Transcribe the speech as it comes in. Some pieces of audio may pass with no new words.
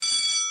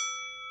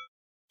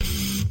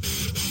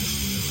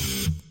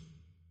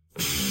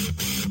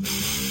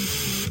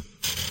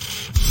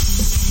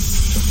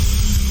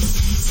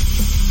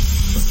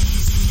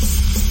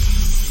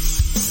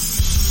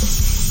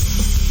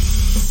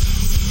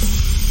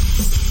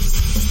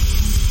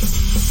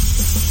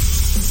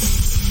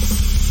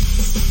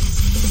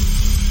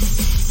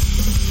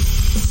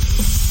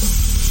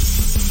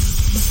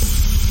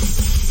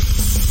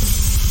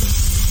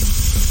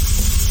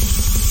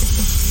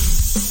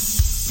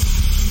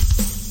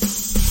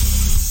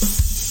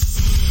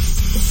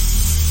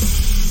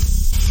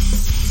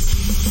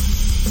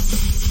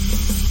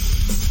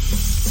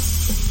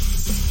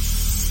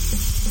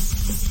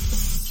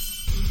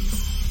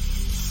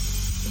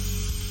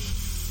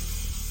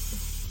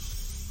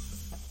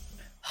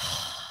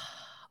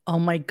Oh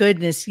my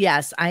goodness,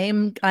 yes.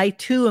 I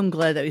too am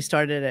glad that we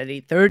started at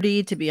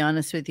 8:30, to be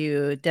honest with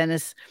you.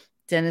 Dennis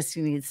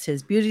needs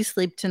his beauty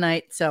sleep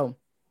tonight, so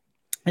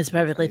it's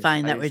perfectly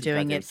fine that we're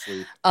doing it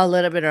a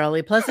little bit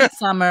early. Plus, it's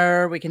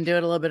summer. We can do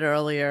it a little bit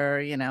earlier,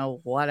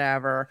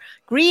 whatever.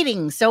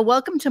 Greetings. So,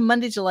 welcome to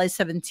Monday, July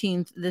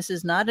 17th. This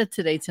is not a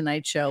Today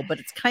Tonight show, but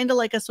it's kind of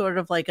like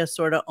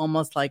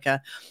almost like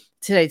a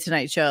Today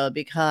Tonight show,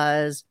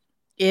 because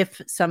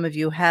if some of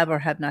you have or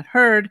have not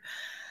heard,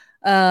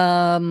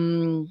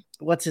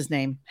 what's his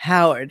name?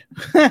 Howard.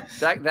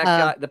 that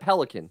guy, the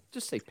Pelican.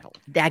 Just say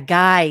Pelican. That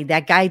guy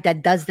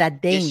that does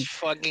that thing. This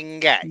fucking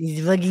guy.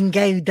 This fucking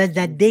guy who does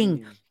that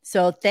thing.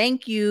 So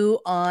thank you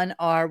on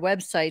our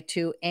website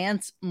to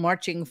Ants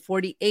Marching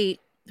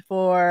 48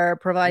 for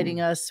providing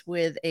us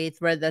with a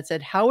thread that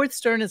said Howard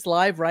Stern is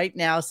live right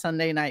now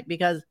Sunday night,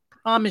 because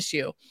promise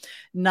you,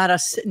 not a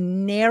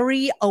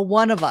nary a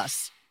one of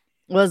us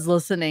was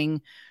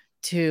listening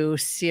to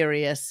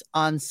Sirius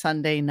on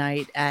Sunday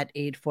night at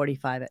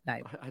 8:45 at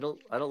night. I don't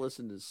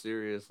listen to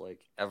Sirius like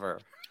ever.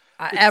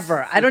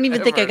 Ever. I don't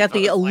even think I got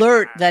the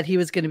alert that he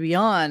was going to be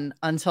on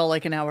until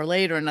like an hour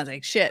later, and I was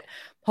like, shit,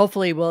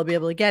 hopefully we'll be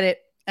able to get it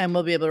and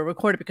we'll be able to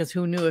record it, because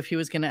who knew if he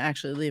was going to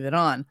actually leave it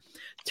on.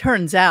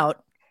 Turns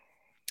out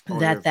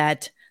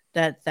that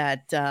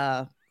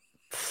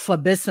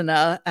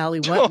Fabissina,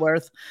 Ali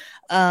Wentworth,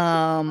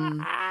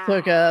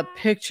 took a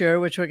picture,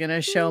 which we're going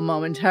to show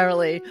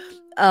momentarily,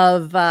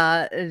 of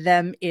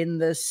them in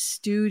the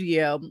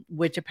studio,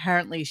 which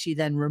apparently she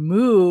then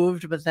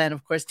removed, but then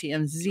of course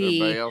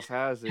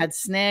TMZ had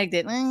snagged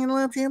it. A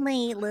little too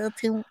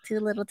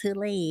late, too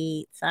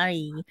late.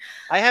 Sorry.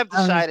 I have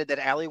decided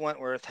that Ali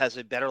Wentworth has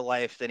a better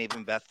life than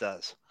even Beth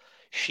does.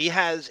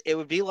 It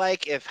would be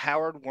like if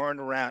Howard weren't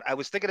around. I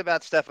was thinking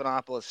about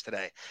Stephanopoulos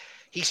today.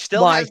 He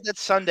still has that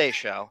Sunday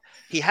show.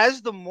 He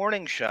has the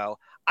morning show.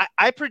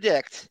 I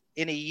predict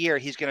in a year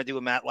he's going to do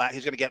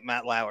he's going to get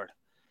Matt Lauer.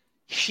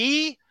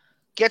 She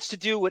gets to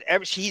do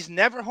whatever. He's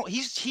never home.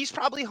 He's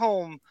probably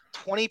home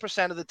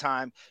 20% of the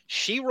time.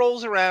 She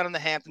rolls around in the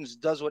Hamptons,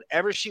 does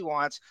whatever she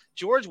wants.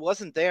 George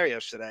wasn't there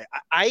yesterday.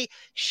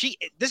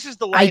 This is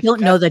the life. I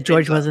don't know that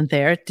George wasn't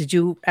there. Did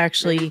you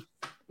actually?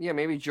 Yeah,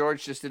 maybe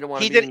George just didn't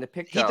want to be in the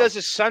picture. He does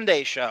a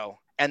Sunday show,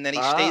 and then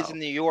he stays in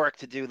New York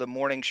to do the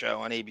morning show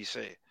on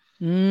ABC.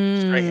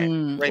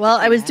 Well,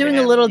 I was doing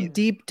a little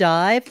deep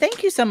dive.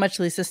 Thank you so much,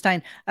 Lisa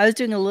Stein. I was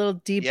doing a little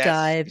deep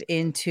dive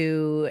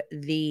into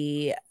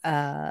the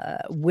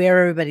where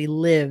everybody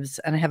lives,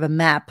 and I have a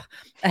map.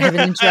 I have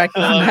an interactive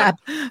map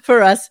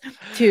for us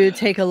to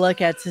take a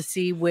look at to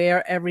see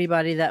where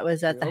everybody that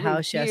was at the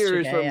house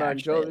yesterday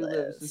actually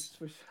lives.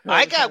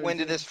 I got wind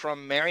of this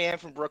from Marianne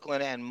from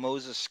Brooklyn and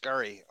Moses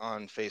Scurry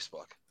on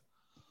Facebook.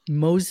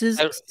 Moses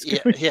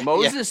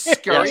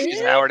Scurry?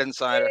 She's Howard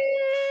Insider.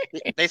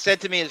 They said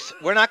to me,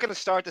 we're not going to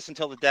start this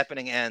until the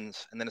deafening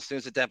ends. And then as soon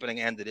as the deafening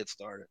ended, it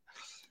started.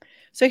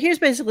 So here's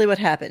basically what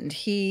happened.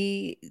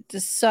 He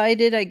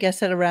decided, I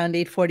guess, at around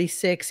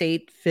 8:46,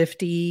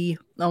 8:50,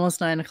 almost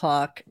 9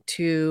 o'clock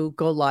to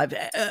go live.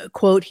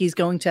 Quote, he's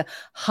going to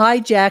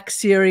hijack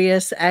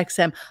Sirius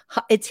XM.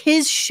 It's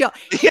his show.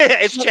 Yeah,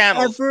 it's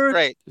channels.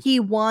 Right. He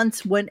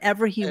wants,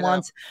 whenever he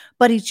wants,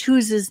 but he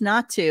chooses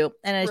not to.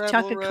 And as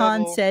Chaka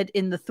Khan said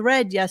in the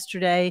thread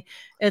yesterday,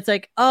 it's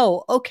like,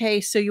 oh, okay,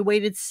 so you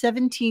waited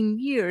 17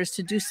 years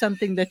to do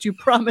something that you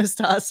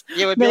promised us.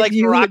 Yeah, it would be like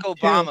Barack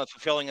Obama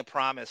fulfilling a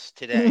promise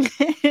today.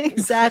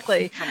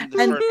 Exactly.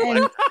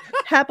 and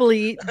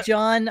happily,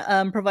 John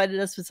provided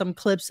us with some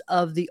clips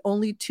of the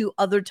only two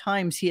other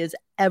times he has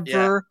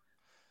ever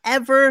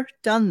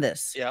done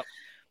this. Yep.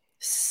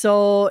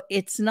 So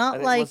it's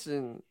not it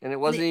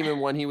wasn't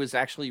even when he was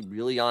actually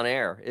really on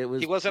air.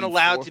 He wasn't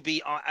allowed to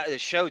be on a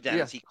show,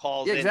 Dennis. Yeah. He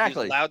called in. Exactly. He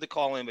was allowed to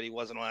call in, but he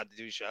wasn't allowed to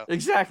do a show.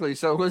 Exactly.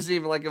 So it wasn't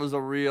even like it was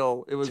a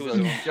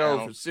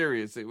show for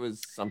Sirius. It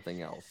was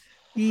something else.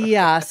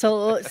 Yeah,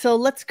 so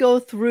let's go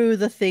through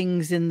the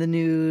things in the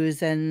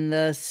news and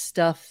the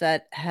stuff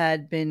that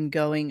had been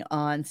going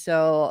on.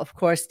 So, of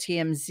course,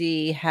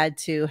 TMZ had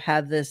to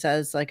have this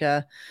as like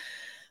a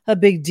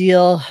big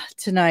deal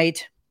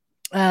tonight.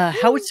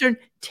 Howard Stern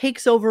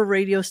takes over a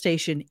radio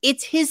station.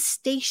 It's his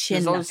station.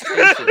 His own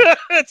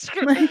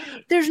station.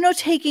 There's no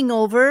taking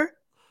over.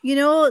 You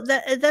know,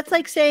 that's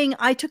like saying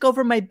I took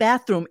over my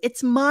bathroom.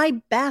 It's my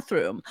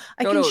bathroom.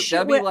 I can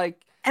shit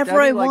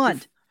wherever I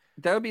want.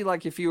 That would be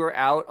like if you were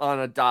out on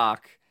a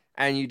dock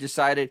and you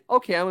decided,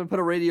 okay, I'm going to put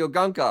a radio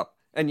gunk up,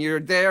 and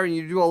you're there and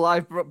you do a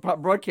live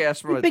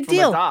broadcast from a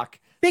dock.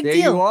 Big deal. There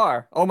you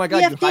are. Oh my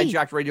God, BFD. You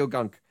hijacked Radio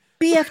Gunk.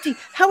 BFD.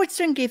 Howard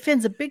Stern gave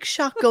fans a big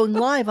shock going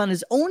live on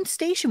his own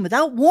station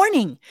without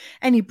warning.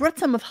 And he brought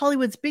some of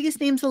Hollywood's biggest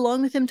names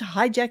along with him to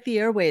hijack the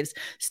airwaves.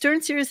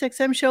 Stern's Sirius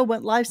XM show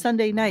went live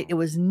Sunday night. It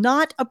was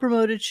not a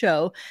promoted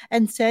show,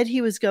 and said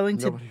he was going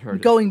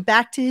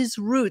back to his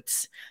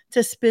roots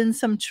to spin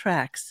some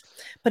tracks.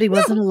 But he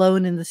wasn't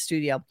alone in the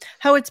studio.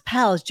 Howard's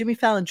pals, Jimmy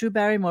Fallon, Drew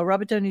Barrymore,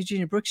 Robert Downey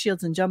Jr., Brooke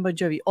Shields, and Jon Bon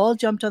Jovi all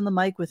jumped on the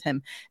mic with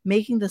him,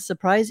 making the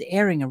surprise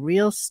airing a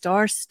real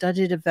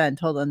star-studded event.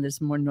 Hold on, there's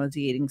more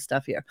nauseating stuff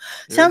stuff here.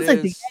 Sounds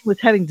like the gang was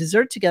having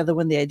dessert together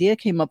when the idea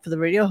came up for the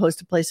radio host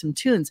to play some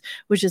tunes,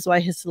 which is why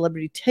his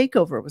celebrity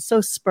takeover was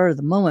so spur of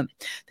the moment.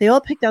 They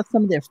all picked out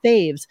some of their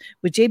faves,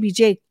 with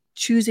JBJ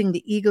choosing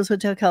the Eagles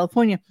Hotel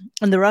California,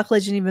 and the rock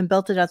legend even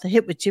belted out the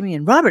hit with Jimmy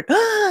and Robert.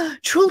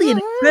 Truly an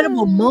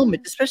incredible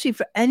moment, especially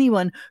for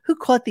anyone who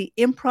caught the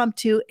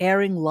impromptu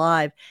airing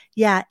live.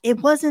 Yeah, it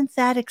wasn't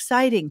that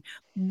exciting.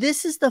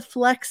 This is the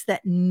flex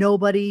that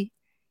nobody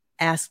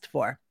asked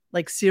for.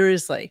 Like,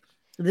 seriously.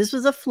 This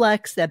was a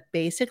flex that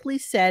basically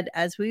said,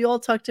 as we all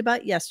talked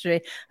about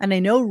yesterday, and I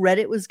know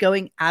Reddit was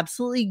going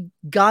absolutely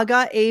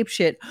gaga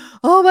apeshit.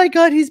 Oh my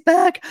God, he's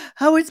back.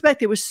 Howard's back.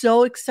 They were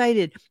so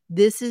excited.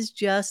 This is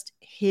just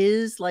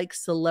his like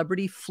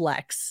celebrity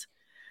flex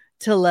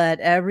to let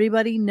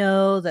everybody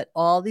know that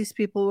all these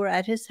people were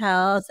at his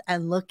house.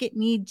 And look at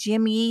me,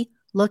 Jimmy.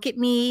 Look at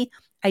me.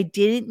 I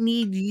didn't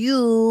need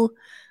you.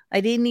 I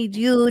didn't need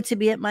you to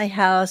be at my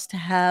house to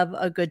have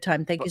a good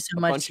time. Thank you so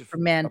much,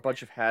 Superman. A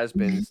bunch of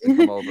has-beens to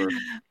come over.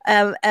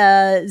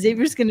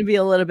 Xavier's going to be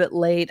a little bit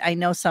late. I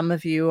know some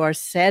of you are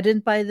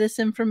saddened by this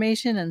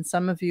information, and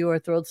some of you are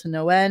thrilled to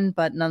no end,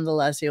 but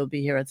nonetheless, he'll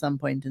be here at some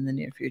point in the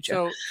near future.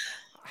 So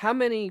how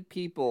many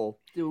people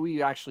do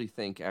we actually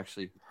think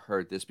actually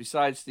heard this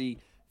besides the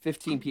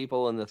 15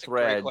 people in the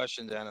thread? Great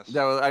question, Dennis.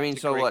 I mean,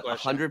 so what?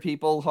 100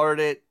 people heard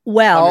it.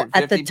 Well,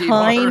 at the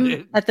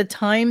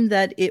time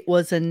that it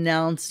was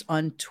announced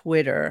on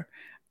Twitter,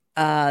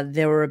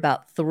 there were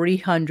about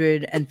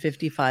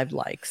 355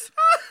 likes.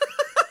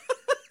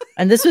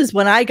 And this was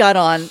when I got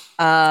on,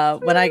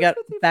 when I got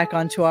back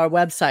onto our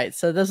website.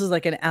 So this was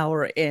like an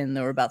hour in.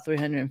 There were about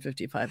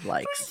 355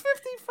 likes.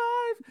 355.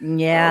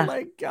 Yeah. Oh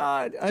my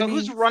God. So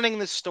who's running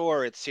the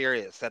store at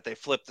Sirius that they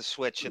flipped the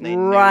switch and they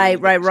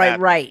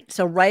right.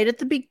 So right at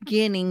the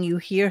beginning, you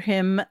hear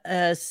him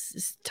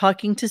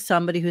talking to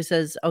somebody who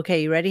says,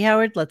 "Okay, you ready,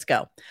 Howard? Let's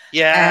go."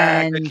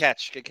 Yeah, good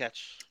catch.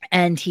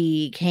 And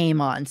he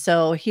came on.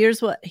 So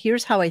here's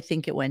how I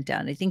think it went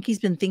down. I think he's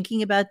been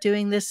thinking about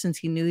doing this since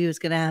he knew he was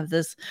going to have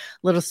this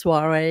little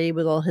soiree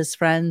with all his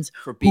friends,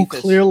 who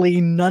clearly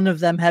none of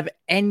them have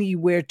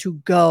anywhere to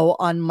go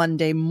on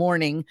Monday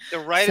morning. The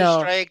writer's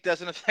strike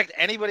doesn't affect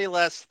anybody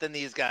less than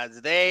these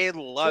guys. They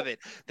love it.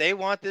 They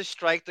want this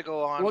strike to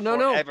go on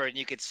forever, and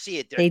you could see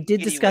it. They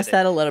did discuss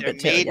that a little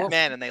bit too. They're made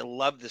men, and they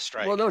love the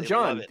strike. Well, no,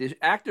 John, the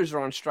actors are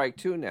on strike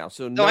too now,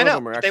 so no, I know. Of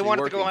them are actually they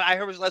wanted working. to go on.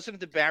 I was listening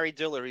to Barry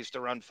Diller. He used to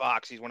run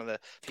Fox. He's one of the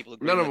people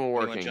who none of them are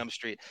working on Jump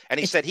Street, and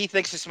he said he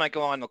thinks this might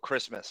go on till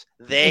Christmas.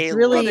 It's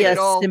really a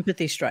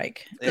sympathy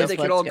strike. They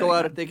could all go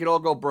out. If they could all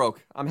go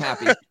broke, I'm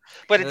happy.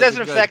 But it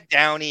doesn't affect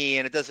Downey,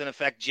 and it doesn't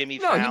affect Jimmy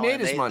Fallon. He made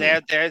his money.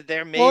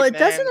 They're made. Well, it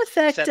doesn't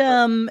affect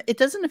it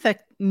doesn't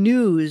affect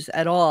news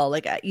at all.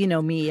 Like, you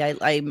know me,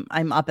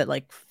 I'm up at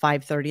like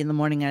 5:30 in the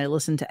morning, and I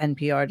listen to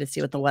NPR to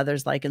see what the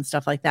weather's like and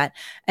stuff like that.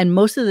 And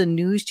most of the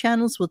news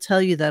channels will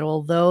tell you that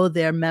although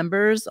their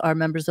members are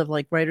members of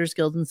like Writers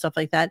Guild and stuff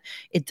like that,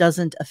 it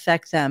doesn't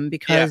affect them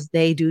because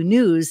they do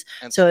news.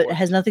 And so it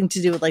has nothing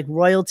to do with like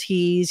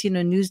royalties. You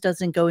know, news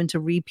doesn't go into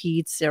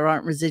repeats. There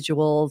aren't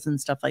residuals and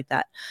stuff like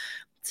that.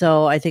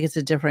 So I think it's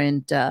a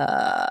different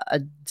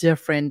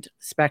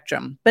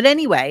spectrum. But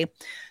anyway,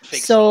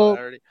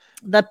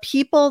 the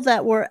people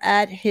that were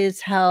at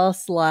his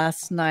house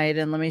last night,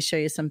 and let me show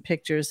you some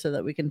pictures so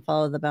that we can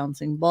follow the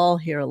bouncing ball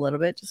here a little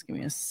bit. Just give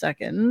me a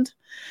second.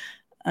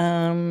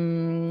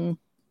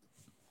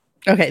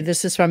 Okay,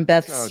 this is from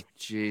Beth's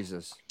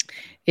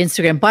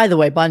Instagram. By the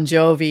way, Bon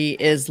Jovi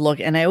is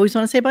and I always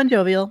want to say Bon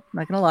Jovial, I'm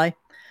not gonna lie.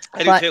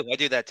 I do too. I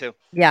do that too.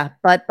 Yeah,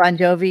 but Bon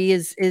Jovi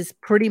is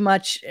pretty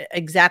much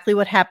exactly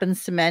what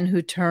happens to men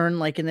who turn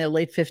like in their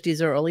late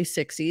 50s or early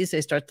 60s. They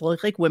start to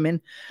look like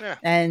women,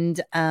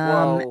 and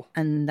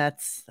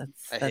that's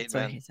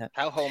what he said.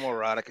 How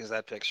homoerotic is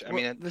that picture? I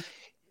mean.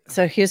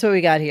 So here's what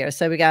we got here.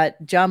 So we got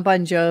John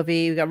Bon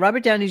Jovi, we got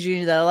Robert Downey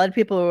Jr. That a lot of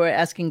people were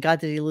asking, God,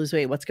 did he lose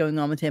weight? What's going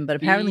on with him? But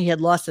apparently he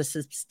had lost a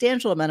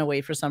substantial amount of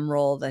weight for some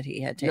role that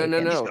he had taken.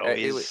 No.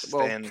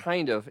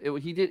 Kind of.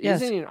 He did.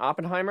 Isn't he in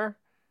Oppenheimer?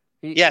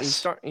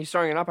 He's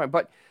starring in Oppenheimer.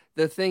 But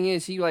the thing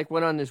is, he like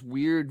went on this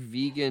weird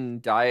vegan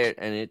diet,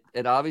 and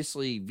it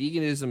obviously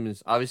veganism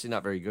is obviously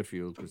not very good for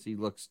you because he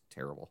looks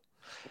terrible.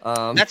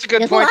 That's a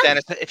good point,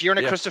 Dennis. If you're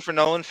in a Christopher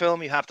Nolan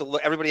film, you have to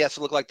look. Everybody has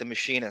to look like the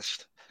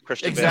Machinist.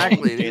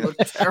 Exactly, they look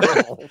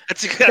terrible.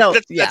 That's a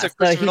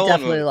Christopher Nolan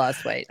definitely movie.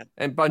 Lost weight.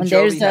 And Bon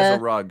Jovi has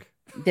a rug.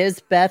 There's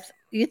Beth.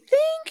 You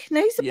think?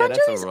 No, Bon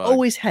Jovi's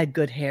always had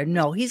good hair.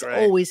 No, he's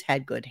always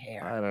had good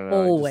hair. I don't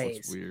know. Always. It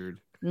just looks weird.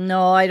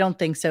 No, I don't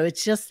think so.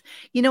 It's just,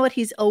 you know what?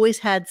 He's always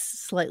had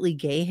slightly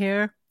gay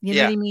hair. You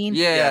know what I mean?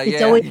 Yeah,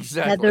 it's always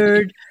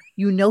feathered.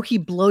 You know, he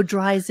blow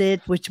dries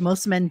it, which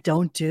most men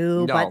don't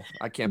do. No, but,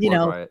 I can't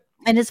blow dry it.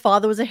 And his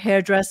father was a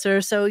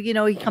hairdresser, so you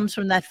know he comes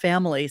from that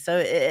family. So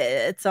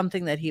it's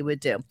something that he would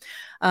do.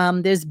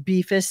 There's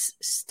Beefus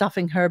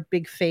stuffing her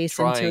big face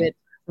into it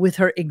with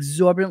her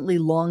exorbitantly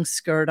long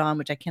skirt on,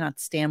 which I cannot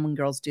stand when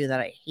girls do that.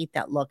 I hate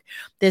that look.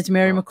 There's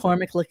Mary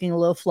McCormick looking a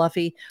little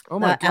fluffy. Oh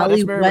my God,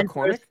 that's Mary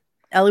McCormick?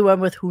 Ellie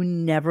Wentworth, who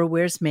never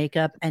wears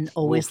makeup and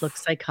always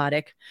looks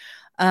psychotic.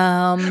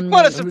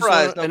 What a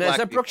surprise! And is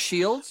that Brooke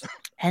Shields?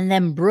 And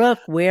then Brooke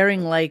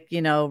wearing like,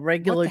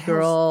 regular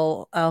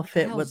girl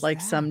outfit with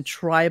like some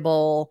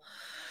tribal.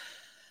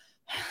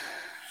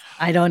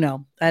 I don't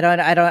know.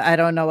 I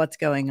don't know what's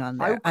going on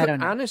there. I don't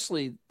know.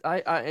 Honestly,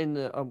 I in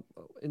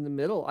the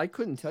middle, I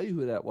couldn't tell you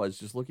who that was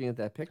just looking at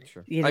that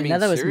picture. You didn't know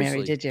that was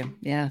Mary, did you?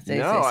 Yeah.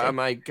 Oh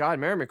my God,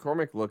 Mary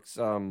McCormick looks.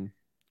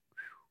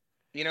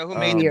 You know who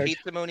made the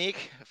pizza,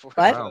 Monique?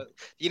 What?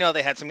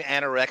 They had some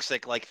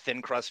anorexic, like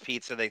thin crust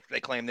pizza. They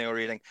claimed they were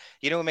eating.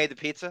 You know who made the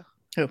pizza?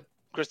 Who?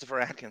 Christopher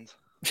Atkins.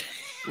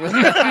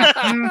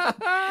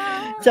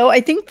 So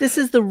I think this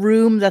is the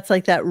room that's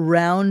like that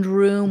round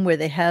room where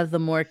they have the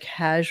more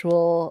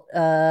casual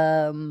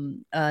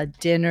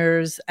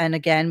dinners. And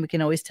again, we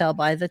can always tell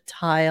by the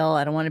tile.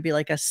 I don't want to be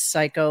like a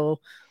psycho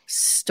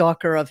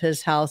stalker of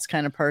his house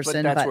kind of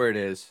person. But that's where it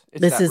is.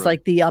 This is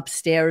like the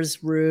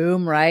upstairs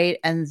room, right?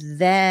 And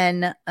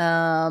then,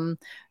 and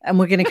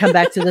we're going to come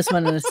back to this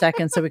one in a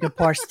second so we can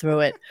parse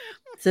through it.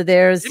 So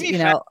there's,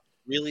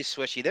 really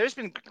swishy. There's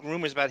been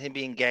rumors about him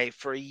being gay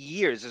for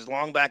years, as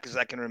long back as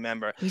I can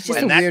remember. He's just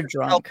a weird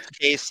drunk.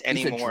 Case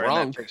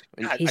anymore.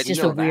 He's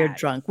just a weird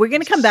drunk. We're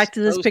going to come back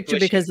to this picture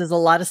because there's a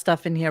lot of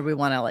stuff in here we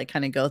want to like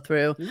kind of go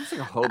through. He looks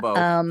like a hobo.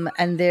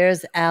 And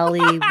there's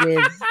Allie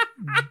with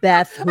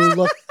Beth, who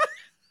looked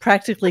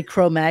practically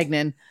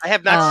Cro-Magnon. I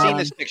have not seen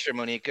this picture,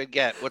 Monique. Good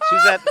get. Who's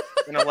that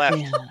in the left?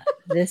 Yeah.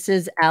 This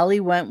is Allie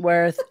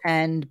Wentworth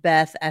and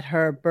Beth at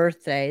her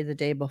birthday the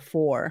day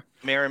before.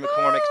 Mary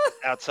McCormick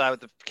outside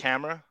with the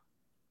camera.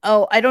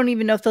 Oh, I don't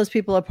even know if those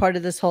people are part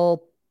of this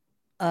whole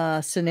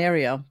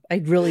scenario.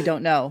 I really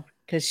don't know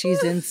because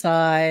she's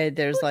inside.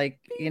 There's like,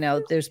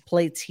 there's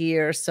plates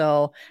here.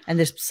 So, and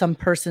there's some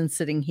person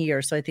sitting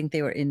here. So I think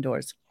they were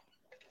indoors.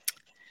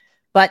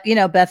 But,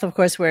 Beth, of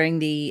course, wearing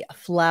the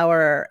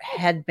flower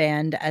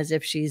headband as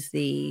if she's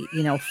the,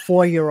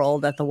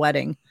 4-year-old at the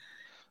wedding.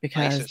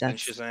 Because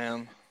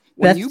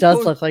Beth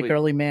does look like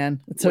early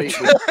man. It's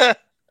okay.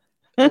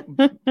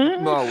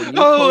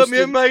 Mo, I'm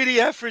your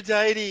mighty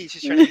Aphrodite.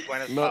 She's trying to be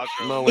Gwyneth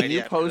Paltrow. Mo,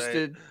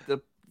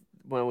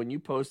 when you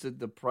posted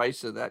the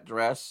price of that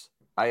dress,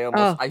 I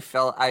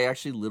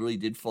actually literally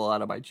did fall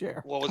out of my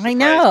chair. What was the price?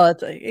 Know.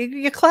 It's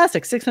a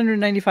classic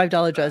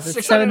 $695 dress.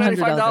 It's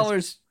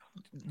 $700.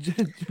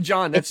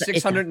 John, that's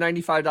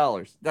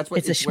 $695. That's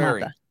what it's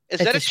wearing. Is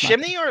that a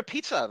chimney or a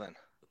pizza oven?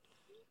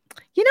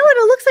 You know what?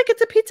 It looks like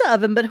it's a pizza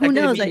oven, but who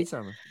knows?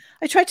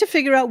 I tried to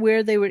figure out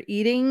where they were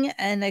eating,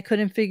 and I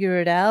couldn't figure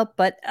it out.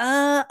 But you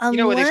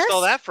know where they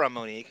stole that from,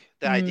 Monique?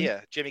 The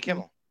idea, Jimmy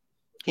Kimmel.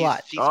 He's a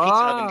pizza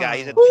oven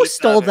guy. Who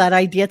stole that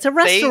idea? It's a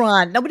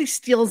restaurant. Nobody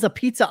steals a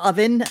pizza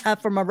oven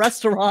from a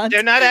restaurant.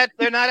 They're not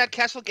at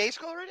Castle Gay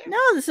School already? No,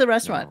 this is a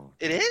restaurant. No.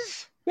 It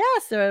is?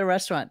 Yes, they're at a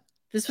restaurant.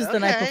 This was the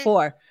night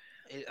before.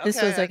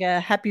 This was like a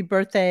happy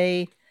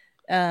birthday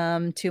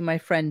to my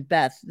friend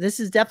Beth. This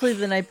is definitely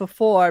the night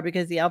before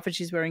because the outfit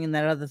she's wearing in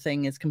that other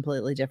thing is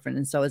completely different,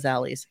 and so is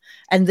Allie's.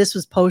 And this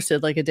was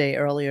posted like a day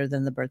earlier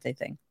than the birthday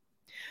thing.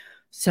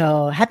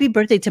 So happy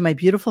birthday to my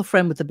beautiful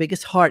friend with the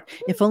biggest heart.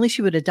 If only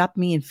she would adopt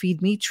me and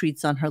feed me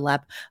treats on her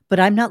lap, but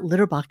I'm not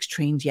litter box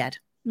trained yet.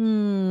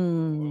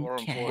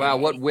 Okay. Wow,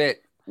 what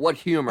wit. What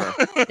humor.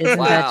 Isn't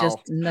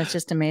that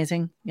just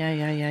amazing?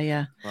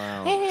 Yeah.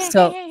 Wow.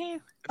 So,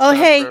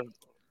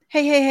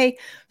 Hey.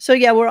 So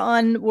yeah, we're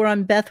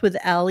on Beth with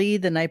Allie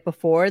the night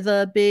before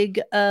the big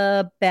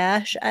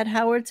bash at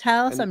Howard's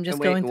house. I'm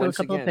just going through a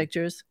couple of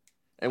pictures.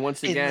 And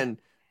once again,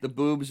 the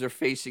boobs are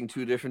facing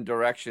two different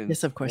directions.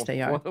 Yes, of course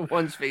they are.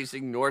 One's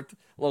facing North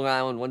Long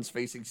Island, one's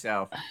facing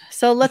South.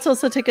 So let's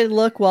also take a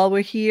look while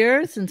we're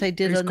here, since I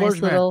did a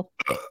nice little.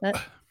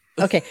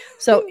 Okay,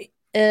 so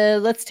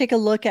let's take a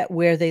look at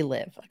where they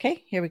live.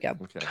 Okay, here we go.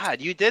 Okay.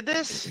 God, you did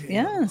this?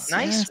 Yes.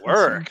 Nice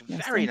work.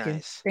 Yes, very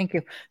nice. Thank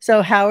you.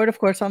 So Howard, of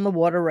course, on the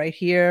water right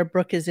here.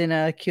 Brooke is in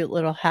a cute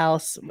little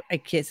house.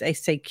 I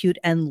say cute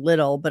and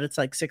little, but it's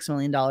like $6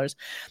 million.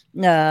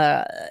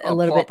 A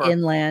little bit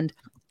inland.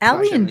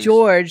 Allie and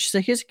George.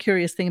 So here's a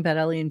curious thing about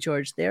Allie and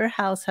George. Their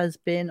house has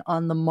been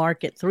on the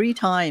market 3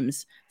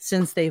 times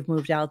since they've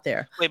moved out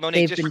there. Wait,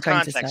 Monique, just for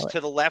context,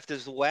 to the left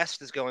is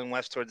west, is going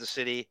west towards the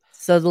city.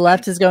 So the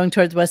left is going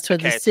towards west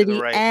towards the city.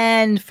 Right.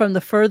 And from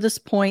the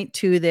furthest point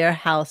to their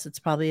house, it's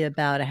probably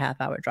about a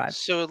half-hour drive.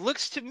 So it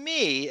looks to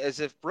me as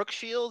if Brooke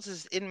Shields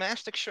is in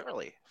Mastic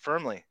Shirley,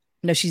 firmly.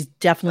 No, she's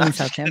definitely in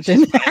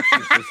Southampton.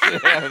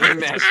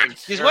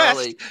 She's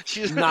west.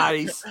 She's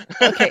nice.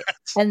 Okay.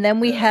 And then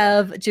we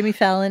have Jimmy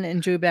Fallon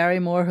and Drew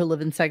Barrymore, who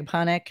live in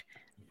Sagaponack.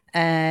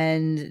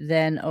 And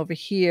then over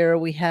here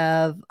we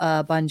have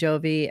Bon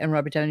Jovi and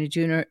Robert Downey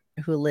Jr.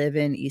 who live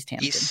in East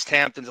Hampton. East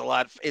Hampton's a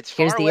lot. It's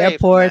here's far the away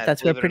airport. That,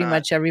 that's where pretty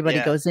much everybody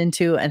goes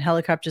into, and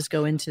helicopters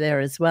go into there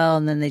as well.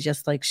 And then they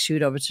just like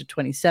shoot over to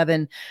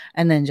 27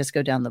 and then just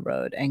go down the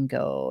road and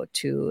go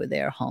to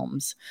their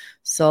homes.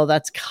 So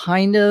that's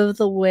kind of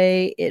the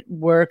way it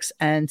works.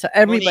 And so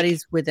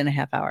everybody's within a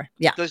half hour.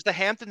 Yeah. Does the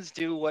Hamptons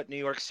do what New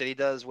York City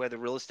does, where the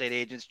real estate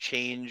agents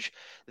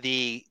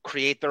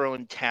create their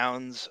own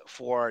towns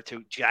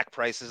to jack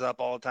prices up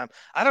all the time?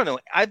 I don't know.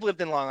 I've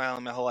lived in Long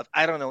Island my whole life.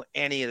 I don't know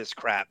any of this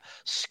crap.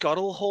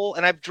 Scuttle Hole,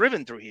 and I've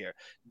driven through here.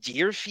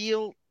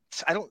 Deerfield.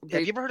 Have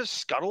you ever heard of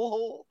Scuttle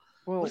Hole?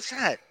 What's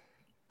that?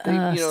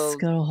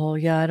 Scuttle Hole.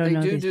 Yeah, I don't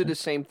know. They do the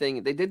same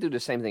thing. They did do the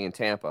same thing in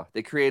Tampa.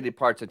 They created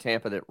parts of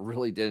Tampa that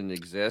really didn't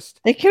exist.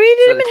 They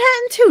created in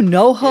Manhattan too.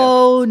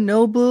 NoHo,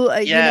 Nobu.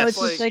 It's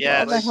just like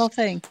all that whole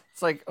thing.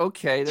 It's like,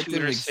 okay, that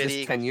didn't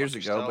exist 10 years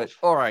ago, but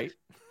all right.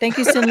 Thank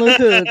you, Sin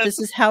Luku. This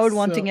is Howard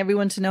wanting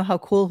everyone to know how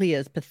cool he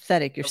is.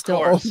 Pathetic. You're still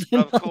old.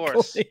 Of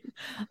course.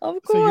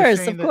 Of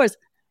course.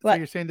 So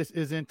you're saying this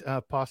isn't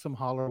Possum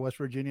Holler, West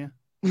Virginia?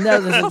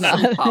 No, this is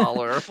not.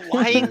 Holler.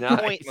 Flying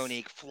Point,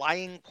 Monique.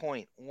 Flying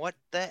Point. What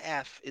the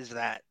F is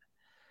that?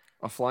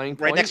 A flying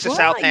point? Right next to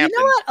Southampton. You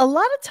know what? A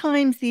lot of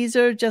times these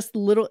are just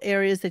little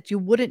areas that you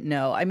wouldn't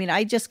know. I mean,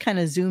 I just kind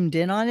of zoomed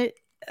in on it.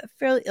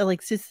 Fairly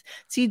like see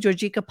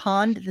Georgica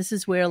Pond. This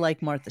is where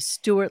like Martha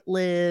Stewart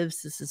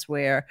lives. This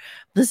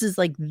is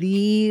like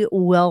the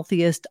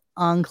wealthiest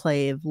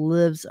enclave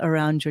lives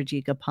around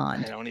Georgica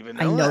Pond. I don't even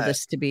know. I know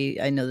this to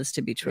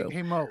be true.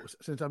 Hey Mo,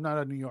 since I'm not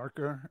a New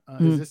Yorker,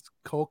 is this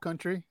coal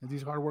country? Are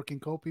these hardworking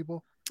coal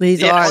people?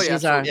 These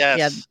are.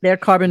 Yeah, their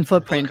carbon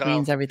footprint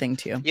means everything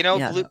to you. You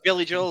know,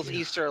 Billy Joel's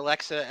Easter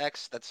Alexa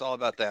X. That's all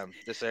about them.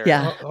 This area.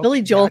 Yeah,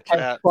 Billy Joel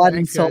has bought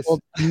and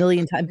sold a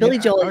million times. Billy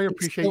Joel. I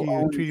appreciate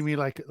you treating me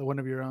like one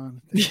of your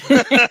own.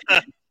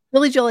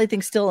 Billy Joel, I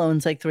think, still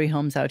owns like 3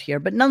 homes out here,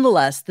 but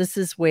nonetheless, this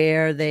is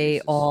where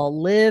they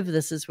all live.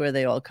 This is where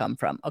they all come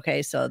from.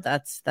 Okay, so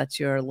that's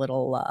your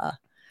little.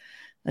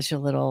 That's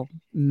your little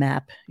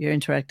map, your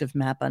interactive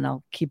map, and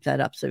I'll keep that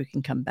up so we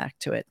can come back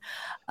to it.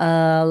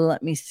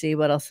 Let me see.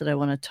 What else did I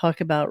want to talk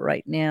about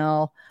right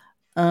now?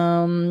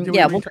 We'll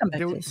come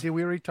back to this. Did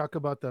we already talk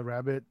about the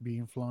rabbit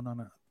being flown on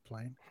a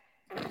plane?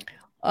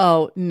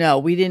 Oh, no,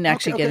 we didn't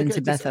actually get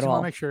into Beth at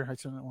all. Make sure I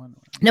said that one.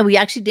 No, we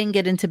actually didn't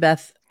get into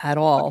Beth at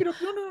all. No.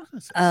 Sorry,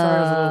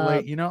 I was a little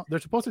late. You know,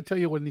 they're supposed to tell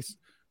you where these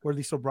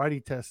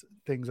sobriety test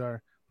things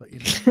are. But,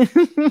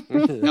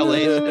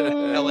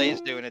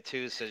 LA's doing it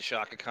too, says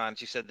Shaka Khan.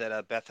 She said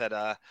that Beth had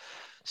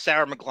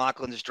Sarah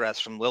McLachlan's dress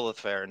from Lilith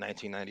Fair in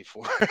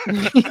 1994.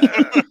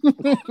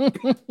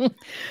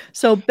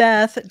 So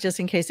Beth,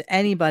 just in case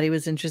anybody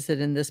was interested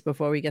in this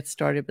before we get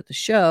started with the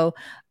show,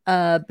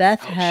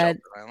 Beth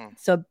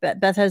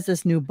has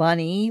this new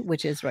bunny,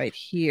 which is right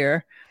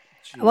here.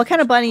 Jesus what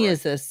kind of bunny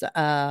is this? It's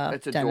a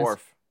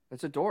dwarf.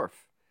 It's a dwarf.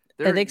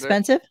 Are they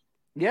expensive?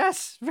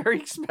 Yes, very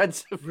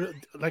expensive.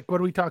 Like,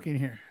 what are we talking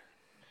here?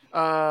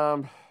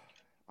 I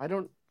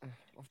don't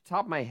off the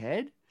top of my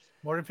head.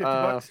 More than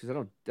 $50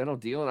 because I don't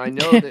deal, and I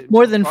know that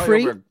more than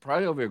free. Over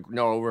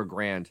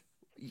 $1,000.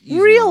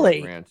 Easily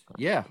really? Over $1,000.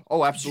 Yeah.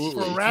 Oh,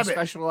 absolutely. For a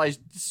rabbit.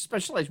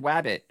 Specialized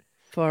rabbit.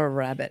 For a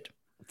rabbit.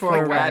 For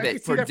a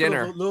rabbit for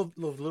dinner. For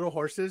little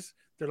horses,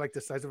 they're like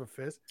the size of a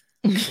fist.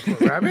 For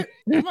a rabbit,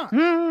 come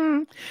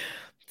on.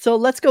 So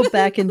let's go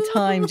back in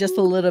time just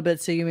a little bit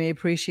so you may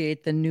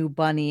appreciate the new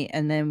bunny,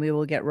 and then we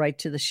will get right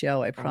to the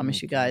show. I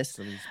promise you guys.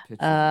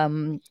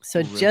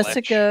 So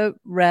Jessica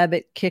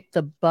Rabbit kicked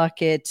the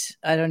bucket.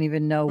 I don't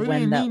even know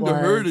when that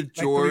was. Like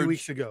 3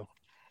 weeks ago.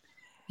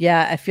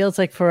 Yeah, it feels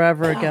like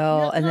forever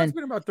ago. And then it's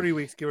been about 3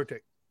 weeks, give or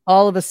take.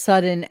 All of a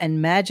sudden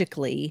and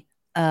magically,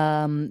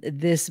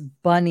 this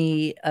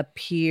bunny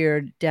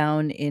appeared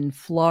down in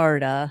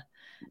Florida,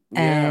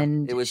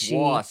 and it was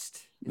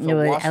lost. It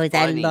was a lost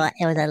bunny.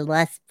 Sure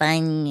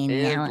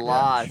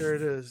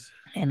it is.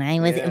 And I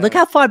was look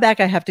how far back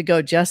I have to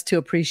go just to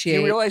appreciate. Do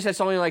you realize that's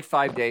only like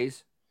 5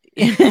 days?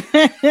 I mean,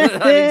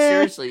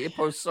 seriously, it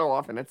posts so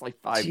often. It's like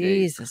 5 days.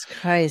 Jesus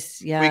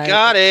Christ! Yeah, we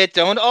got it.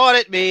 Don't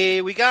audit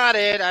me. We got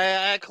it.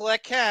 I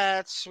collect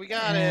cats. We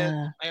got it.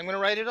 I'm gonna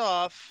write it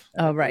off.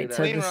 Oh right.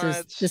 So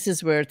this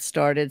is where it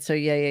started. So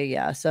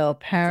yeah. So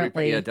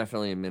apparently,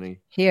 definitely a mini.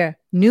 Here,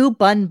 new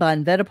Bun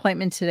vet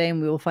appointment today, and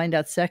we will find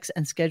out sex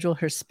and schedule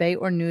her spay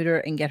or neuter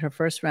and get her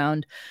first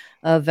round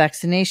of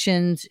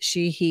vaccinations.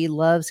 He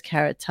loves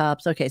carrot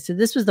tops. Okay, so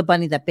this was the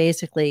bunny that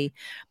basically,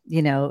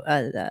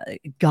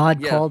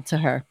 God called to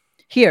her.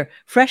 Here,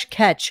 fresh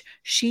catch.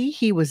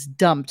 He was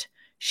dumped.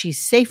 She's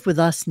safe with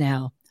us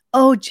now.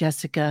 Oh,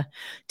 Jessica,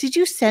 did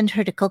you send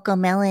her to Coco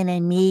Melon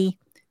and me?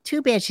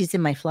 Too bad she's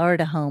in my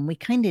Florida home. We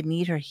kind of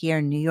need her here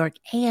in New York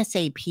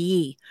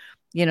ASAP.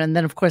 And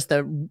then, of course,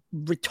 the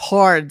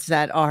retards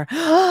that are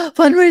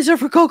fundraiser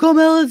for Coco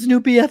Melon's new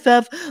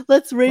BFF.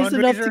 Let's raise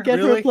it up to get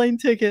her a plane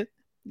ticket.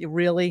 You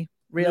really?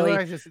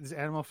 Realize this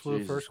animal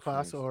flew first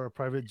class or a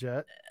private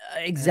jet.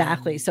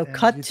 Exactly. So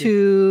cut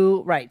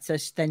to, right. So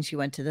then she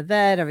went to the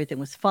vet. Everything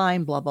was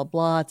fine. Blah, blah,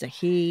 blah. It's a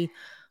he.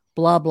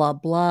 Blah, blah,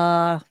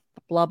 blah.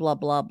 blah blah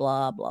blah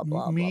blah blah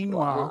blah.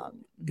 Meanwhile,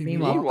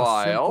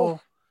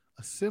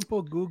 a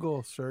simple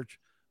Google search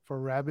for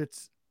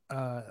rabbits,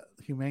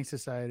 Humane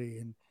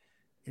Society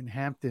in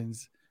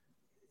Hamptons,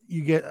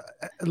 you get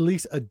at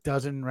least a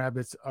dozen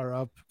rabbits are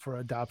up for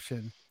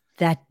adoption.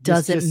 That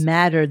doesn't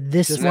matter.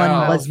 This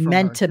one was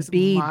meant to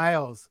be.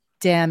 Miles.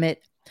 Damn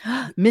it.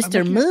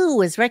 Mr. Moo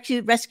was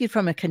rescued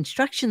from a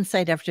construction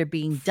site after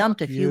being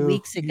dumped a few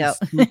weeks ago.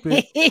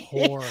 Stupid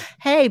whore.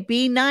 Hey,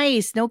 be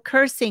nice. No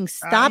cursing.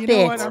 Stop you it.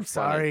 Know what? I'm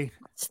sorry.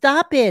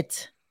 Stop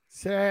it.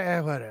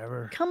 Say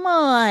whatever. Come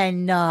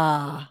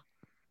on.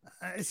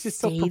 It's just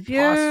so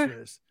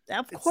preposterous.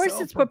 Of course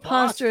it's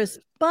preposterous.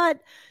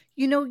 But,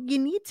 you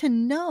need to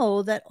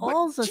know that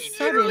all of a sudden...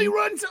 She literally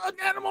runs an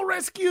animal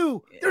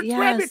rescue. There's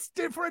rabbits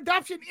for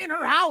adoption in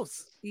her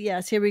house.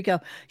 Yes, here we go.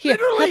 Here,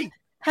 literally.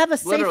 Have a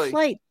safe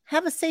flight.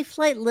 Have a safe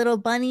flight, little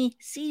bunny.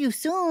 See you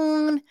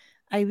soon.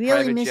 I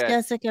really miss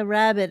Jessica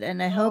Rabbit,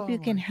 and I hope you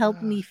can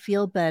help me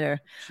feel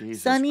better.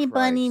 Sunny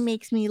Bunny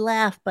makes me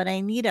laugh, but I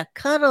need a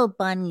cuddle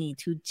bunny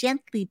to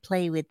gently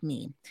play with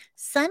me.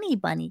 Sunny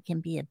Bunny can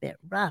be a bit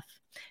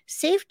rough.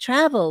 Safe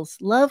travels.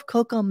 Love,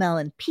 Coco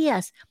Melon.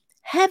 P.S.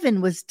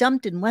 Heaven was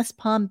dumped in West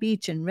Palm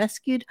Beach and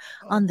rescued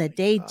on the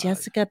day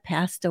Jessica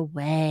passed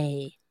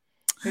away.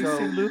 Hey,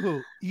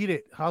 Luhu, eat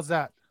it. How's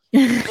that?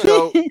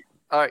 So...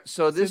 All right,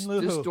 so this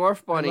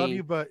dwarf bunny. I love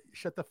you, but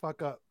shut the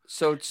fuck up.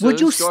 So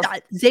would you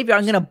stop, Xavier?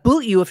 I'm going to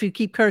boot you if you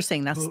keep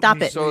cursing. Now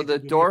stop it. So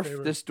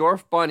this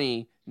dwarf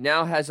bunny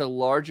now has a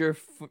larger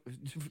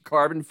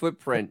carbon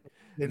footprint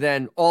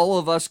than all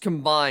of us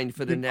combined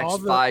for the next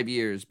 5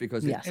 years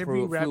because it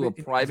flew a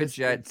private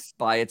jet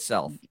by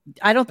itself.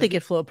 I don't think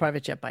it flew a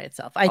private jet by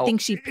itself. I think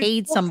she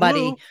paid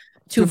somebody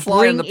to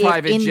fly in the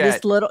private jet.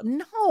 This little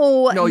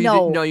no,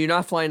 you're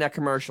not flying that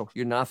commercial.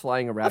 You're not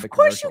flying a rabbit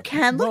commercial. Of course you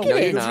can. Look at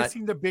it. You're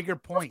missing the bigger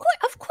point.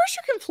 Of course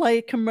you can fly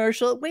a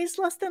commercial. It weighs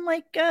less than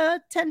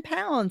 10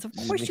 pounds. Of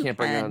course you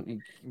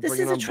can. This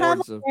is a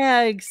travel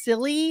bag,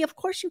 silly. Of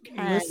course you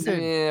can.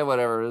 Listen, yeah,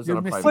 whatever.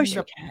 You're missing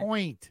the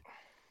point.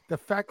 The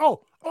fact.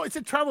 Oh, it's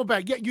a travel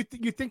bag. Yeah, you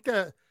think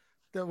the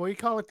what do you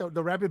call it?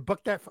 The rabbit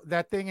booked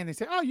that thing, and they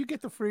say, "Oh, you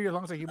get the free as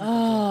long as you."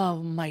 Oh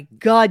my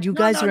God, you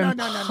guys are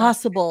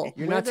impossible. No.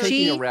 You're not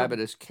taking a rabbit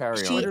as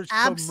carry-on. She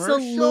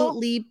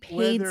absolutely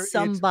paid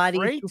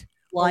somebody to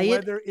fly it.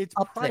 Whether it's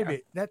up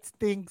private, there. that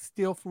thing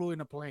still flew in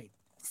a plane.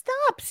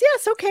 Stop.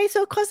 Yes, okay.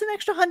 So it costs an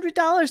extra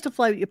 $100 to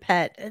fly with your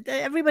pet.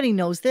 Everybody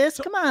knows this.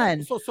 Come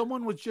on. So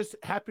someone was just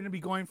happened to be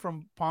going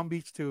from Palm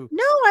Beach to.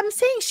 No, I'm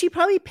saying she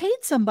probably paid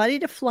somebody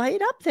to fly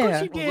it up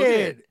there. Of course she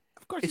did.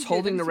 Of course, it's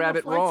holding the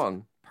rabbit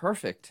wrong.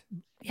 Perfect.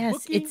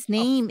 Yes, its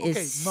name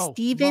is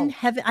Stephen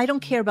Heaven. I don't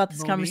care about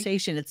this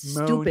conversation. It's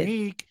stupid.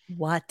 Monique,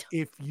 what?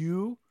 If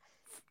you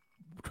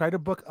try to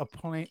book a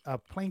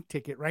plane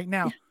ticket right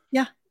now,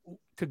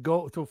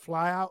 to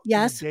fly out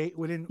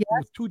within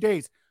 2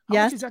 days,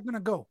 how much is that going to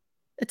go?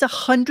 It's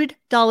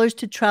 $100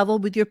 to travel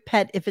with your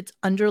pet if it's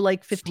under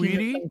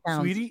 15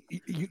 pounds. Sweetie,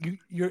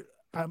 you're.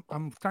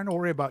 I'm starting to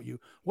worry about you.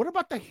 What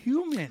about the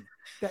human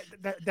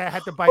that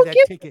had to buy that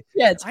ticket?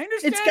 I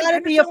understand. It's got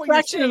to be a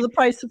fraction of the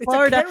price of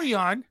Florida. It's a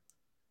carry-on,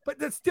 but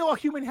that's still a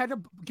human had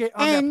to get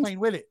on that plane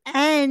with it.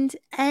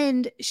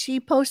 And she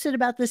posted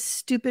about this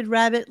stupid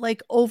rabbit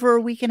over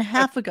a week and a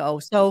half ago.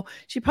 So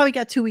she probably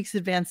got 2 weeks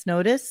advance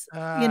notice.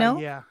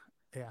 Yeah.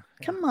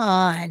 Come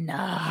on.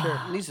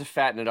 Sure. It needs to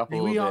fatten it up a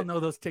little bit. We all know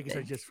those tickets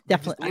are just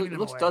definitely.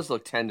 It does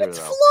look tender. It's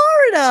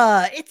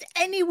Florida. It's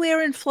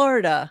anywhere in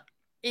Florida.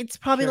 It's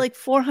probably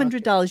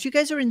 $400. You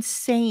guys are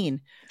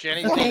insane.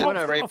 Jenny, what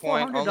a great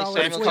point.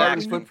 Samuel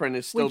Jackson's footprint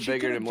is still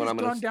bigger than what I'm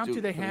going to do to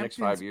the for the next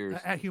 5 years.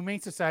 At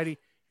Humane Society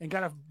and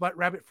got a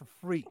rabbit for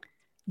free.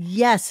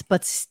 Yes,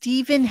 but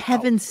Stephen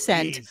Heaven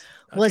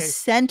was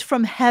sent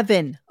from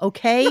heaven.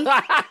 Okay,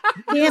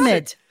 damn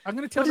it! I'm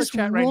going to tell the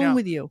chat right now.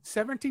 With you?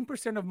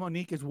 17% of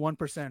Monique is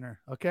 1%er.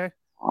 Okay.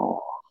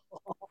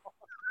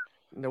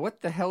 Now,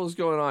 what the hell is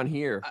going on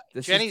here?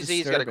 Jenny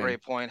Z's got a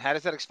great point. How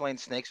does that explain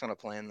snakes on a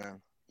plane, then?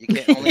 You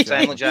can't only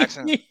Samuel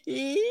Jackson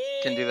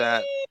can do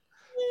that.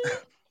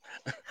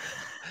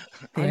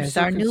 There's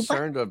our new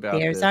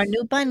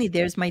bunny.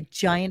 There's my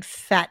giant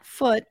fat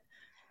foot.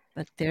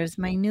 But there's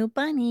my new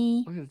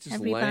bunny. Look at it just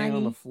laying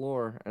on the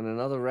floor and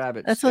another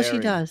rabbit. That's all she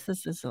does.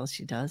 This is all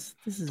she does.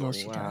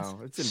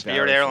 It's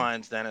Spirit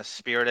Airlines, Dennis.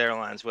 Spirit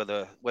Airlines, where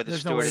the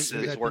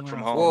stewardesses work from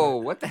home. Whoa!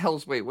 What the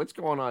hell's what's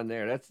going on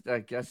there? I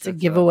guess it's a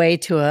giveaway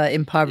to an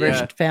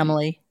impoverished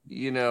family.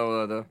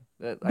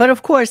 But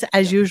of course,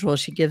 as usual,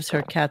 she gives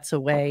her cats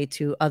away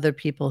to other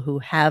people who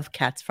have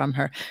cats from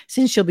her.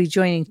 Since she'll be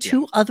joining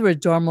two other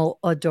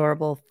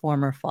adorable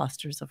former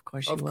fosters, of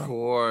course she will. Of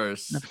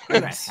course. Look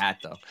at hat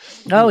though.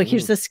 Oh,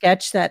 here's the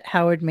sketch that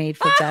Howard made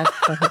for Beth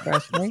for her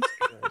birthday.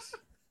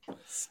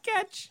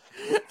 Sketch.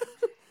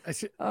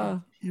 You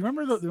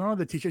remember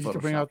the teachers used to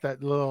bring out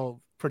that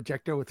little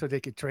projector so they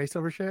could trace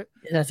over shit?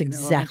 That's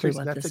exactly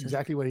what That's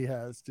exactly what he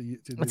has to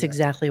That's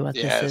exactly what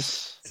this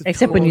is.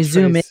 Except when you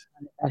zoom in,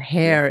 that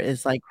hair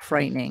is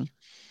frightening.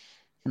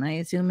 Can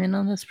I zoom in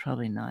on this?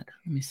 Probably not.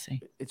 Let me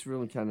see. It's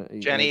really kind of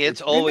Jenny.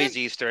 It's always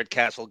Easter at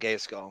Castle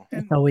Gayskull.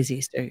 It's always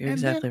Easter. You're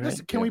exactly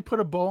right. Can we put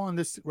a bow on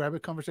this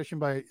rabbit conversation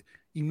by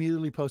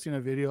immediately posting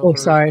a video? Oh,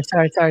 sorry.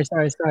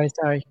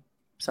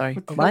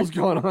 What's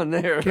going on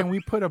there? Can we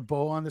put a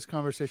bow on this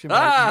conversation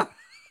by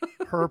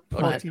her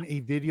posting a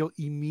video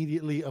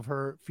immediately of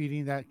her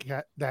feeding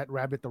that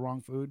rabbit the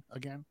wrong food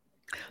again?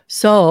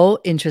 So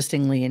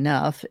interestingly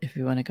enough, if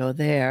you want to go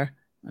there,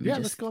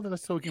 let's go there.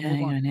 So we can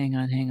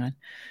hang on.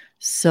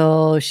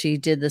 So she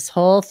did this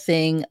whole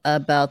thing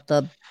about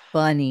the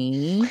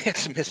bunny.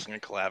 It's missing a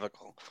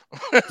clavicle.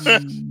 What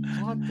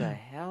the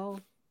hell?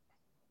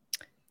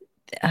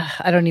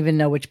 I don't even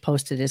know which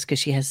post it is because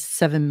she has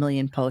 7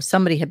 million posts.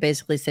 Somebody had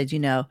basically said,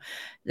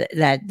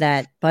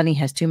 that bunny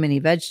has too many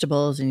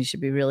vegetables and you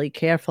should be really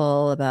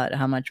careful about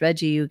how much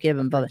veggie you give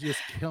him. But just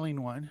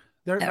killing one.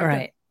 All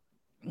right.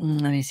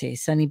 Let me see.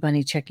 Sunny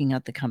Bunny checking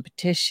out the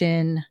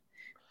competition.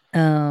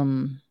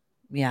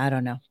 Yeah, I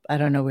don't know. I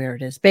don't know where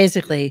it is.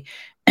 Basically,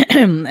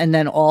 and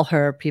then all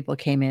her people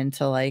came in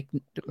to like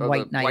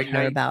white knight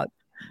her about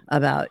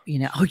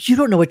you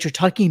don't know what you're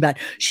talking about.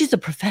 She's a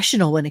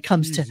professional when it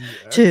comes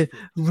to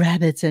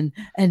rabbits and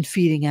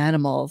feeding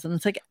animals. And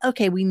it's like,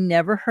 okay, we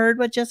never heard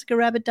what Jessica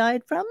Rabbit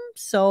died from,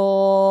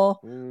 so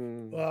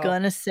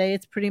gonna say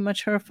it's pretty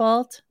much her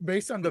fault.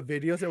 Based on the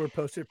videos that were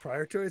posted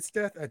prior to its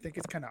death, I think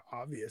it's kind of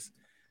obvious.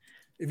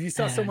 If you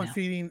saw someone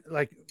feeding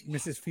like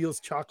Mrs.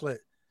 Fields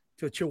chocolate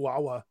to a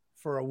Chihuahua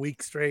for a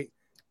week straight,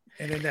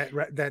 and then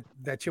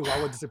that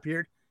Chihuahua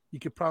disappeared, you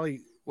could probably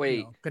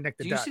connect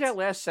the dots. Do you see that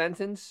last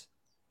sentence?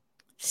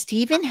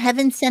 Stephen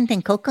Heaven-Sent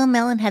and Coco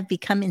Melon have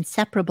become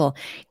inseparable.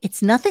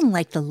 It's nothing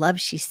like the love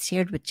she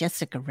shared with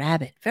Jessica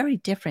Rabbit. Very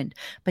different,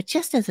 but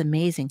just as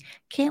amazing.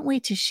 Can't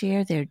wait to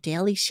share their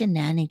daily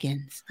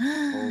shenanigans.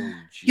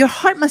 Your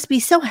heart must be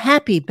so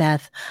happy,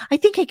 Beth. I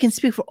think I can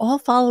speak for all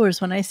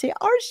followers when I say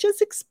ours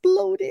just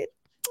exploded.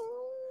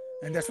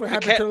 And that's what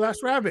happened to the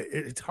last rabbit.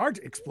 It's hard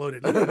to explode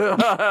it. Thank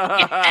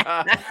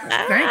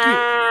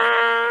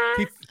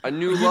you. A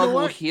new love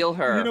will heal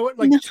her. You know what?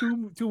 Like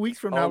 2 weeks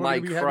from now, we're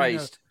going to be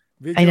Christ.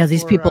 I know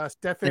these people.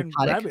 Stefan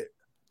Rabbit.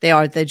 They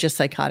are. They're just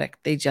psychotic.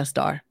 They just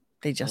are.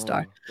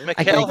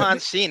 Mikhail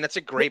Hansen. That's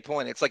a great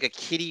point. It's like a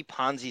kitty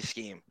Ponzi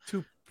scheme.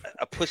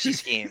 A pussy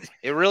scheme.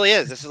 It really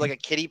is. This is like a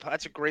kitty.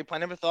 That's a great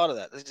point. I never thought of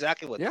that. That's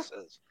exactly what this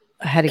is.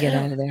 I had to get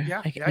out of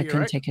there. I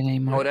couldn't take it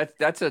anymore. Oh,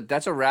 that's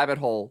a rabbit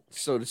hole,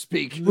 so to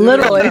speak.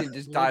 Literally,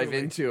 just dive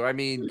into. I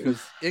mean,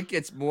 because it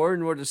gets more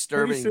and more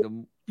disturbing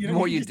the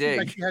more you dig.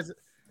 Like she has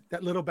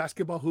that little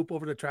basketball hoop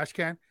over the trash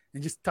can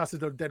and just tosses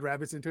the dead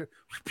rabbits into it.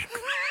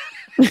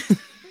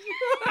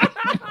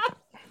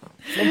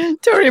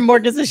 Tori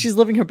Morgan says she's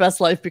living her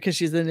best life because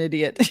she's an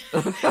idiot. She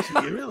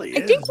really is.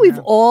 I think we've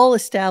all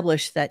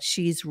established that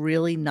she's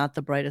really not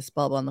the brightest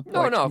bulb on the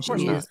porch. No, of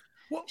course not.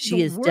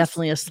 She is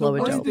definitely a slow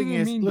adult. The thing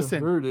is,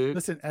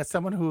 listen, as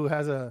someone who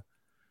has an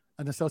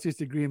associate's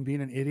degree in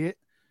being an idiot,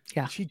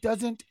 she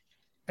doesn't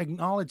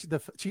acknowledge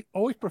she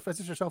always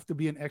professes herself to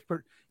be an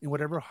expert in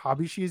whatever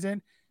hobby she's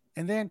in,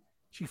 and then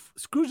she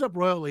screws up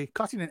royally,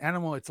 costing an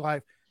animal its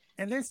life,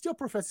 and then still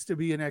professes to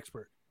be an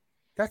expert.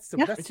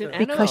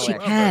 Because she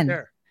can.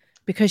 Right,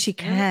 because she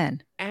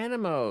can.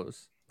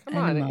 Animals. Come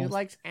on, it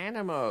likes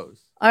animals.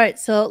 All right,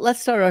 so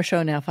let's start our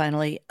show now.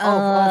 Finally.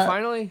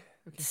 Finally.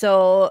 Okay.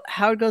 So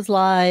Howard Goes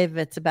Live.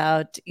 It's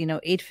about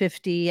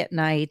 8:50 at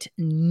night.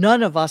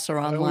 None of us are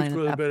online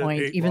at that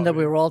point, even though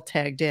we were all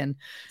tagged in.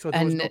 So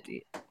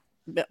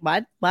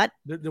what?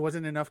 There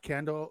wasn't enough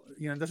candle.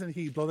 Doesn't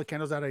he blow the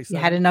candles out at 7?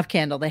 He had enough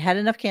candle. They had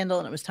enough candle,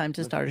 and it was time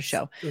to start a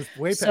show. It was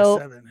way past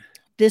 7.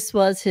 This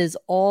was his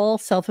all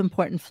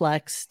self-important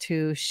flex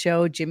to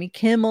show Jimmy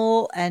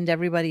Kimmel and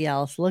everybody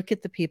else. Look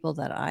at the people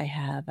that I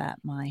have at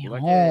my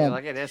home.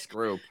 Look at this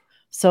group.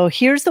 So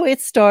here's the way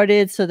it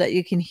started so that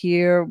you can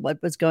hear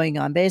what was going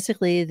on.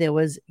 Basically, there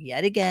was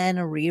yet again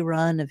a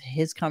rerun of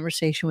his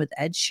conversation with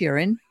Ed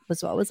Sheeran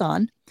was what was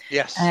on.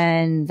 Yes.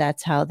 And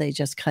that's how they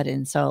just cut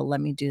in. So let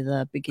me do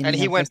the beginning. And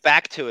he went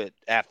back to it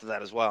after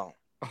that as well.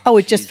 Oh,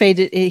 it just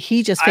faded.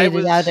 He just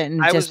faded out,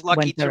 and I was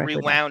lucky to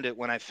rewound it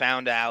when I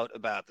found out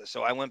about this.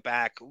 So I went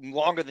back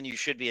longer than you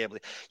should be able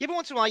to. Even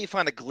once in a while, you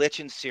find a glitch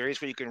in series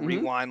where you can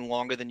rewind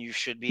longer than you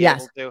should be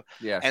able to.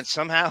 Yes. And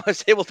somehow I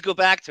was able to go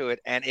back to it,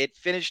 and it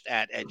finished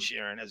at Ed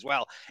Sheeran as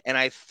well. And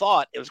I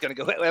thought it was going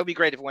to go. That would be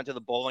great if it went to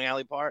the bowling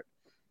alley part.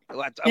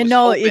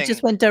 It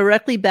just went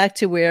directly back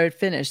to where it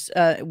finished,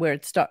 where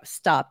it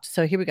stopped.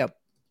 So here we go.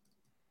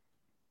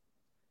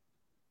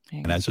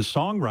 And as a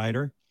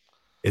songwriter,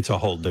 it's a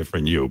whole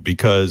different you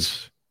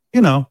because,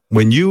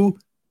 when you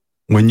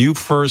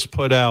first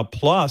put out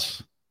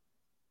Plus,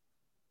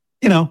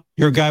 you're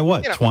a guy,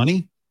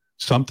 20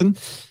 something.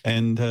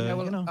 And,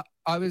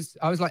 I was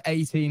like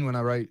 18 when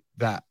I wrote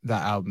that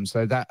album.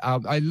 So that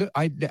album,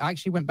 I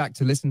actually went back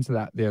to listen to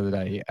that the other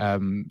day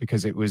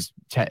because it was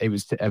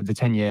the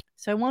 10 year.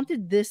 So I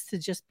wanted this to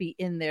just be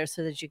in there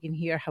so that you can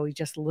hear how he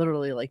just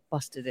literally like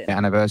busted it.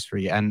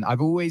 Anniversary. And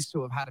I've always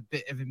sort of had a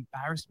bit of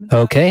embarrassment.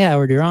 Okay,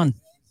 Howard, you're on.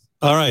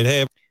 All right.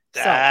 Hey.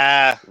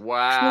 Wow.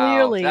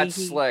 Clearly that's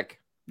slick.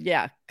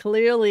 Yeah,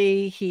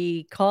 clearly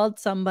he called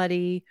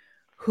somebody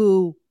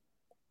who,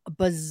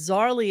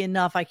 bizarrely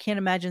enough, I can't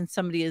imagine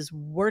somebody is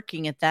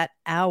working at that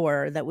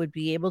hour that would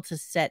be able to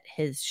set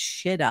his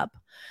shit up.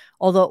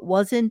 Although it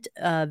wasn't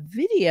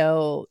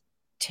video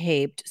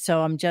taped,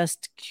 so I'm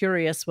just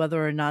curious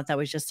whether or not that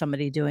was just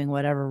somebody doing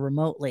whatever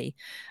remotely.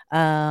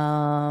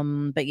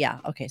 But yeah,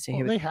 okay. So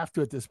they have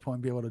to at this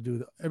point be able to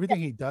do everything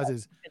he does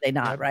is they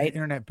not right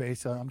internet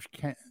based. So I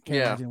can't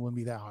imagine it wouldn't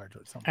be that hard.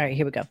 All right,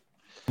 here we go.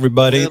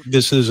 Everybody,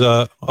 this is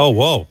oh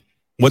whoa,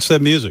 what's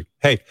that music?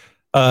 Hey,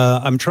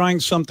 I'm trying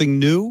something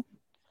new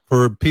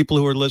for people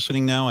who are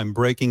listening now. I'm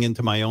breaking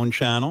into my own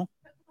channel.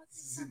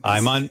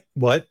 I'm on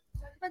what?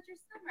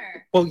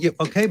 Well, yeah,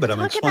 okay, but I'm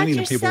explaining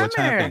to people what's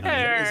happening.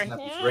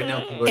 Right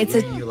now,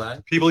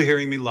 people are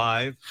hearing me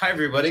live. Hi,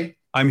 everybody.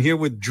 I'm here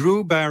with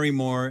Drew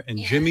Barrymore and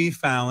Jimmy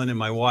Fallon and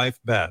my wife,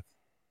 Beth.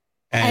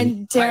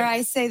 And dare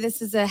I say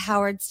this is a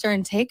Howard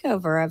Stern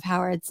takeover of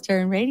Howard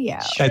Stern Radio.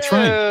 That's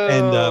right.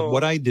 And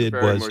what I did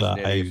was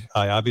I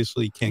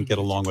obviously can't get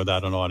along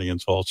without an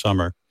audience all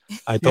summer.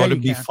 I thought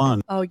it'd be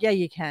fun. Oh, yeah,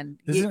 you can.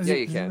 You can.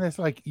 Isn't this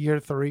like year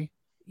 3?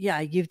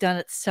 Yeah, you've done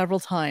it several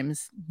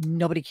times.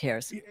 Nobody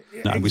cares.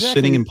 I was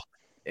sitting in...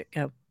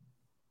 Go.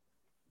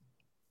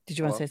 Did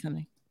you want to say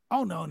something?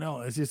 Oh,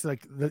 no. It's just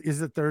like, is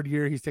the 3rd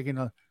year he's taking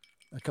a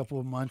couple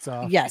of months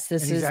off. Yes,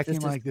 he's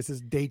acting like this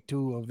is day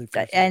 2 of the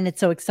first and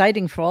it's so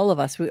exciting for all of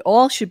us. We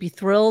all should be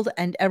thrilled,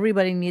 and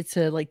everybody needs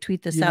to like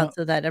tweet this out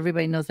so that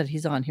everybody knows that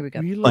he's on. Here we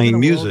go. Playing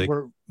music,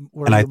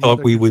 and I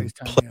thought we would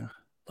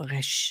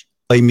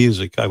play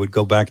music. I would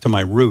go back to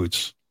my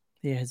roots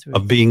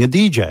of being a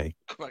DJ.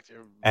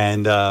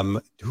 And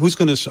who's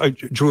going to,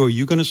 Drew, are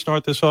you going to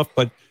start this off?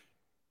 But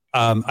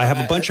I have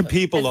a bunch of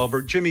people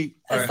over. Jimmy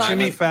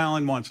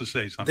Fallon wants to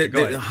say something.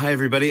 Go ahead. Hi,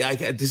 everybody.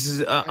 This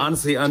is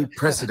honestly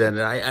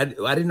unprecedented. I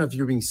didn't know if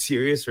you were being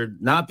serious or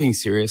not being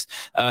serious.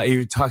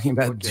 You're talking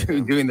about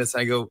doing this.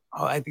 I go,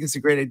 oh, I think it's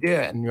a great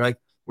idea. And you're like,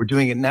 we're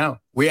doing it now.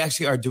 We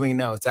actually are doing it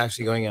now. It's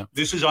actually going out.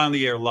 This is on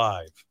the air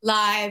live.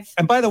 Live.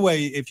 And by the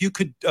way, if you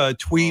could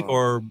tweet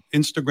or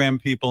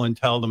Instagram people and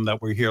tell them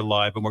that we're here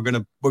live, and we're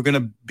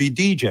gonna be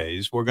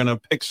DJs. We're gonna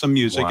pick some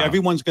music. Wow.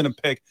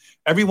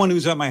 Everyone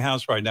who's at my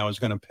house right now is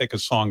gonna pick a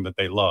song that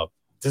they love.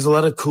 There's a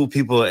lot of cool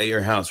people at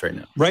your house right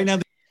now. Right now.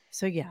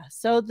 So yeah,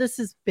 so this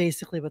is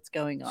basically what's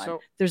going on.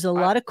 There's a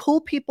lot of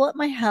cool people at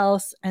my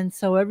house, and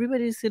so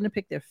everybody's going to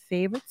pick their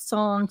favorite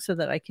song so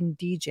that I can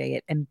DJ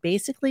it. And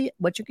basically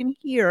what you can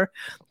hear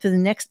for the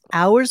next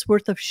hour's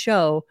worth of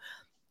show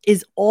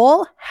is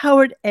all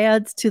Howard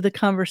adds to the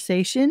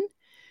conversation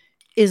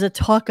is a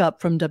talk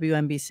up from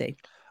WNBC.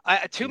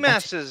 Two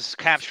Mass is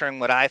capturing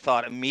what I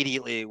thought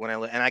immediately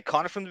and I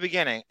caught it from the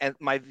beginning, and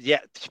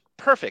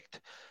perfect.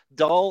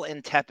 Dull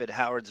and tepid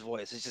Howard's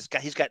voice.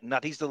 He's got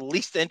nothing. He's the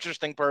least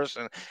interesting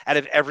person out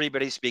of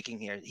everybody speaking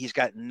here. He's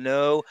got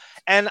no,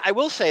 and I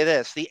will say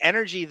this, the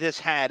energy this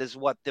had is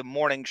what the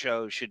morning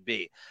show should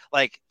be.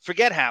 Like,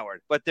 forget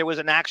Howard, but there was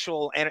an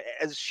actual, and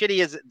as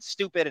shitty as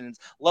stupid and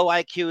low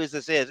IQ as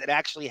this is, it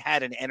actually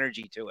had an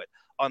energy to it,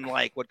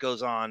 unlike what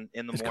goes on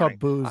in the morning. It's called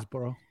booze,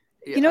 bro.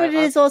 You know what it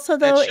is also,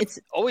 though?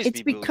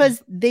 It's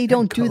because they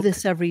don't do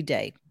this every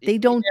day. They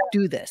don't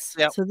do this.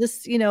 Yep. So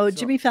this,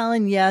 Jimmy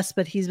Fallon, yes,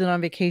 but he's been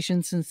on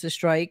vacation since the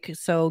strike.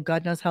 So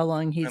God knows how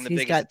long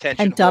he's got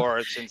pent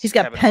up. He's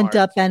got pent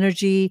up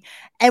energy.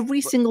 Every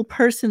single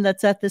person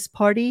that's at this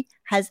party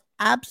has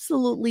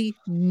absolutely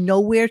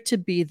nowhere to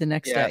be the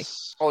next day.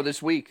 Oh,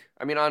 this week.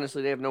 I mean,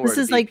 honestly, they have nowhere to be.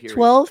 This is like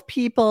 12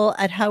 people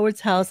at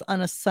Howard's house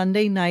on a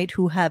Sunday night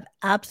who have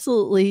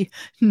absolutely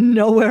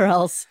nowhere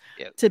else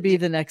to be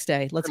the next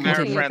day. Let's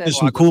continue. There's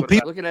some cool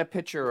people. Look at that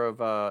picture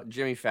of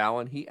Jimmy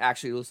Fallon. He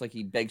actually looks like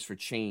he begs for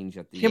change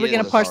at the Here, we're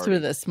going to parse through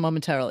this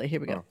momentarily. Here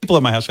we go. People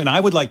at my house, and I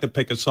would like to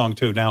pick a song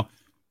too. Now,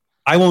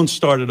 I won't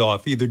start it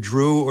off. Either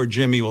Drew or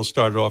Jimmy will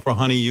start it off, or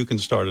Honey, you can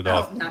start it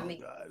off. Not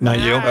me. Not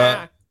you.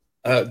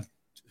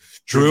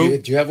 Drew,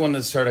 do you have one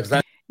to start?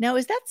 Now,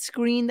 is that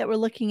screen that we're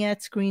looking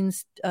at,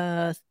 screens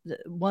 1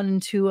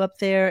 and 2 up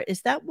there?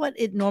 Is that what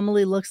it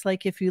normally looks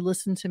like if you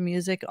listen to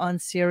music on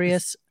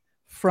Sirius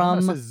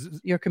from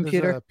your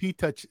computer? A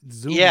P-Touch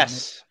Zoom.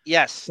 Yes.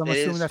 So it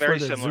is very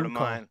similar to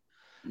mine.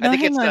 No, I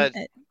think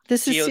it's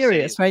this is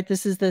Sirius, right?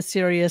 This is the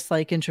Sirius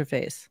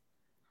interface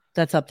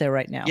that's up there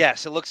right now.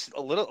 Yes, it looks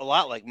a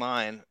lot like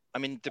mine. I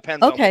mean, it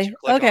depends on what you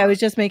click on. I was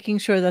just making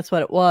sure that's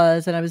what it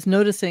was. And I was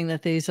noticing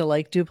that these are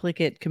like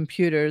duplicate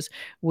computers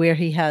where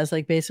he has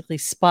like basically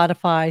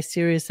Spotify,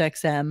 Sirius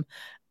XM,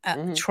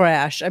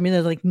 trash. I mean,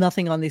 there's like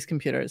nothing on these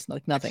computers,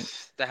 like nothing.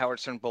 The Howard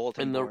Stern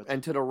bulletin boards.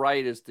 And to the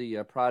right is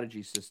the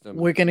Prodigy system.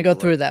 We're going to go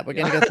through that.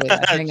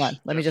 Hang on.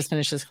 Let me just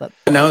finish this clip.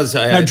 Now,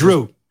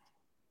 Drew,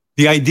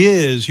 the idea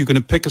is you're going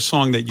to pick a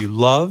song that you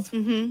love,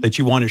 that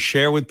you want to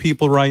share with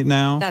people right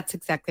now. That's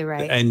exactly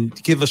right. And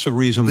give us a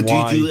reason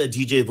why. Do you do a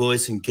DJ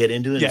voice and get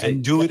into it? Yeah,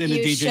 and do it in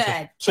a DJ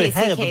voice. Say,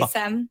 hey,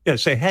 everybody. Yeah,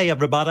 say, hey,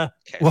 everybody.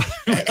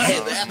 Okay.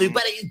 Hey,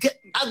 everybody.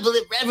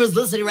 Everyone's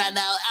listening right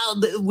now.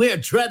 We're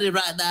trending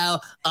right now.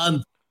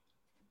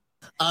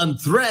 on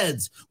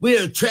Threads. We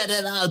are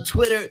trending on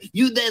Twitter.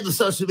 You name the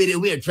social media.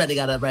 We are trending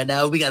on it right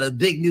now. We got a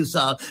big new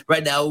song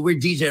right now. We're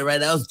DJing right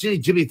now. It's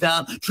Jimmy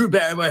Fallon, Drew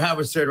Barrymore,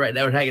 Howard Stern right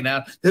now. We're hanging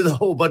out. There's a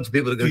whole bunch of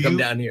people that are going to come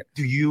down here.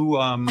 Do you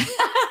are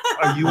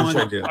you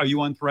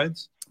on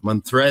Threads? I'm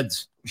on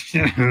Threads.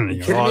 You're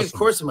kidding awesome. Me? Of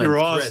course I'm on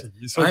Threads.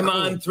 Awesome. So I'm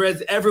on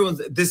Threads.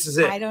 This is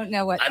it. I don't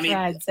know what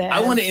Threads is. I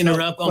want to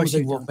interrupt almost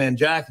like Wolfman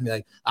Jack and be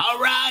like, all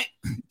right.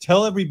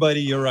 Tell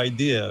everybody your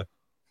idea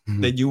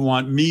that you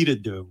want me to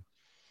do.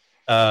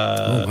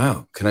 Oh,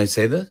 wow. Can I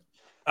say this?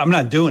 I'm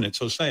not doing it,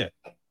 so say it.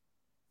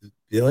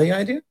 Billy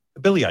idea? The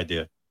Billy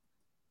idea.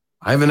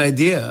 I have an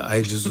idea.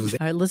 I just was. All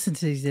right, listen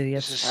to these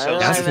idiots. This is so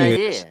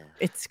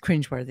It's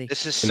cringeworthy.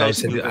 This is so. I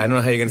said, I don't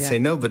know how you're going to say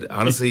no, but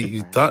honestly,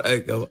 you thought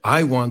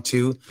I want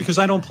to because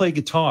I don't play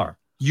guitar.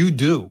 You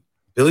do.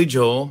 Billy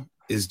Joel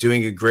is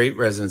doing a great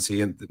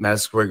residency at the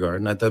Madison Square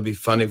Garden. I thought it'd be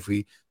fun if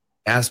we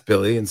asked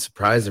Billy and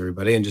surprise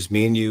everybody, and just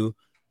me and you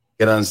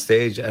get on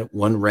stage at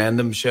one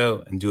random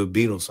show and do a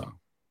Beatles song.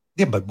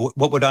 Yeah, but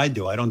what would I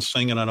do? I don't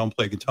sing and I don't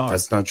play guitar.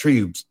 That's not true.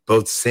 You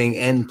both sing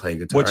and play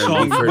guitar.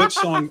 What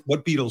song?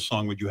 What Beatles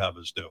song would you have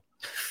us do?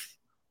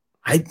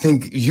 I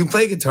think you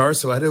play guitar,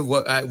 so I do.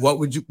 What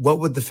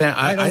would the fan?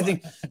 I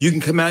think you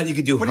can come out. You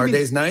could do Hard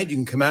Day's Night. You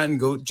can come out and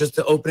go just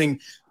the opening,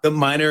 the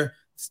minor.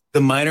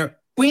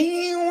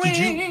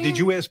 Did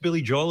you ask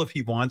Billy Joel if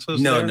he wants us?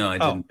 No, there? no, I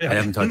didn't. I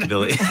haven't talked to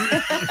Billy.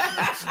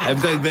 I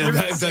haven't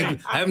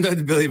talked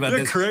to Billy about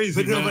You're this.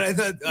 Crazy, but I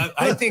thought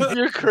I think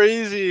you're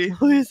crazy.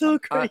 You're so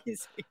crazy.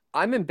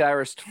 I'm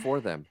embarrassed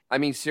for them. I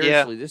mean,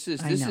 seriously, this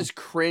is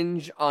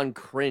cringe on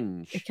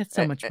cringe. It gets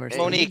so much worse.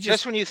 Monique,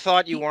 just when you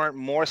thought you weren't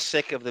more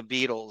sick of the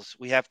Beatles,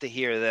 we have to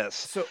hear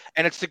this.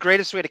 And it's the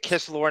greatest way to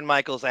kiss Lorne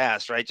Michaels'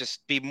 ass, right?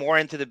 Just be more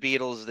into the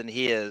Beatles than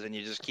he is, and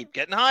you just keep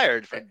getting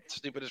hired for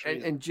stupidest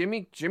reasons. And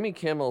Jimmy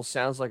Kimmel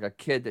sounds like a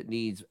kid that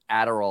needs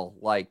Adderall,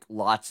 like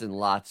lots and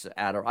lots of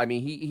Adderall. I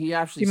mean, he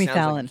actually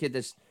sounds like a kid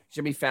that's.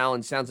 Jimmy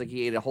Fallon sounds like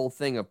he ate a whole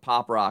thing of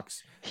Pop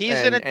Rocks. He's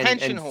an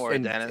attention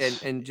whore,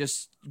 Dennis. And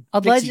just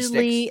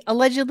allegedly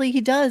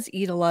he does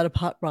eat a lot of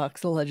Pop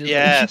Rocks. Allegedly,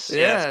 yes,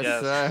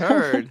 I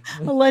heard.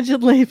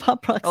 Allegedly,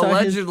 Pop Rocks.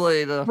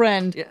 Allegedly, the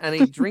friend, and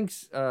he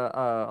drinks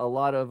a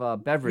lot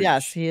of beverage.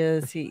 Yes, he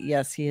is.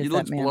 He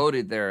looks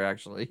bloated there,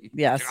 actually.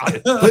 Yes,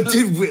 but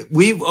dude,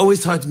 we've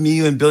always talked. Me,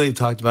 you, and Billy have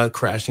talked about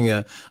crashing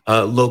a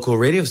local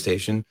radio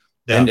station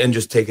and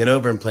just taking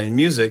over and playing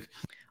music.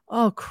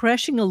 Oh,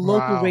 crashing a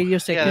local radio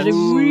station. I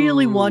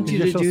really want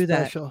you to do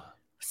that.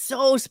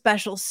 So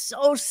special,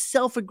 so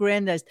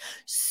self-aggrandized,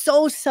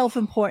 so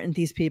self-important,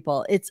 these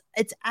people. It's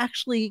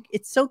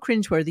so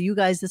cringeworthy. You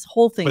guys, this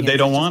whole thing. But they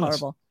don't want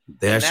us.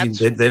 They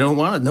don't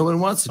want it. No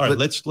one wants it. All right,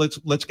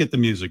 let's get the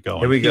music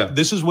going. Here we go.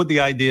 This is what the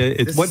idea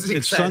is.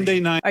 It's Sunday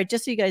night. All right,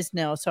 just so you guys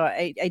know. So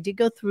I did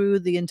go through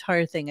the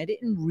entire thing. I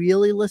didn't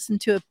really listen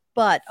to it,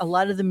 but a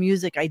lot of the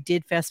music I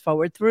did fast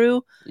forward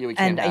through,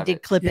 and I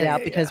did clip it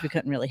out because we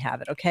couldn't really have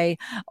it. Okay,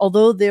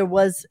 although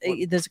there's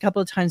a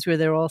couple of times where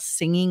they're all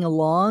singing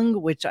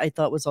along, which I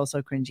thought was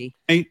also cringy.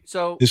 Hey,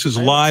 so this is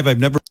live. I've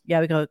never. Yeah,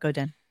 we go,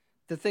 Dan.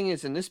 The thing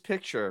is, in this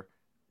picture,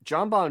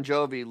 John Bon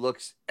Jovi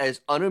looks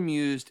as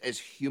unamused as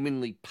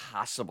humanly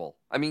possible.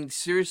 I mean,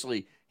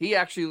 seriously, he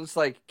actually looks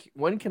like,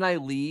 when can I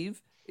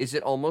leave? Is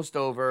it almost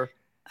over?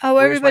 Oh,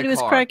 everybody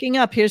was cracking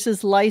up. Here's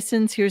his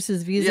license. Here's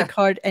his Visa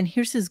card. And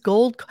here's his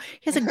gold.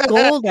 He has a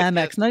gold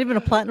Amex, not even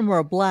a platinum or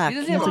a black. He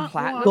doesn't have a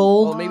platinum?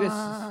 Gold. Oh, maybe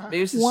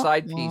it's a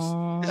side piece.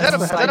 Is that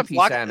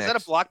a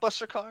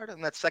Blockbuster card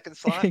in that second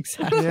slot?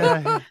 Exactly.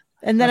 Yeah.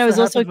 And then I was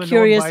also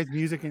curious,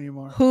 music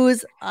anymore.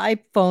 Whose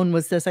iPhone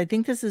was this? I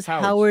think this is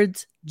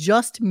Howard's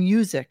Just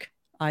Music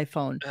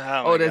iPhone.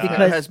 Oh, it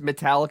has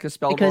Metallica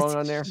spelled wrong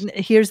on there?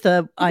 Here's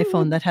the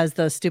iPhone that has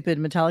the stupid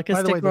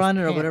Metallica sticker on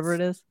it or whatever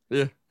it is.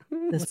 Yeah.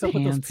 What's up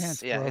with those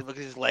pants, yeah, look at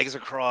his legs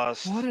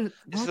across.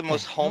 This is the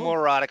most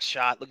homoerotic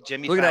shot. Look,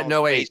 Jimmy. Look at that.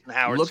 No, wait.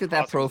 Howard's look at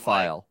that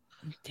profile.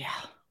 Yeah.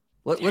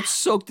 Let's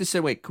soak this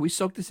in. Wait, can we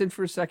soak this in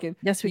for a second?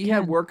 Yes, we can. He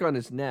had work on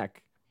his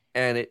neck,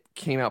 and it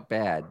came out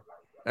bad.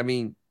 I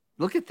mean,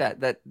 look at that.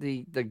 That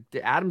the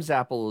Adam's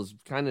apple is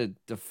kind of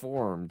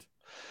deformed.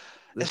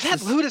 Is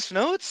that Lotus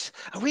Notes?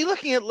 Are we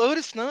looking at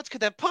Lotus Notes?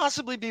 Could that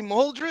possibly be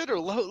Mildred or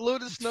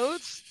Lotus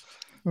Notes?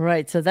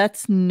 Right, so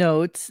that's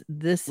Notes.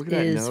 This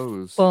is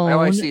phone. Oh,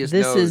 I see his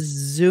this nose. is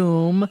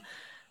Zoom.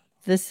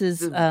 This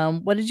is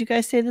what did you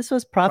guys say this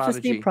was?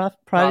 Prophecy?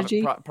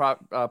 Prodigy?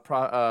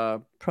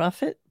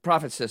 Prophet?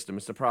 Prophet system.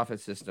 It's the Prophet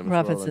system.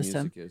 Prophet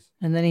system.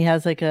 And then he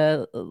has like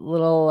a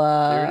little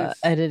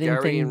editing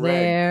Gary thing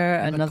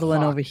there. Another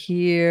one over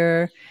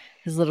here.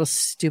 His little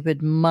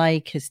stupid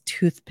mic, his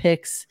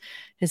toothpicks,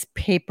 his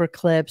paper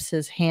clips,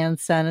 his hand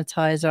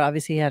sanitizer.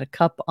 Obviously, he had a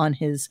cup on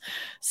his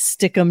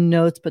Stickum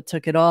notes, but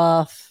took it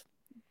off.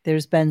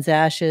 There's Ben's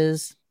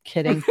ashes.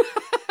 Kidding.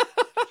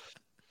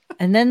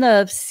 And then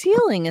the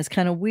ceiling is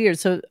kind of weird.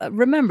 So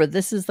remember,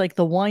 this is like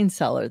the wine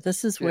cellar.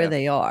 This is where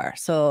they are.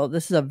 So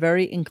this is a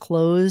very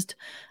enclosed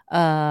space.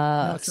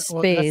 Well, that's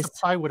the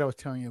plywood I was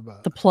telling you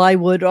about. The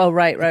plywood. Oh,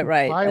 right.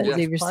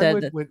 Xavier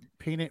said that. With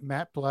painted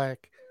matte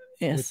black.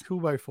 Yes.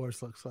 With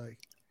 2x4s looks like.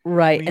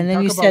 Right. And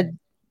then you said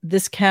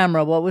this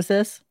camera, what was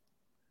this?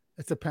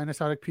 It's a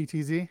Panasonic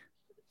PTZ.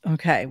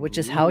 Okay, which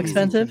is how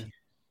expensive?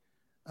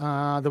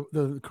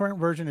 The current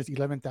version is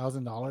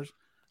 $11,000.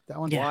 That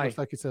one looks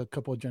like it's a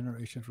couple of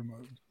generations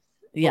removed.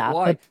 Yeah,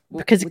 but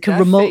because it can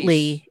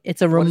remotely,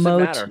 it's a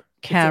remote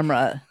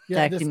camera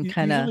that can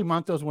kind of usually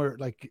mount those where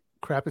like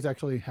crap is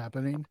actually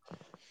happening,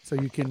 so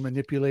you can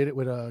manipulate it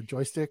with a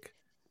joystick,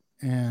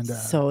 and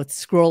so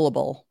it's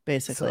scrollable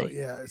basically.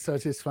 So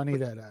it's just funny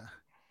that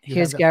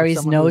here's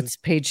Gary's notes,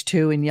 page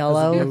 2 in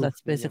yellow.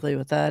 That's basically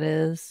what that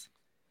is.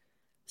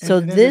 So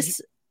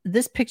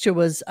this picture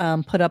was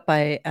put up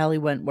by Ali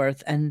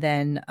Wentworth and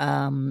then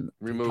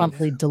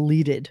promptly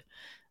deleted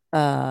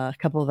a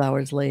couple of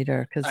hours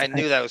later because I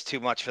knew that was too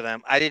much for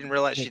them. I didn't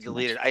realize she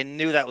deleted. I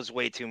knew that was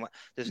way too much.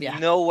 There's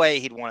no way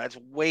he'd want it.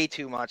 That's way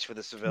too much for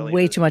the civilians.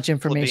 Way too much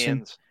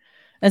information.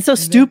 And so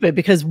stupid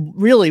because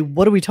really,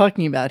 what are we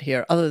talking about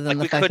here other than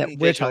the fact that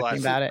we're talking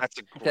about it? That's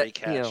a great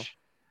catch.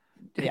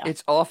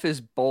 It's off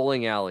his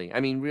bowling alley. I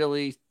mean,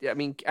 really,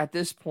 at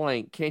this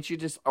point, can't you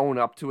just own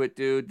up to it,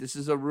 dude? This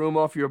is a room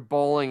off your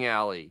bowling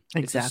alley.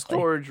 Exactly. It's a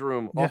storage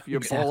room off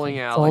your bowling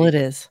alley. That's all it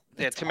is.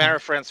 Yeah, Tamara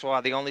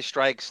Francois, the only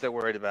strikes they're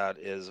worried about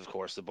is, of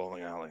course, the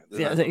bowling alley.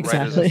 Yeah,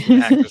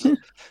 exactly.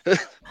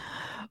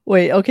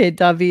 Wait, okay.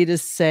 David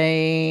is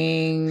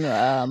saying,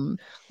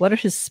 what are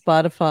his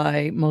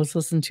Spotify most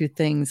listened to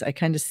things? I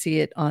kind of see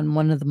it on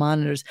one of the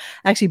monitors.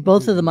 Actually,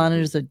 both of the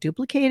monitors are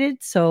duplicated.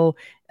 So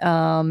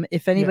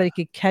if anybody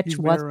could catch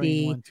what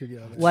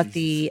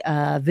the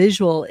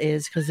visual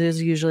is, because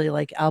there's usually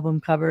like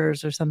album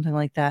covers or something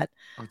like that.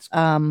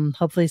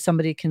 Hopefully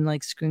somebody can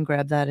like screen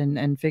grab that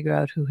and figure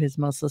out who his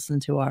most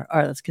listened to are. All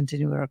right, let's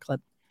continue with our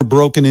clip.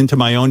 Broken into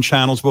my own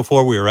channels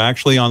before. We were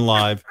actually on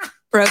live.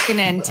 Broken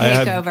in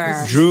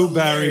takeover. Drew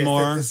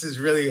Barrymore. This is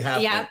really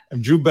happening. Yep.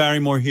 Drew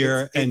Barrymore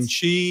here, and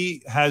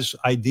she has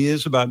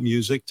ideas about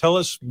music. Tell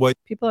us what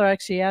people are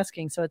actually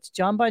asking. So it's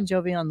John Bon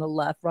Jovi on the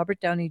left, Robert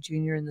Downey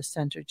Jr. in the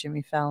center,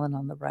 Jimmy Fallon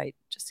on the right.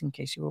 Just in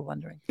case you were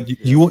wondering.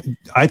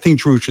 I think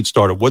Drew should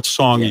start it. What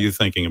song are you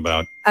thinking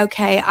about?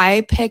 Okay,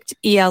 I picked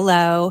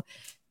ELO.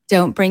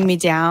 Don't Bring Me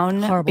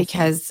Down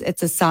because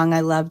it's a song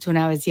I loved when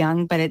I was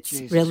young, but it's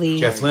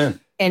really Jeff Lynne.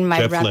 In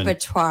my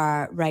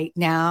repertoire right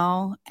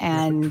now,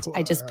 and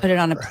I just put it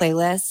on a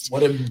playlist.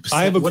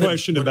 I have a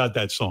question about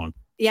that song.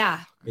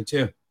 Yeah. Me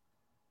too.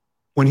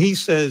 When he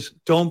says,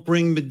 "Don't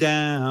bring me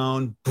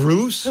down,"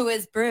 Bruce? Who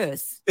is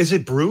Bruce? Is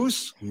it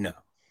Bruce? No.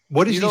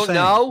 What is he saying?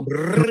 Know?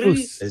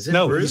 Bruce. Is it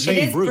Bruce? It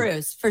is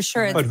Bruce, for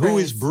sure. But who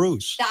is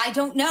Bruce? I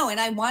don't know,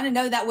 and I want to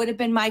know. That would have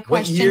been my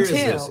question too. What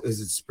year is this?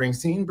 Is it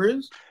Springsteen,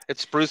 Bruce?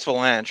 It's Bruce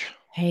Valanche.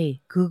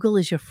 Hey, Google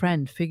is your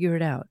friend. Figure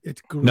it out.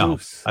 It's Bruce. No,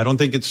 I don't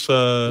think it's.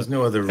 There's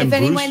no other. If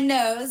anyone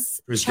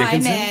knows,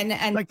 chime in.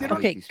 And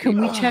okay, can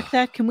we check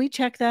that? Can we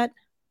check that?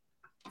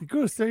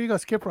 Bruce, there you go,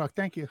 Skip Rock.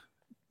 Thank you.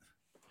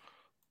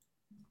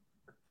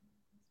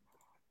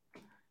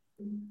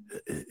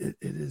 It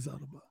is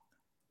audible.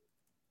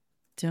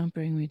 Don't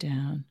Bring Me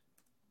Down.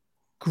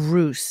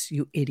 Bruce,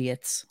 you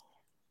idiots.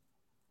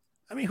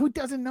 I mean, who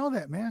doesn't know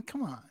that, man?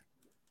 Come on.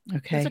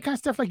 Okay. It's the kind of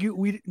stuff like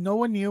no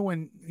one knew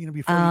when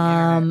before the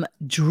internet.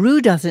 Drew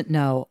doesn't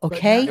know.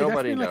 Okay.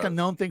 That's been like a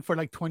known thing for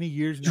like 20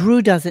 years now.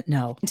 Drew doesn't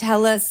know.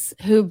 Tell us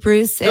who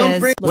Bruce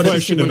is. What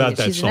question about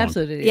that She's song? An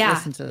absolute idiot. Yeah.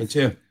 Listen to Me this.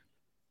 too.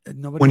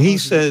 When he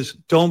says,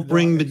 "Don't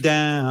bring me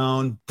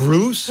down,"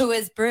 Bruce? Who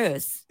is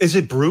Bruce? Is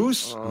it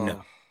Bruce?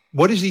 No.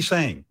 What is he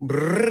saying?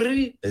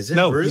 Is it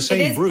no, Bruce? He's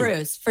saying it is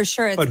Bruce. For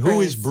sure. It's but Bruce. who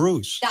is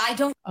Bruce? I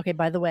don't. Okay,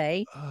 by the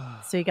way,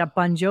 so you got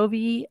Bon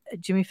Jovi,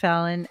 Jimmy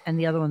Fallon, and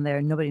the other one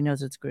there. Nobody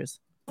knows it's Bruce.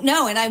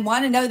 No, and I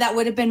want to know. That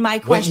would have been my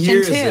question too.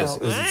 Is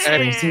it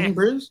Springsteen,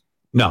 Bruce?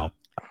 No.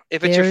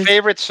 If it's your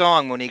favorite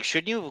song, Monique,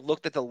 shouldn't you have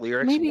looked at the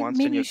lyrics once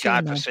in your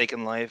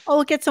godforsaken life?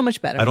 Oh, it gets so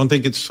much better. I don't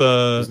think it's.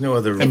 There's no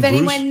other. If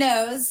anyone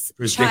knows,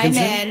 chime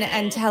in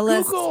and tell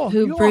us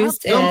who Bruce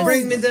is. Don't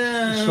bring me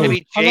down. So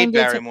maybe Jade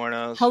Barrymore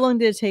knows. How long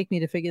did it take me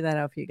to figure that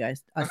out for you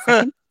guys? A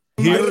second?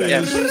 Here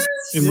is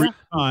in real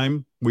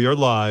time. We are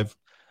live.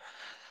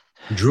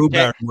 Drew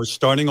Barrymore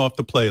starting off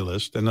the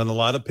playlist, and then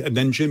and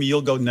then Jimmy,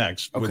 you'll go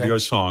next with your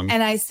song.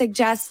 And I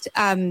suggest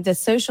the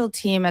social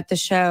team at the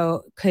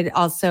show could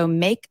also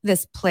make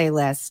this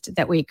playlist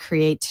that we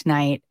create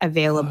tonight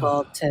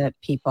available to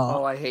people.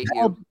 Oh, I hate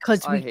you.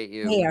 Because I hate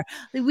you.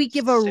 We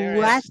give a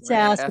rat's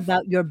ass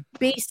about your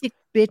basic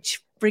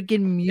bitch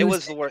friggin' music. It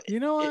was the worst. You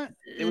know what?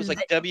 It was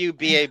like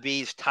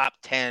WBAB's top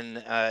 10 in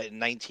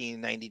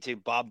 1992.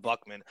 Bob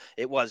Buckman.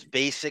 It was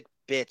basic.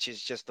 Bitch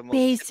is just the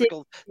most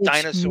typical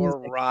dinosaur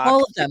music. Rock.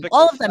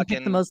 All of them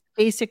pick the most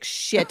basic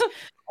shit.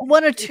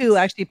 One or two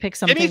actually pick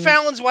something. Jimmy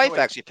Fallon's wife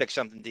actually picked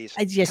something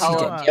decent. Yes,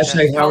 she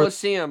did.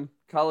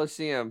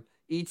 Coliseum.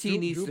 E.T.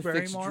 needs to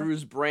fix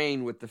Drew's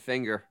brain with the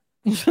finger.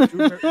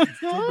 Drew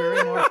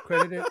Barrymore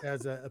credited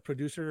as a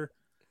producer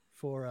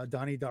for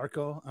Donnie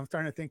Darko. I'm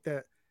starting to think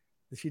that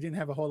she didn't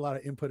have a whole lot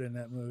of input in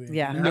that movie.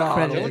 Yeah,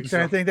 I'm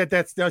starting to think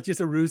that's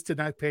just a ruse to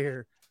not pay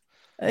her.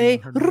 A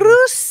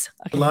ruse.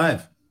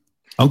 Live.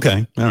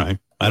 Okay, all right.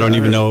 I don't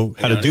even know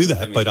how to do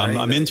that, but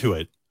I'm into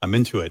it. I'm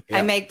into it.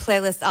 I make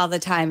playlists all the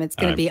time. It's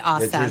going to be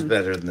awesome. Yeah, Drew's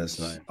better than this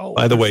night. Oh,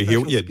 by the way,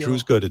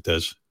 Drew's good at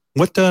this.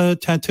 What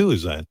tattoo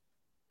is that?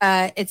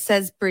 It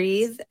says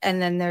breathe,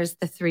 and then there's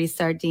the 3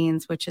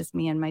 sardines, which is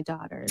me and my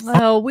daughters.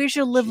 Oh, where's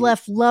your live,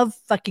 laugh, love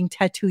fucking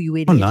tattoo, you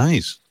idiot? Oh,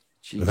 nice.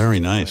 Jesus, very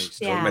nice.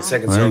 Yeah. My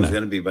second song is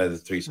going to be by the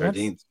 3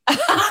 sardines.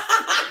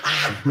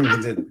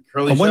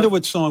 I wonder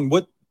what song,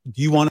 what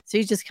do you want? So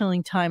he's just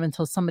killing time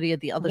until somebody at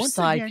the other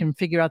side can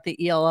figure out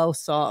the ELO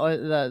song, or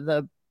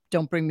the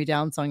Don't Bring Me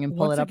Down song and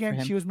pull it up for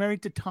him. She was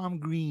married to Tom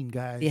Green,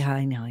 guys. Yeah,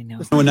 I know.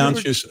 No,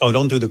 announce your,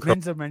 don't do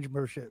the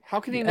membership. How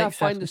can he not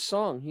find the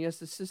song? He has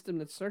the system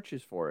that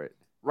searches for it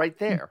right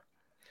there.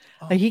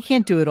 But he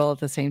can't do it all at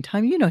the same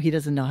time. You know he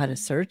doesn't know how to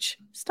search.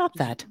 Stop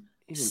that.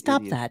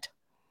 Stop that.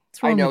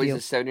 I know he's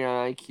a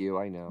 79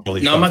 IQ. I know.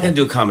 No, I'm not going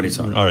to do a comedy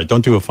song. All right,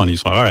 don't do a funny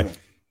song. All right.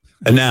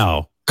 And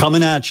now,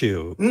 coming at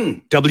you,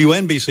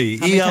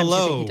 WNBC,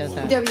 ELO.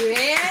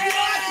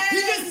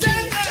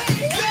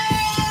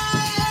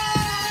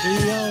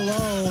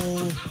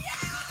 ELO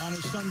on a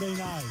Sunday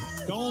night.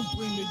 Don't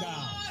bring me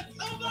down.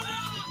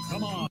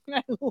 Come on.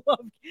 I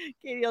love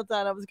Katie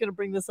Altana. I was going to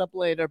bring this up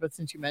later, but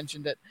since you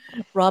mentioned it,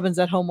 Robin's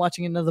at home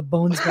watching another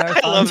Bones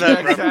marathon. I love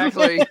that.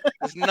 Exactly.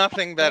 There's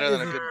nothing better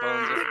than a good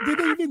Bones. Did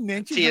they even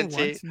mention TNT?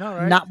 Once? No,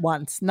 right? Not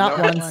once. Not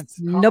once.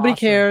 Nobody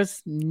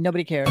cares.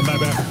 Nobody cares.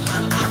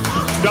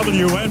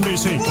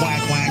 WNBC.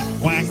 Quack, quack,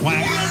 quack,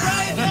 quack.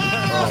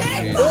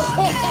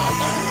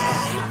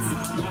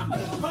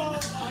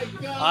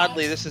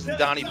 Oddly, this isn't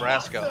Donnie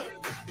Brasco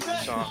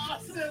song.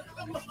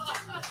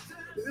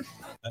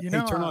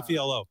 Turn off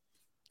ELO.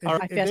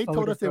 If they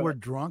told us they were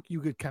drunk, you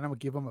could kind of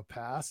give them a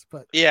pass.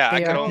 But yeah,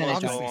 I could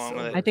almost go along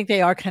with it. I think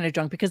they are kind of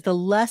drunk because the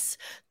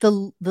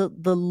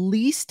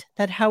least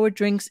that Howard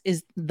drinks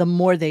is the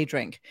more they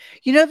drink.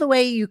 You know the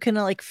way you can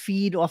like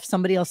feed off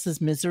somebody else's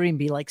misery and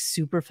be like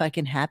super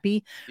fucking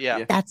happy?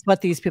 Yeah. That's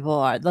what these people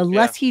are. The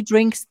less he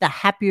drinks, the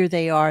happier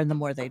they are and the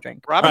more they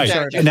drink.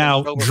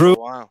 Now, Drew.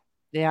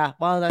 Yeah,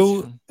 well, that's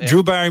true.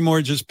 Drew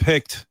Barrymore just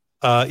picked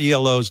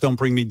ELO's Don't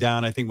Bring Me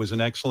Down. I think was an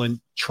excellent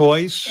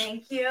choice.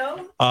 Thank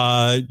you.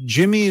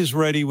 Jimmy is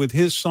ready with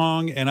his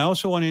song. And I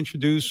also want to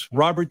introduce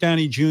Robert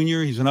Downey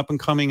Jr. He's an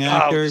up-and-coming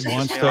actor. He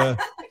wants to...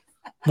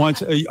 Do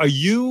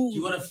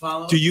you want to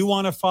follow? Do you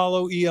want to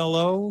follow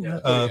ELO?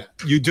 Yeah.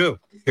 You do.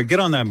 Here,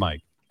 get on that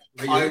mic.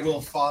 I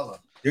will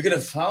follow. You're going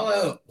to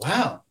follow?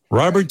 Wow.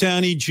 Robert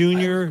Downey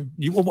Jr.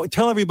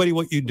 Tell everybody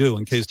what you do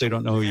in case they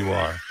don't know who you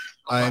are.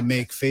 I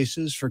make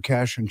faces for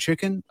Cash and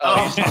Chicken.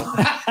 Oh.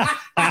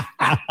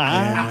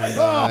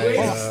 I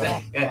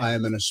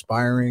am an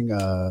aspiring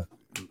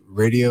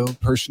radio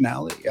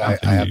personality. I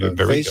have a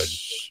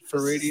face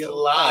for radio.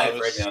 Live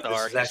right now.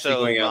 This is actually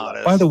going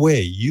on. By the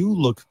way, you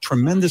look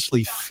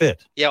tremendously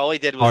fit. Yeah, all he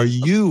did was... Are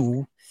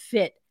you...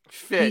 Fit.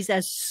 He's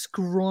as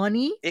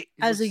scrawny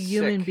as a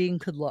human being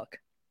could look.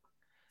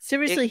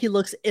 Seriously, he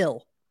looks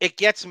ill. It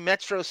gets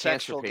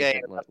metrosexual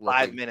gay in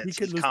 5 minutes.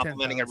 He's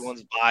complimenting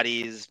everyone's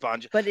bodies.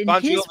 But in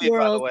Bon his Jovi,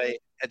 world, by the way,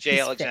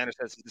 Jay Alexander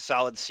says he's a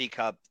solid C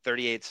cup,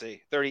 38C,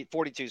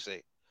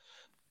 42C.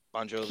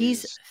 Bon Jovi.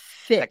 He's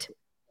fit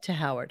to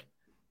Howard.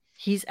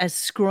 He's as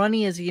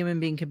scrawny as a human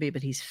being can be,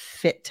 but he's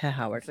fit to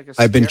Howard. Like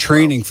I've been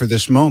training for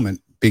this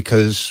moment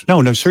because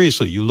no,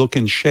 seriously, you look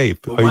in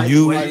shape. Are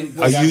you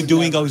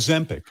doing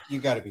Ozempic? You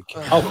got to be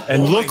kidding. Oh,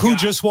 and look who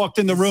just walked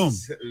in the room,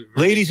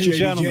 ladies and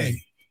gentlemen.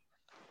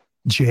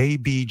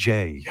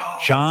 JBJ,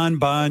 John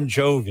Bon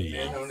Jovi.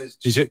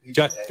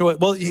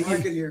 Well,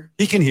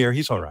 he can hear.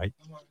 He's all right.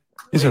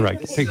 He's all right.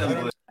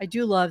 I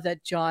do love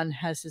that John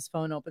has his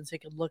phone open so he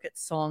can look at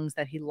songs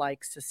that he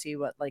likes to see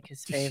what like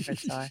his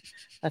favorites are.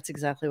 That's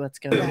exactly what's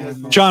going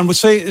on. John,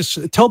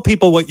 tell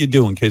people what you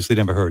do in case they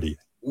never heard of you.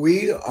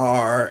 We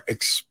are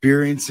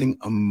experiencing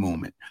a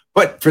moment.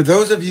 But for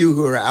those of you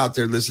who are out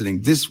there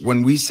listening, this,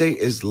 when we say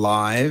is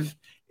live,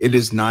 it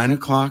is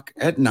 9:00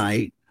 at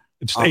night.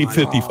 It's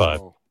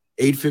 8:55.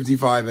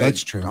 8:55.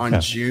 That's true. On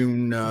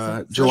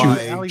July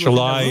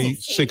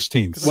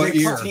 16th. What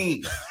year?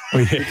 Oh,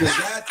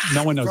 yeah.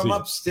 No one knows. From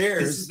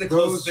upstairs. This is the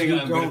closest thing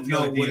I'm going to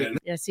know what it is.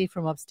 Yeah, see,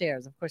 from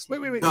upstairs. Of course.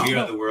 Wait.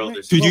 No. The world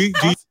is. He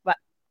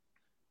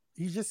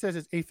just says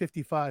it's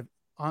 8:55.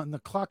 On the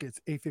clock, it's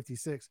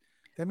 8:56.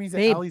 That means that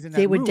Babe, Allie's in that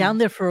they were room. down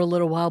there for a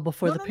little while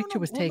before the picture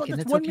was taken.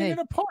 That's it's 1 okay. minute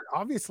apart,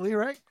 obviously,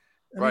 right?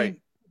 I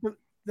mean,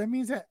 that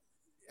means that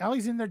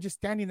Allie's in there just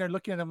standing there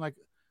looking at them like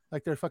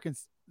they're fucking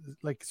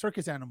like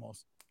circus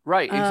animals.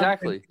 Right,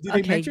 exactly. Did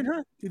they mention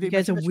her? You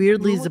guys are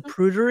weirdly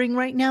zaprudering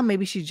right now.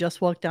 Maybe she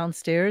just walked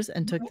downstairs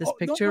and took this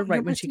picture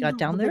right when she got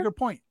down there.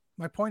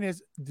 My point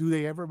is, do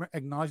they ever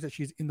acknowledge that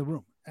she's in the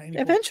room?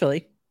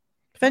 Eventually.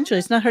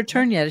 It's not her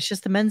turn yet. It's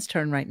just the men's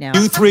turn right now.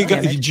 You three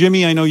guys,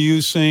 Jimmy, I know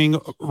you sing.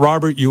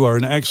 Robert, you are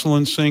an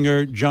excellent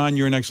singer. John,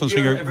 you're an excellent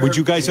singer. Would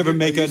you guys ever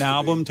make an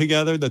album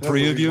together, the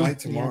three of you?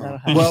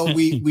 Well,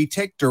 we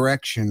take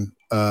direction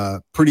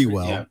pretty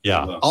well.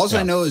 Yeah. All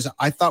I know is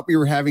I thought we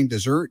were having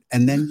dessert,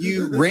 and then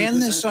you ran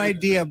this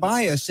idea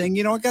by us saying,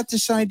 I got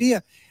this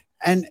idea.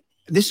 And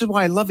this is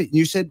why I love it. And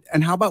you said,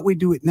 and how about we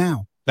do it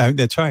now?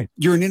 That's right.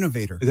 You're an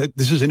innovator.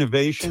 This is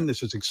innovation.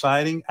 This is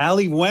exciting.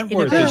 Ali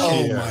Wentworth is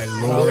here. Oh, my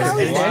Lord.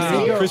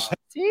 Wow. Chris,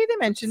 see, they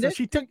mentioned it.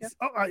 She took.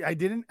 Oh, I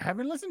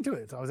haven't listened to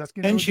it. So I was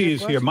asking. And she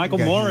is here. Michael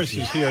Morris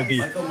is here.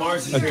 Michael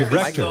Morris is here.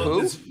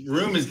 Director. This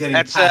room is getting.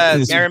 That's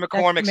Mary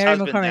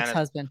McCormick's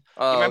husband.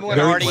 Remember when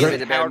Artie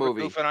and Howard were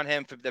goofing on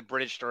him for the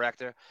British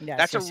director? Yes,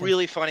 that's a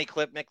really funny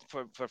clip, Mick,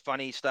 for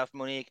funny stuff.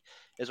 Monique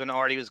is when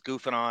Artie was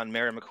goofing on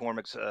Mary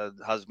McCormick's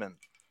husband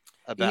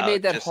about he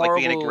made that just horrible,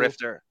 like being a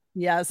grifter.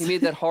 Yes. He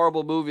made that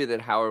horrible movie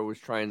that Howard was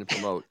trying to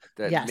promote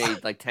that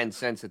made like 10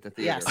 cents at the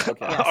theater. Yes.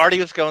 Okay. Artie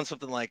was going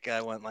something like,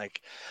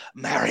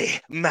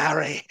 Mary,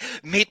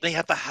 meet me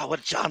at the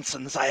Howard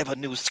Johnsons. I have a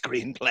new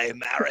screenplay,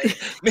 Mary.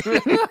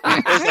 There's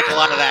like a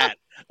lot of that.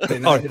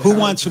 All right, who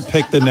wants to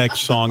pick the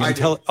next song? And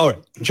all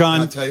right,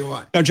 John. I'll tell you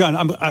what. Now, John,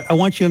 I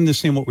want you to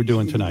understand what we're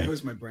doing tonight. That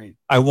was my brain.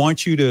 I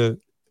want you to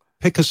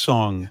pick a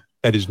song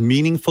that is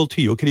meaningful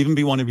to you. It could even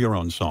be one of your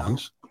own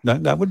songs.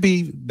 That would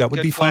be Good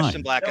fine.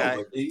 question, Black guy.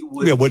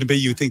 Yeah, would it be?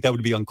 You think that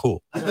would be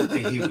uncool? I don't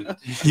think he would.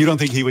 You don't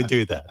think he would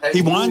do that?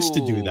 He wants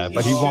to do that,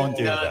 but he won't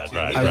do that.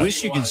 Right? I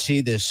wish you could see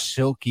this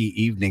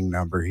silky evening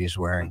number he's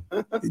wearing.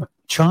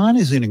 John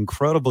is in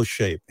incredible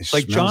shape. It's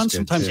like John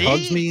sometimes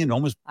hugs me and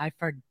almost. I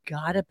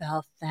forgot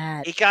about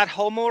that. He got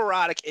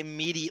homoerotic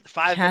immediate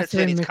 5 minutes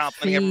in. He's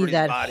complimenting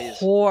everybody's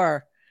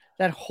bodies.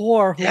 That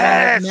whore who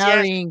was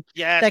marrying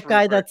that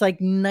guy Rupert. that's like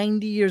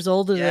 90 years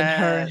older than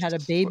her and had a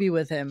baby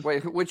with him.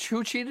 Wait,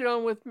 who cheated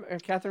on with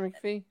Catherine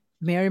McPhee?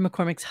 Mary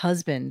McCormick's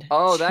husband.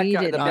 Oh, that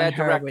guy, the bad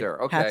her director.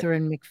 with Okay.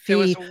 Catherine There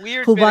was McPhee, a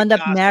weird who bit of wound up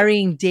gossip.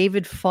 marrying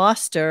David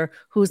Foster,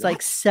 who's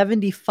like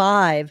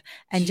 75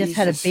 and just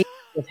had a baby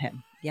with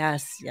him.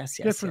 Yes.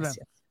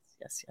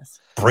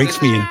 Breaks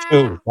me in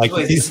two. Like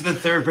Wait, this is the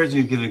third person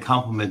you've given a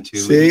compliment to.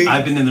 See?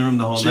 I've been in the room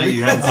the whole night.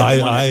 You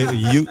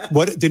had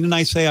what didn't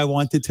I say? I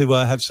wanted to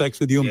have sex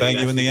with you and bang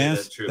you in the ass.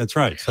 That's true. That's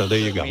right. So there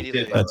you go.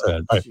 That's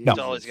it. Right. He's Now,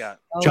 always got.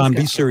 John,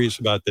 be serious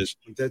about this.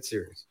 I'm dead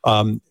serious.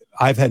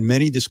 I've had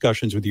many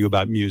discussions with you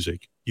about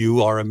music.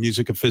 You are a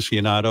music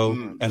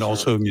aficionado and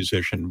also a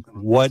musician.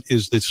 What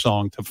is the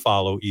song to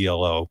follow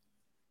ELO?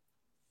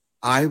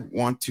 I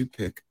want to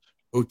pick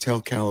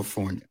Hotel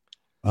California.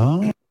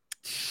 Oh.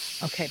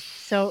 Okay,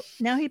 so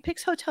now he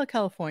picks Hotel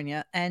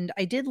California, and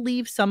I did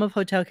leave some of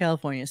Hotel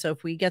California. So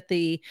if we get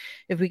the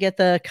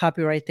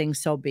copyright thing,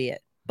 so be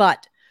it.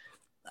 But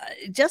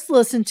just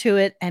listen to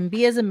it and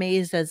be as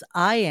amazed as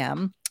I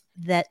am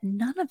that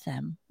none of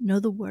them know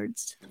the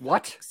words.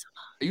 What?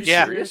 Are you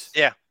serious?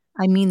 Yeah.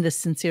 I mean this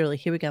sincerely.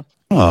 Here we go.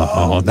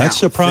 Oh, that's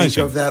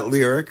surprising. Think of that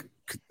lyric,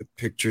 the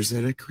pictures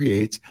that it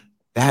creates.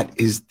 That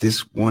is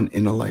this one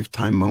in a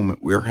lifetime moment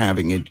we're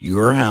having at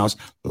your house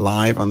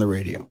live on the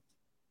radio.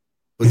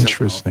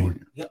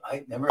 Interesting. Yeah,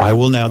 I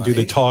will now do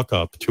the talk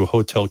up to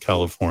Hotel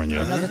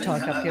California. Another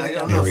talk up. Here we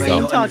go. Here we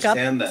Same go. talk up.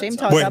 Same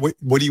talk up. Wait,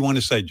 what do you want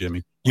to say,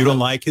 Jimmy? You don't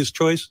like his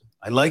choice?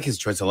 I like his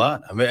choice a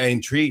lot. I'm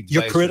intrigued.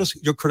 You're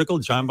critical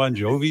of John Bon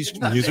Jovi's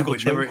musical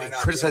choice? Never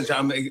criticize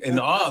John in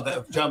awe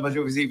that John Bon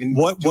Jovi's even.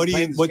 What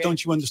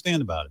don't you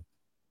understand about it?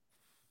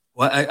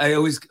 Well, I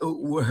always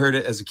heard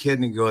it as a kid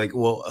and go like,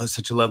 well,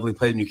 such a lovely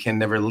place and you can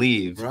never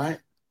leave. Right.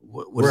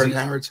 We're at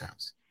Howard's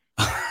house.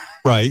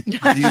 Right. Do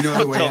you know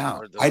the way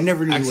out? I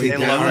never knew the way down.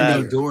 There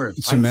are no doors.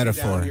 It's a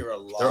metaphor. Here a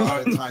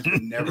lot of times,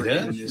 but never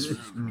in this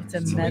room. It's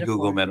a metaphor.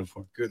 Google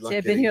metaphor. Good luck. See,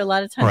 I've been here a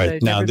lot of times. All but right.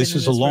 I've Now, never this been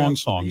is in a long room.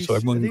 song, so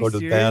everyone can go to the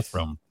serious?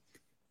 bathroom.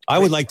 I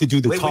would like to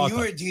do the Wait, talk when you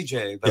were a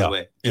DJ, by the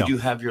way, did you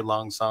have your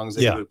long songs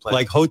that you would play?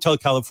 Like Hotel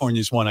California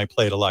is one I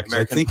played a lot.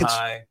 American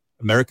Pie.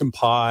 American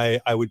Pie.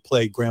 I would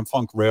play Grand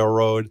Funk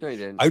Railroad. No, you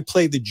didn't. I would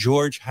play the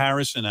George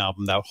Harrison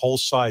album, that whole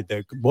side.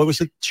 What was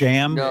it?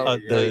 Jam? No,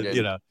 you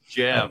didn't.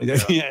 Jam.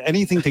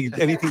 anything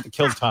to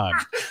kill time.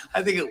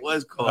 I think it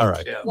was called All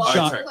right. Jam. While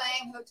Sean- you're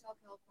playing Hotel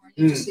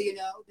California, just so you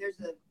know, there's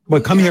a.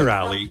 Well, come here,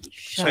 Ali.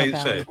 Shut Say.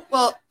 up, Ali.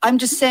 Well, I'm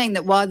just saying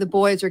that while the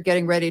boys are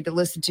getting ready to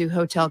listen to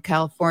Hotel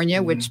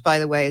California, which, by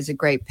the way, is a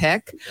great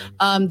pick,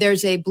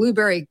 there's a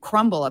blueberry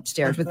crumble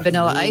upstairs with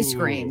vanilla ice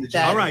cream.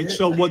 All right.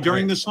 So,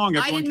 during the song,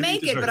 I everyone didn't can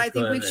make eat it, dessert. but I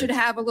think we should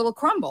have a little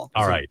crumble.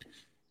 All right.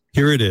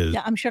 Here it is.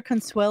 Yeah, I'm sure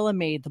Consuela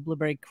made the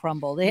blueberry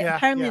crumble. They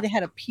apparently they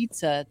had a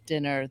pizza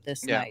dinner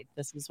this night.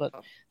 This is what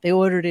they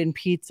ordered in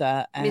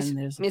pizza. And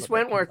Miss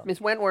Wentworth, the Miss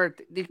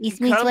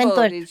crumble,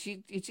 Wentworth.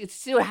 it's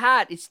still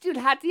hot. It's still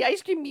hot. The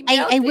ice cream be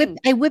melting.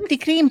 I whipped the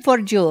cream for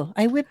you.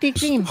 I whipped the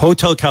cream.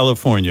 Hotel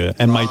California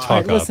and my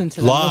talk up listen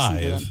to them,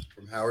 live.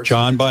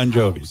 John Bon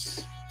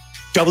Jovi.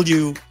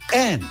 WNBC.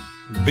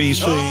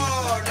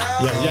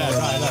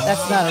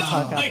 That's not a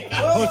talk up.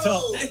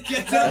 Hotel.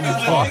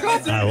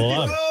 I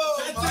love it.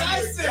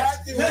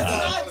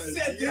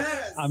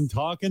 I'm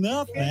talking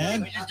up,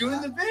 man. You're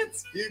doing the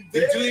bits.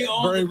 You're doing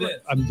all the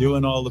bits. I'm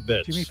doing all the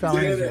bits. Jimmy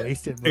Fallon is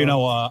wasted, bro. You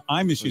know,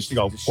 I used to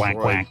go quack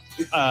quack,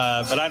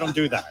 but I don't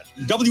do that.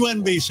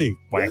 WNBC,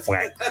 quack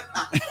quack.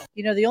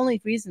 You know, the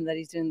only reason that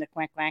he's doing the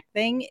quack quack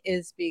thing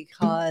is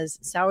because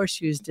Sour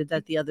Shoes did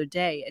that the other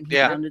day, and he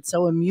found it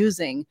so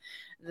amusing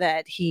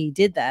that he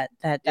did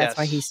that's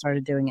why he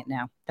started doing it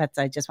now.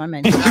 I just want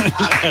to mention.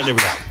 There we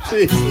go.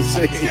 Jesus.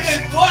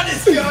 What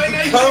is going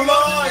on? Come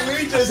on,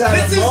 we just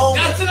had a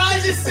moment. That's what I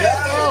just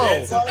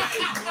said.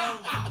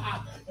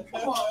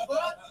 Come on,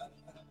 bud.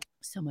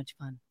 So much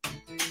fun.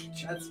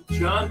 That's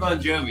John Bon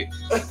Jovi.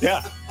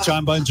 Yeah,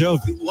 John Bon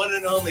Jovi. One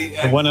and only.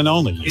 The one and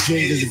only.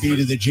 J to the B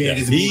to the J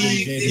to the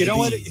B. You know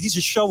what? He's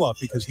a show up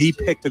because he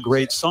picked a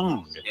great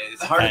song. Yeah,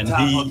 it's hard to top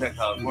Hotel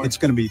California. It's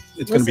going to be.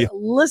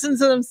 Listen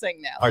to them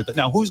sing now.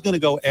 Now, who's going to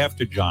go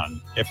after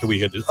John? After we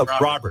hear this,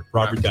 Robert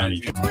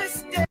Downey.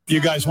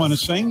 You guys want to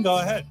sing? Go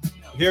ahead.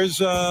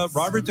 Here's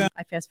Robert Downey.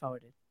 I fast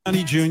forwarded.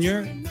 Downey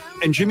Jr.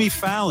 and Jimmy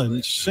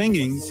Fallon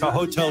singing to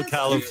Hotel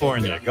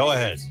California. Go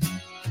ahead.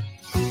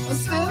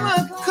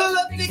 Call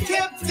up the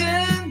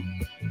captain.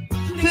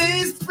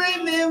 Please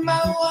bring me my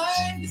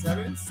wife.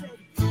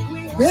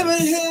 Never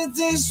heard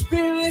the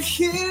spirit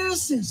here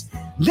since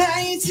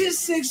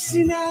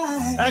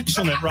 1969.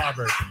 Excellent,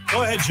 Robert.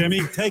 Go ahead,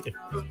 Jimmy. Take it.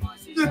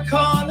 They're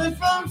calling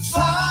from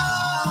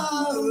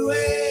far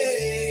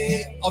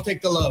away. I'll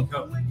take the low.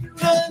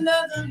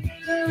 Another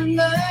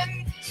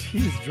night.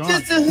 He's drunk.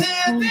 Just to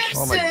hear them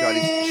Oh my God,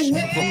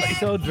 He's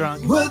so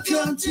drunk.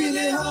 Welcome to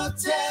the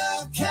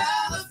Hotel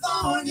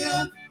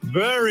California.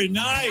 Very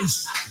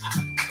nice.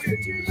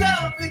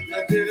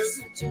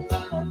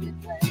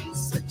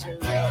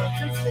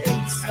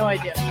 No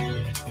idea.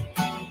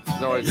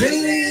 No idea.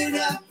 Laying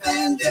up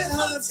in the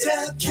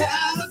Hotel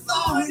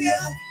California.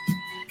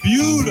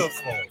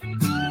 Beautiful.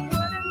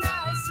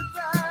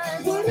 I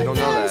don't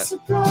know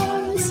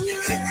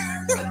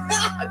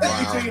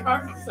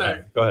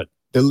that. Go ahead.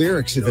 The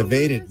lyrics have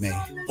evaded me.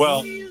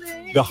 Well,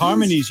 the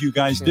harmonies you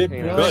guys did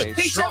were good.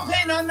 Pink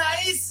champagne on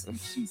ice.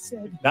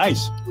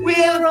 Nice. We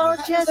are all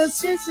just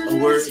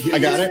citizens. I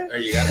got it. Oh,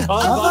 you got it. Of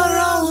our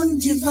own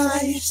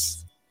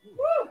device.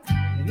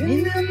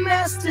 In the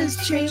master's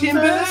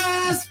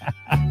chambers,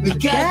 we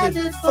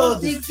gathered for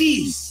the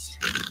feast.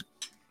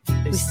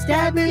 We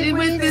stabbed it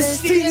with the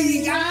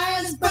steely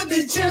eyes, but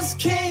they just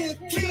can't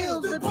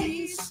kill the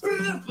beast.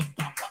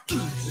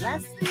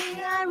 Last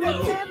thing I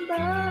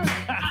remember,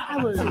 I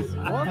was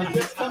walking.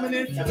 Just coming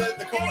into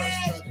the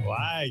chorus.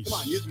 Nice. Come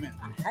on, use me.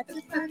 I had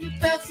to find the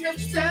best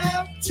next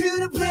time to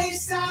the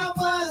place I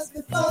was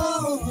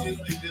before.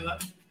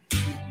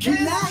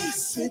 Can I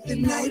said the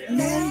night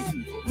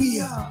man? We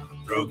are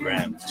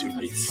Programmed to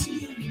be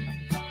seen.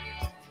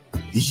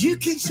 You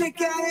can check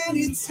out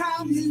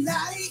anytime you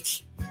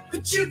like,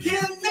 but you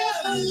can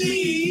never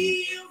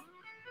leave.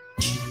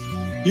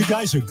 You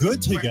guys are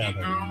good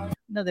together.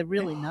 No, they're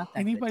really not that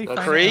Anybody good.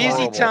 find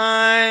Crazy it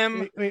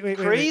time. Wait.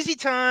 Crazy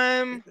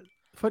time.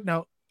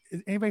 Footnote.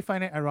 Is anybody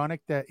find it ironic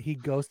that he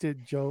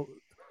ghosted Joe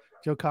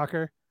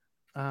Cocker?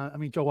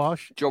 Joe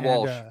Walsh. Joe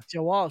Walsh.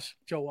 Joe Walsh.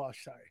 Joe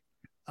Walsh, sorry.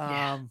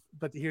 Yeah.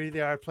 But here they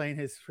are playing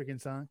his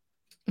freaking song.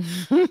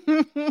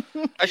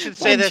 I should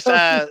say this.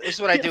 This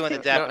is what I do in the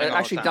depth. No,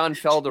 actually, Don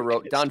Felder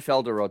wrote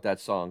that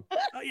song.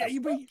 Oh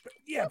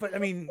yeah, but I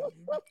mean,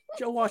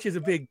 Joe Walsh is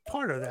a big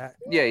part of that.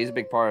 Yeah, he's a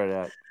big part of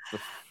that.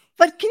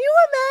 But can you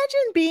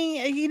imagine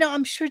being?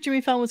 I'm sure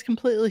Jimmy Fallon was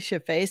completely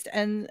shit-faced,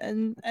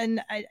 and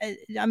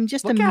I'm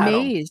just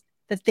amazed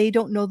that they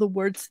don't know the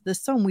words to the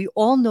song. We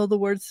all know the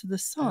words to the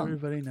song.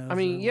 Everybody knows. I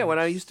mean, yeah. When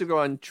we used to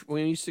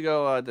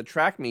go the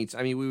track meets,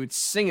 I mean, we would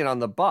sing it on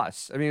the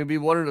bus. I mean, it'd be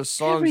one of those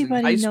songs in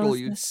high school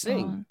you'd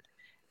sing.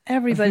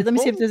 Everybody, let me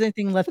see if there's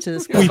anything left to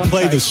this. We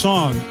play the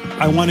song.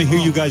 I want to hear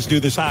you guys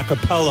do this a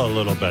cappella a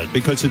little bit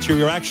because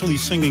you're actually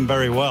singing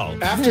very well.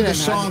 After the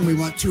song, we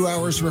want 2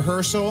 hours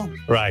rehearsal.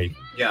 Right.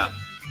 Yeah.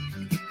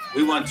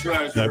 We want 2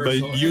 hours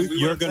rehearsal. But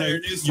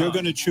you're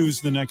gonna choose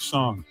the next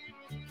song.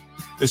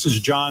 This is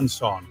John's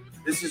song.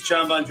 This is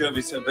John Bon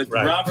Jovi. So, but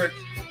right. Robert,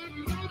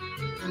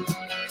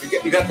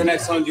 you got the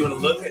next song. Do you want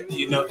to look at? This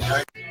is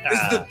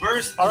the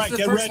burst. All right,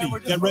 get ready.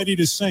 Get ready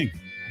to sing.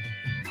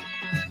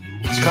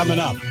 It's coming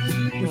up.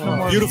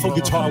 Beautiful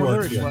guitar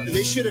work here.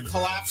 They should have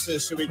collapsed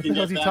this so we can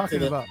get back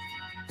to about?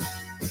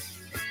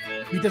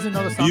 He doesn't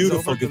know the song.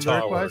 Beautiful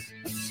guitar work.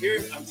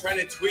 I'm trying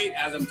to tweet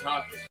as I'm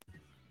talking.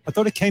 I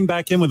thought it came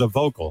back in with a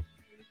vocal.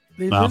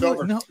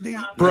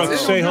 Brooke,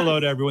 say hello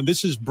to everyone.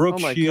 This is Brooke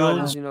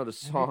Shields. You know the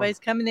song. Everybody's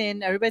coming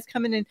in.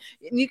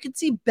 And you can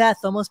see Beth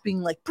almost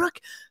being like, Brooke,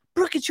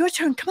 it's your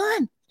turn. Come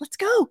on. Let's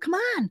go. Come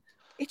on.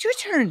 It's your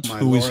turn.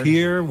 Who is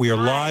here? We are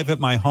live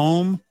at my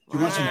home. You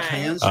want some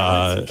cans?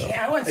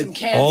 I want some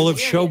cans. All of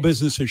show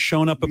business has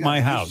shown up at my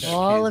house.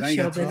 All of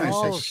show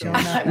business.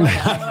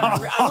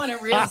 I want a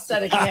real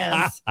set of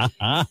cans.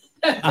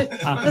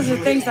 Those are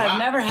things I've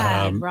never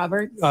had,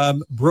 Robert.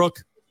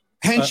 Brooke.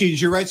 Henchy, did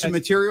you write some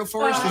material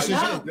for us? This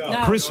is it.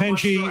 No. Chris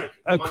Henchy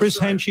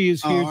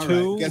is here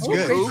too. That's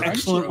good.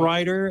 Excellent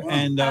writer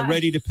and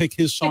ready to pick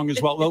his song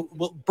as well.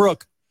 Well,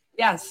 Brooke.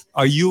 Yes.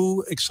 Are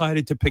you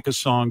excited to pick a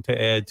song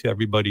to add to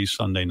everybody's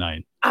Sunday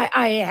night?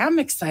 I am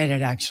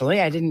excited,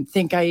 actually. I didn't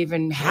think I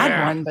even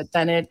had one, but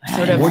then it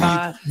sort of...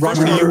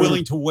 Robert, are you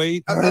willing to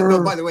wait?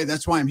 No, by the way,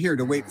 that's why I'm here,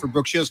 to wait for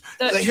Brooke Shields.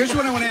 Here's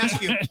what I want to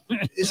ask you.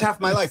 It's half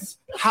my life.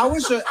 How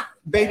is a...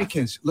 Baby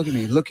kids, look at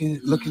me. Look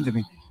into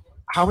me.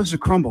 how was the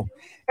crumble?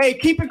 Hey,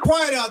 keep it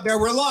quiet out there.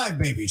 We're live,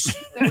 babies.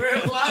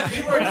 We're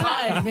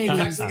live,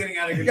 babies.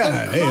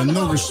 Hey,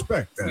 no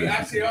respect. We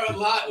actually are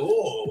live.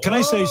 Oh, can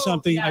I say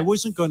something? Yes. I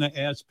wasn't going to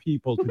ask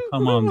people to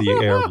come on the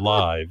air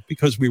live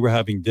because we were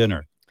having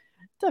dinner.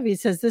 David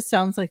says this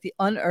sounds like the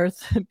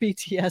unearthed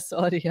BTS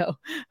audio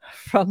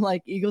from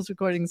like Eagles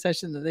recording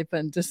session that they put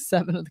in just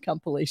 7 of the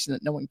compilation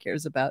that no one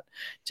cares about.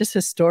 Just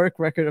historic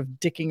record of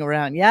dicking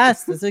around.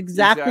 Yes, that's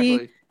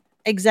exactly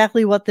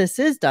what this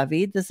is,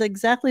 David. This is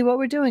exactly what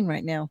we're doing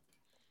right now.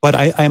 But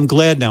I am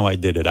glad now I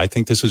did it. I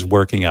think this is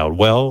working out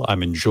well.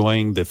 I'm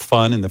enjoying the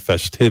fun and the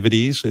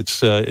festivities.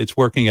 It's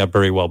working out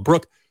very well.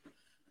 Brooke,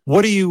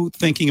 what are you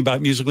thinking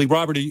about musically?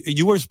 Robert,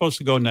 you were supposed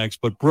to go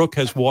next, but Brooke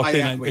has walked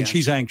in and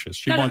she's anxious.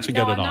 She wants to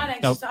get it on. Not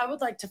anxious. I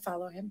would like to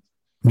follow him.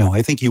 No,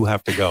 I think you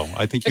have to go.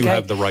 I think you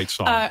have the right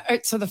song. All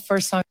right, so the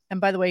first song. And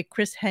by the way,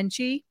 Chris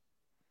Henchy,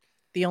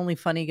 the only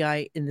funny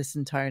guy in this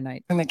entire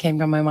night. And that came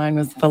to my mind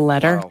was The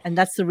Letter. Wow. And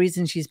that's the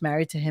reason she's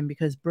married to him,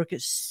 because Brooke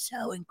is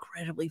so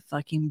incredibly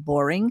fucking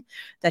boring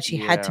that she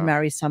had to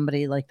marry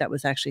somebody like that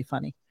was actually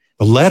funny.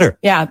 The Letter.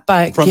 Yeah,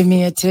 but give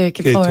me a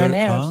ticket for an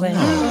airplane.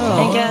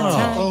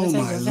 Oh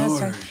my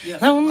Lord.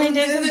 Lonely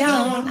days are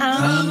gone.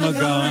 I'm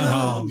going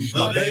home.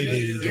 My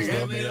baby just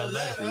give me a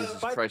letter. Jesus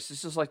Christ,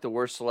 this is like the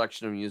worst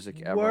selection of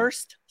music ever.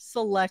 Worst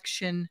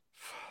selection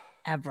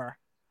ever.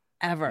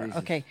 Jesus.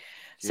 Okay.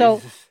 Jesus.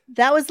 So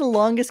that was the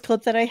longest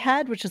clip that I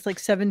had, which is like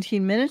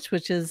 17 minutes,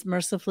 which is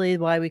mercifully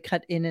why we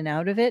cut in and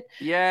out of it.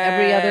 Yeah.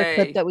 Every other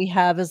clip that we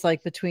have is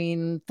like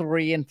between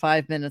 3 and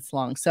 5 minutes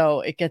long. So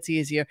it gets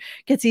easier.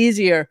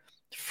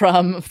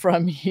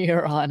 From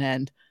here on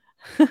end.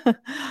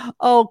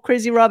 Oh,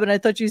 Crazy Robin, I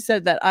thought you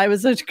said that I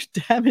was a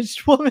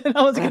damaged woman.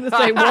 I was going to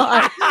say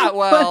why.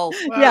 Well,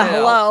 yeah,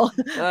 hello.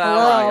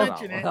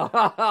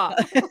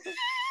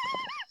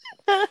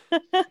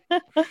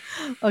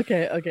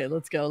 Okay,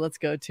 let's go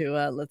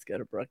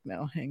to Brooke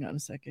now. Hang on a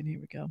second. Here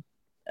we go.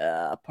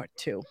 Part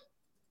 2.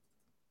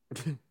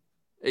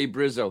 Hey,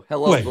 Brizzo.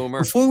 Hello, Boomer.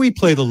 Before we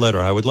play The Letter,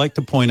 I would like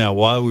to point out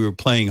while we were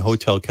playing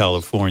Hotel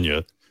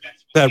California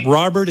that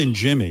Robert and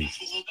Jimmy,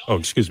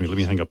 excuse me, let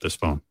me hang up this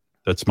phone.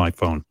 That's my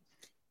phone.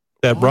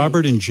 That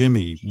Robert and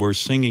Jimmy were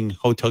singing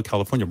Hotel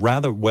California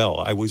rather well.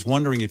 I was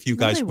wondering if you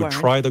guys would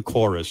try the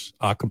chorus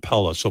a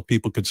cappella so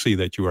people could see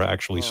that you were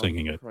actually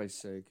singing it. For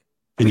Christ's sake.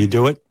 Can you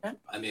do it?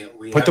 I mean,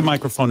 put the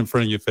microphone in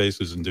front of your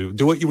faces and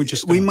do what you would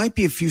just do. We might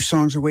be a few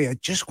songs away. I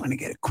just want to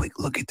get a quick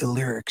look at the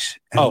lyrics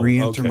and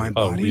re-enter my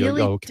body.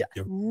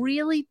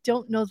 Really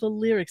don't know the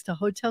lyrics to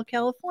Hotel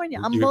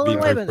California. I'm blown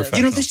away with it.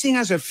 You know, this thing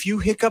has a few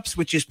hiccups,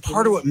 which is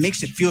part of what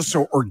makes it feel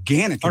so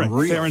organic and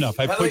real. Fair enough.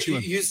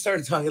 You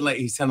started talking like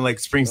you sounded like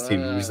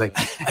Springsteen. He was like,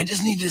 I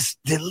just need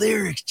the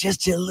lyrics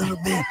just a little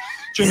bit.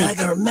 Jimmy, I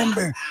can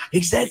remember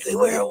exactly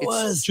where it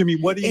was. Jimmy,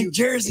 what do you in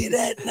Jersey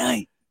that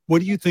night? What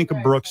do you think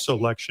of Brooke's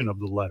selection of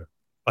The Letter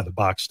by the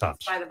Box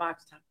Tops? By the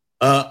Box Tops.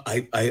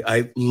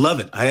 I love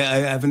it. I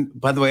haven't.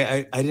 By the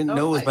way, I didn't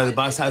know it was by the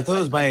Box Tops. I thought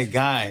it was by a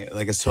guy,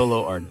 like a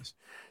solo artist.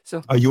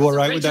 So, are you all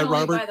right with that,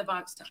 Robert? By the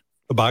Box Tops.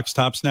 The Box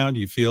Tops now. Do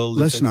you feel?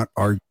 Let's not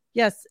argue.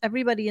 Yes,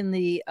 everybody in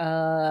the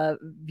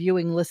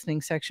viewing,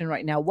 listening section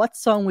right now. What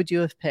song would you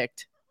have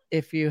picked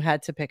if you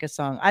had to pick a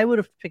song? I would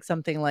have picked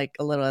something like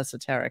a little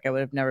esoteric. I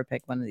would have never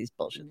picked one of these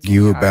bullshit songs.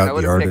 You about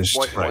the artist?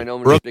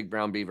 Right. Big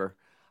Brown Beaver.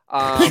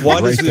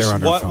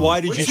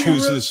 Why did you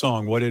choose this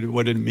song? What did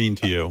it mean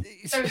to you?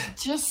 There's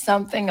just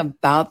something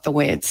about the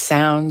way it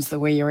sounds, the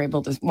way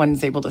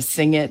one's able to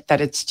sing it,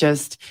 that it's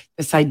just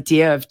this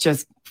idea of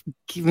just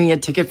giving me a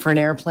ticket for an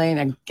airplane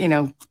and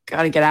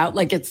got to get out.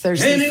 Like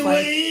there's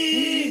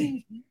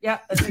anyway. Yeah,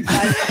 that's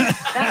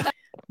exactly.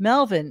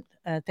 Melvin,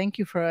 thank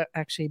you for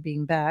actually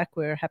being back.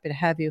 We're happy to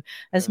have you.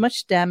 As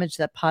much damage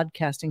that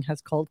podcasting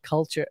has caused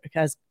culture,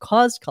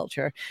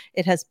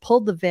 it has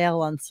pulled the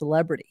veil on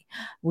celebrity.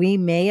 We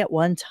may at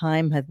one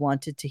time have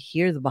wanted to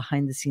hear the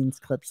behind-the-scenes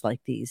clips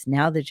like these.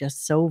 Now they're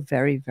just so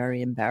very,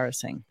 very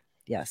embarrassing.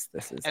 Yes,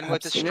 this is. And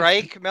with the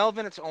strike,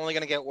 Melvin, it's only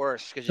going to get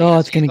worse. It's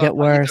going to get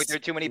worse. There are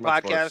too many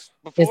podcasts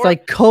before. It's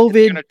like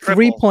COVID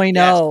 3.0.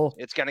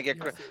 Yes, it's going to get,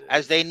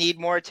 as they need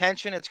more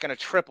attention, it's going to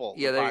triple.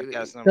 Yeah,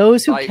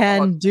 those who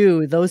can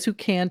do, those who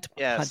can't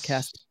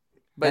podcast.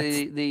 But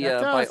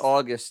by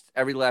August,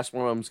 every last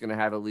one of them is going to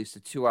have at least a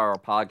 2-hour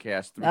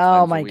podcast.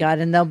 Oh my God!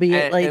 And they'll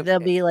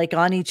be like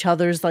on each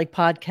other's like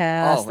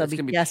podcasts. They'll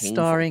be guest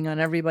starring on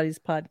everyboing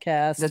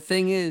podcast. The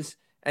thing is.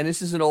 And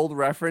this is an old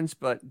reference,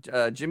 but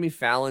Jimmy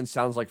Fallon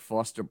sounds like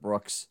Foster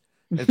Brooks.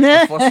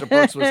 Foster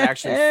Brooks was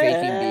actually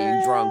faking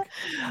being drunk.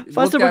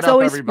 Foster Brooks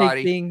always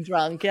fake being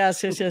drunk.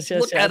 Yes.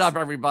 Look that up,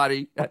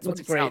 everybody. That's what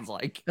it sounds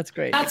like. That's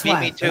great. That's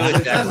why.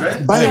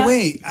 By the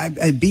way,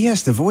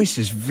 BS, the voice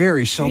is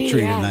very sultry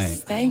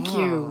tonight. Thank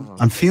you.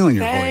 I'm feeling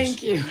your voice.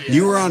 Thank you.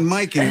 You were on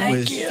mic and it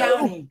was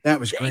that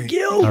was great. Thank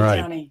you. All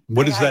right.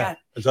 What is that?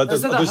 Is that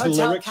those are the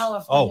Hotel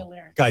California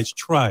lyrics. Guys,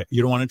 try it.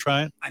 You don't want to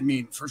try it? I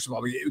mean, first of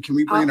all, can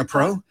we bring in a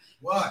pro?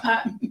 What?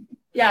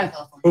 Yeah.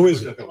 Who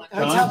is it?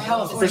 Hotel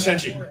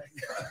California.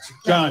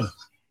 John,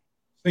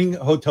 sing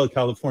Hotel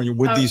California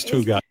with these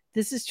two guys.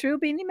 This is true,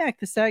 Beanie Mac.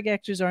 The SAG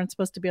actors aren't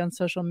supposed to be on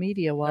social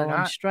media while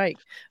on strike.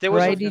 There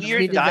was a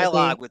weird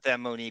dialogue with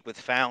them, Monique, with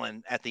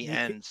Fallon at the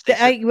end.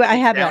 I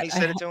have that. He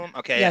said it to him?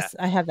 Okay, yes,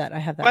 I have that.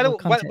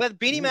 But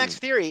Beanie Mac's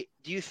theory,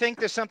 do you think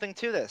there's something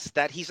to this?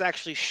 That he's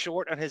actually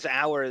short on his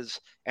hours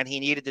and he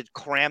needed to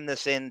cram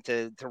this in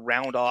to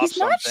round off something?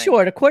 He's not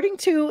short. According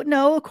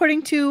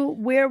to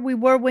where we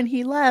were when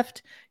he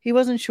left, he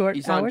wasn't short.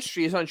 He's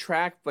on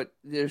track, but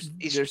there's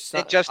just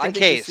in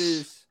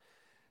case.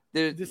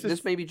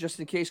 This may be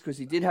just in case because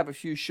he did have a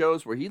few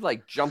shows where he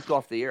like jumped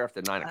off the air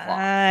after 9 o'clock.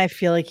 I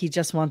feel like he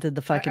just wanted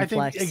the fucking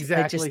flex.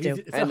 Exactly.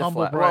 It's a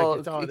humble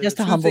brag. Just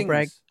a humble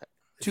brag.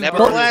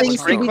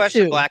 Nevertheless, great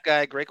question, black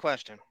guy. Great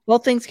question.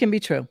 Both things can be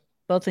true.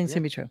 All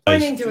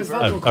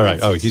right.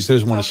 Oh, he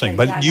doesn't want to sing,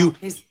 but all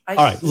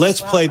right.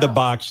 Let's play the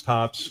box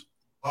tops.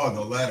 Oh,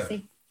 the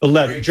letter. The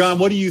letter. John,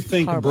 what do you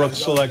think of Brooks'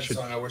 selection?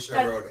 I wish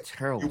I wrote it.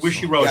 Terrible. You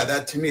wish you wrote it. Yeah,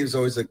 that to me is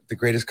always the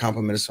greatest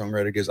compliment a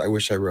songwriter gives. I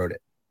wish I wrote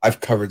it. I've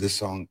covered this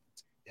song.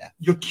 Yeah.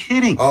 You're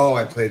kidding. Oh,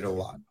 I played it a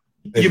lot.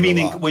 You mean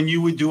when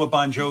you would do a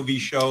Bon Jovi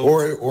show?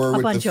 Or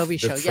with Bon Jovi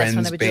show. Friends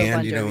yes, when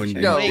band, you know, in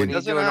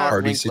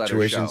party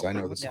situations. Show. I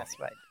know this. Yes,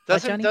 right.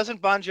 Doesn't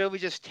Bon Jovi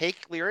just take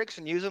lyrics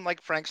and use them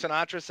like Frank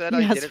Sinatra said?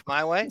 I did it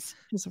my way.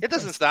 It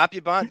doesn't stop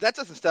you, Bon. That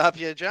doesn't stop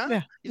you, John.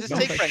 Yeah. You just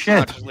take Frank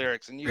Sinatra's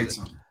lyrics and use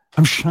it.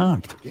 I'm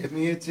shocked. Get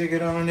me a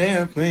ticket on an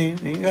airplane.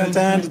 Ain't got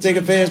time to take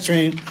a fast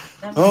train.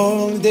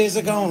 All the days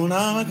are gone.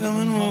 I'm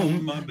coming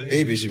home.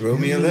 Baby, she wrote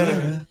me a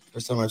letter.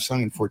 First time I've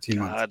sung in 14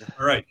 months.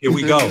 All right, here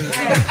we go. Here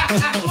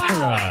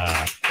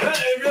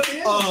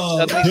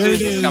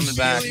it is. Coming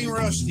back.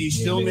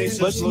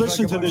 Let's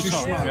listen to this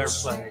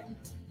song.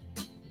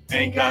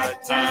 Ain't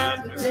got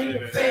time to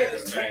take a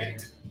fast train.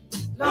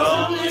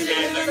 Lonely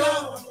days are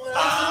gone.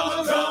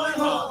 I'm going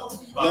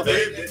home. My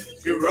baby,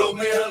 you wrote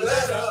me a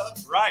letter.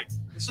 Right.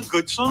 It's a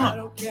good song. I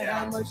don't care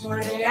how much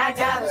money I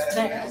gotta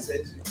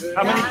spend.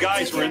 How many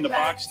guys were in the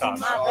box tops?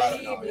 There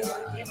you go,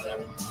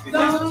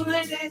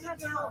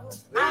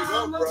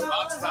 bro.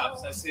 Box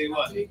tops. I see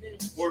what?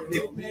 4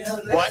 people.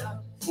 What?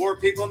 4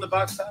 people in the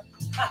box top?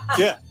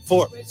 Yeah,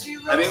 4.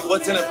 I mean,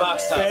 what's in a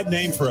box top? Bad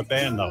name for a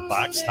band, though.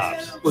 Box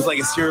tops. Was like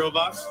a cereal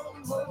box?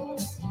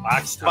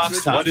 Box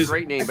tops. What is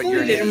great name? But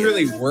you didn't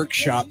really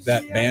workshop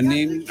that band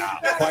name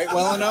quite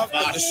well enough.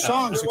 But the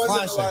song's a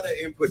classic. A lot of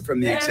input from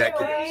the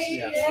executives.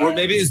 Yeah. Or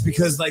maybe it's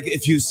because like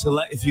if you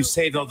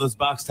saved all those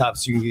box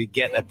tops, you could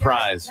get a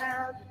prize.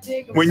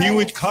 When you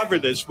would cover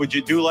this, would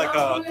you do like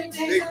a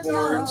big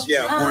horns?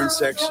 Yeah, horn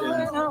section.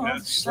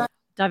 Yes.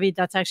 David,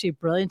 that's actually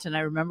brilliant. And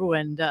I remember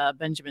when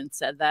Benjamin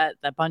said that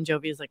Bon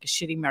Jovi is like a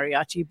shitty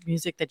mariachi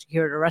music that you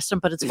hear at a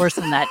restaurant, but it's worse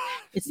than that.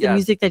 It's the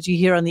music that you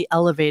hear on the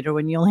elevator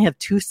when you only have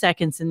 2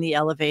 seconds in the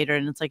elevator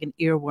and it's like an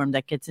earworm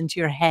that gets into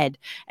your head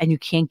and you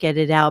can't get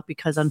it out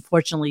because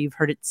unfortunately you've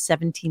heard it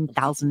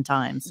 17,000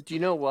 times. Do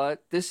you know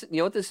what? This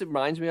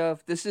reminds me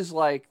of? This is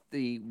like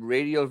the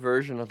radio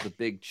version of The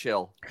Big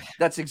Chill.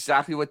 That's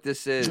exactly what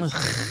this is.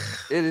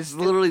 It is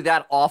literally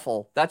that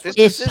awful. That's what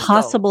if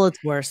possible,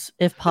 it's worse.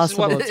 If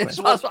possible, it's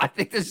worse. I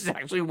think this is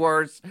actually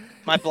worse.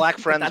 My black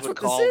friends would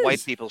call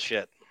white people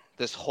shit.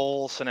 This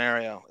whole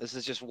scenario. This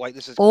is just white.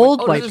 This is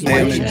old white people.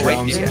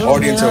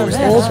 Audience always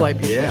old white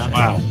people. Yeah.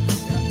 Wow.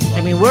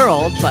 I mean, we're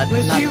old, but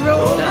not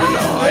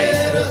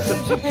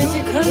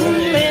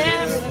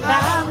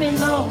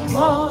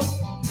old.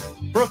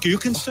 Brooke, you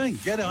can sing.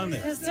 Get on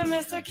there.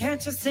 Mister,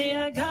 can't you see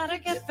I gotta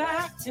get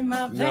back to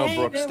my No,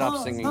 Brooke,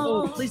 stop singing.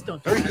 Oh, please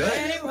don't. Very good.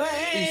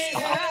 Please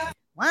stop.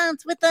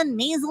 Once with a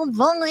nasal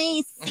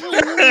voice.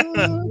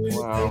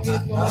 Wow. I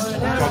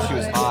thought she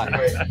was hot.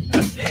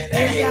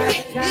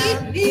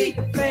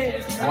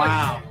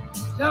 Wow.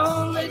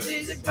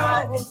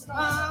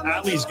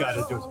 Allie's got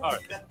to do it. All right.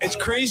 It's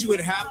crazy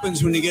what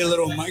happens when you get a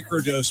little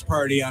microdose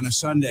party on a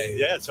Sunday.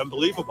 Yeah, it's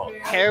unbelievable.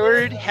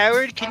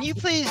 Howard, can you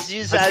please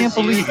use I can't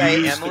believe by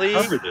you used Emily?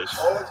 to cover this.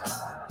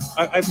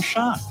 I'm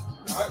shocked.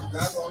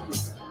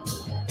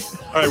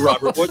 All right,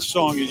 Robert, what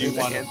song do you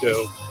want to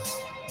do?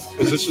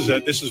 Because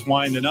this is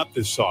winding up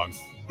this song.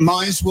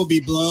 Minds Will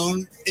Be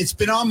Blown. It's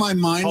been on my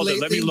mind Hold lately.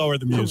 on, let me lower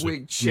the music.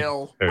 Big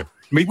Chill. Here. I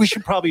mean, we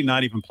should probably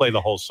not even play the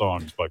whole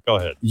songs, but go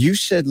ahead. You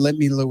said let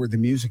me lower the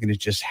music, and it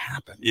just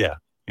happened. Yeah.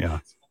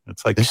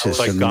 It's like this is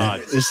like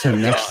God. This is the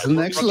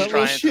next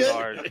level shit.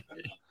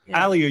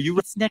 Allie, are you?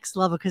 It's next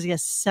level because he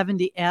has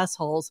 70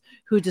 assholes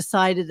who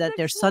decided that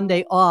their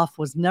Sunday off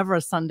was never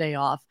a Sunday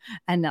off,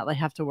 and now they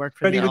have to work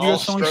for Ready them. to do a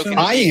song soon?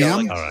 I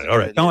am. All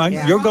right. No,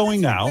 you're going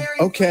now.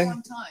 Okay.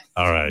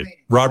 All right.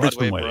 Robert's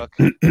been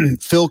waiting.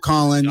 Phil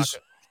Collins,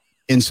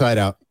 Inside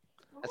Out.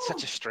 That's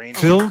such a strange.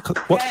 Phil,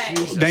 what?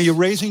 Now you're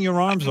raising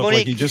your arms up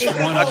like you just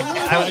won. I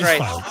was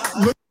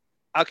right.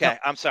 Okay,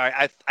 I'm sorry.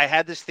 I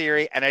had this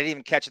theory and I didn't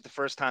even catch it the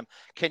first time.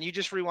 Can you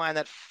just rewind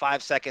that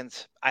 5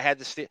 seconds? I had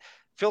this.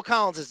 Phil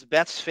Collins is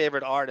Beth's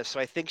favorite artist, so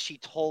I think she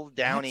told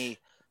Downey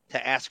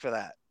to ask for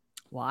that.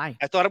 Why?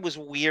 I thought it was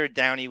weird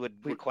Downey would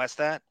request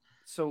that.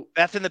 So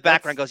Beth in the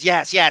background goes,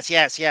 yes. Wait,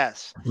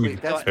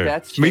 that's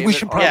Beth's I mean, we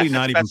should probably Yes, not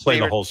that's even Beth's play the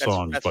favorite- whole that's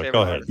song, Beth's but favorite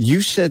go ahead. artist.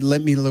 You said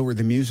let me lower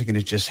the music, and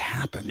it just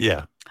happened.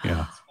 Yeah.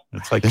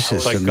 It's like this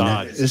is like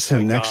God. This is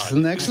some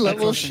next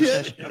level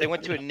shit. They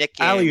went to a Nick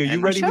game. Ali, are you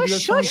ready to do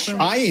your song?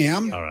 I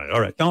am. All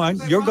right. No,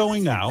 you're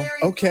going now.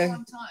 Okay.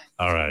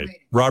 All right.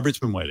 Robert's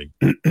been waiting.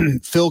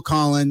 Phil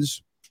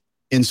Collins,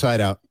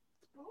 Inside Out.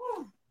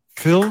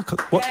 Phil,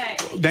 what?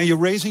 Now you're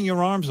raising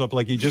your arms up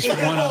like you just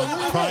won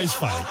a prize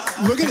fight.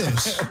 Look at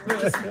this.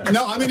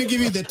 No, I'm going to give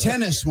you the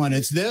tennis one.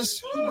 It's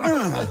this,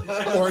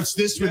 or it's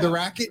this with the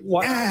racket.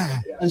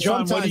 And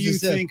John, what do you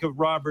think of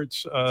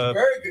Robert's?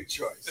 Very good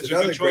choice.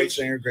 Another great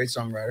singer, great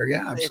songwriter.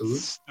 Yeah, absolutely.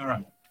 All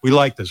right. We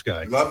like this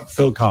guy.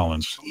 Phil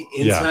Collins.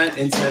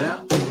 Inside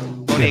Out.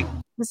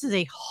 This is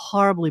a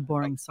horribly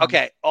boring song.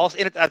 Okay,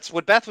 also that's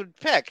what Beth would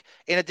pick.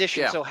 In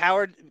addition, so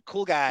Howard,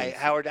 cool guy,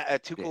 Howard,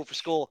 too cool for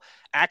school,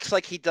 acts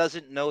like he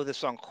doesn't know the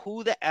song.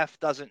 Who the F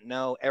doesn't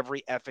know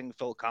every effing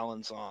Phil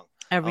Collins song?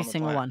 Every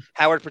single one.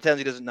 Howard pretends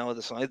he doesn't know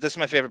the song. This is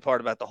my favorite part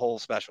about the whole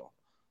special.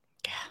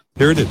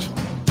 Here it is.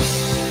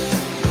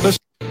 Let's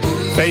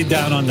fade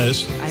down on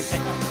this.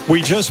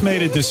 We just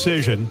made a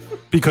decision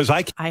because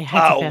I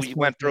had to you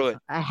went through it.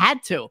 I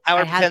had to.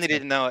 Howard pretended he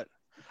didn't know it.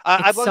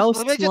 It's so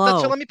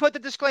slow. So let me put the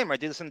disclaimer. I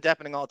do this in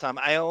Deafening all the time.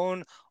 I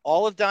own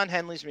all of Don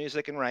Henley's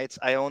music and rights.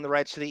 I own the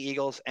rights to the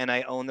Eagles, and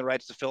I own the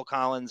rights to Phil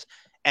Collins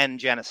and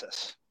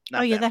Genesis.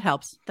 That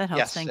helps. That helps.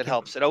 Yes, Thank you. It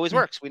helps. It always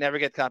works. We never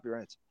get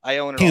copyrights. I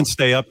own it. Can't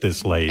stay up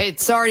this late.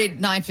 It's already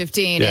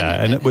 9:15.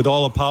 Yeah, and with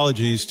all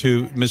apologies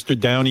to Mr.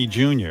 Downey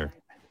Jr.,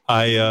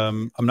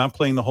 I'm not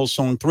playing the whole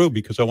song through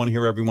because I want to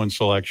hear everyone's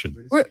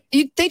selection.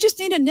 They just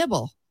need a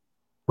nibble.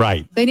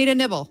 Right. They need a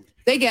nibble.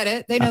 They get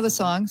it. They know the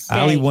songs.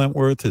 Ali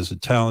Wentworth is a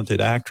talented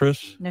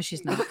actress. No,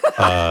 she's not.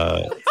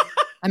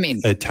 I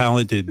mean, a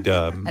talented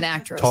an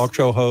actress, talk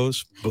show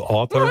host,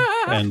 author,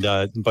 and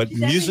but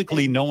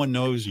musically, no one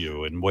knows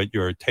you and what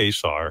your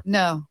tastes are.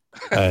 No.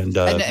 And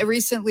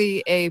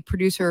recently, a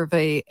producer of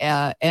a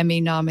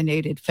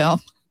Emmy-nominated film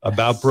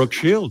about Brooke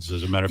Shields,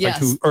 as a matter of fact,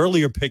 who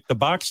earlier picked The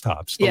Box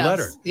Tops, The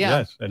Letter.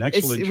 Yes, an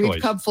excellent choice.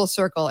 We've come full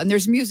circle, and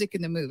there's music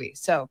in the movie.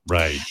 So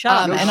right.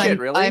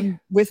 I'm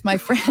with my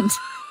friend.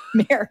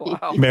 Mary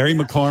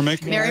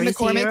McCormick. Mary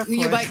McCormick, who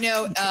you might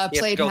know,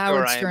 played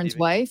Howard Stern's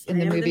wife in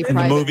the movie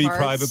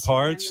Private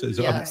Parts,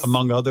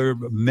 among other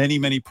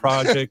many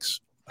projects.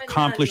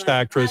 Accomplished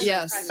actress.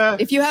 Yes.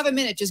 If you have a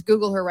minute, just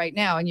Google her right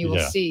now, and you will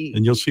see.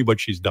 And you'll see what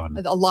she's done.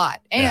 A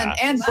lot,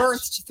 and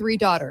birthed 3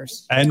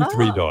 daughters. And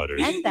 3 daughters.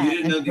 You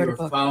didn't know you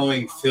were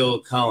following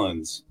Phil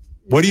Collins.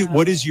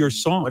 What is your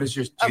song? Do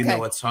you know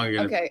what song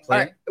you're going to play? All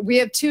right. We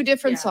have 2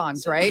 different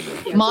songs, right?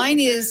 Mine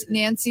is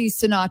Nancy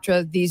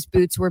Sinatra, These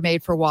Boots Were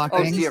Made for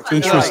Walking.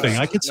 Interesting.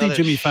 I could see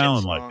Jimmy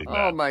Fallon liking that.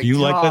 Oh my Do you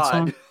like that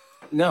song?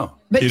 No.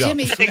 But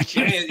Jimmy,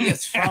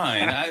 it's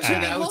fine.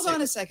 Hold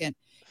on a second.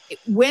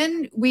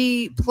 When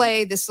we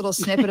play this little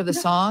snippet of the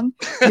song,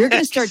 you're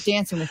going to start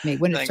dancing with me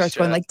when it starts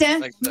going like da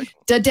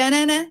da da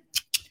da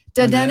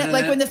da da,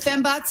 like when the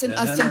fembots and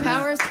Austin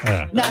Powers.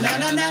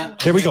 No.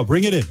 Here we go.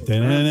 Bring it in.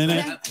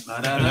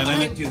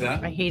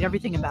 I hate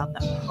everything about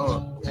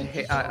them.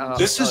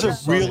 This is a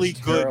really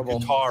good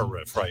guitar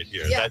riff right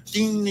here. Yeah. That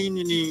ding ding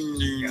ding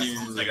ding.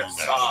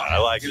 I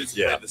like it.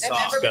 Yeah. And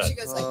remember when she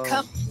goes like,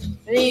 "Come,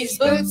 these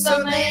boots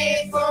are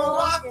made for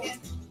walking."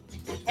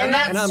 And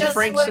I'm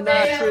Frank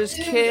Sinatra's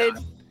kid.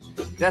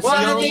 That's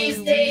the only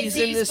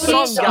reason this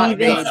song got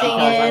made.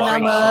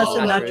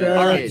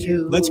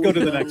 Let's go to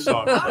the next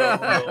song.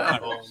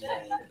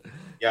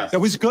 Yeah, that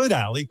was good,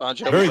 Ali.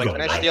 Very good.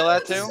 Can I steal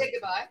that too?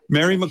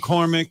 Mary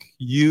McCormick,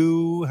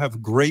 you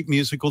have great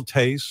musical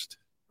taste.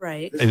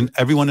 Right. And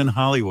everyone in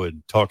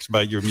Hollywood talks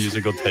about your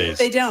musical taste.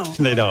 They don't.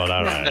 They don't.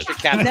 All right.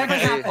 Never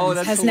happened.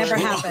 Has never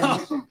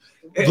happened.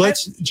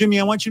 Jimmy,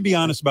 I want you to be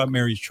honest about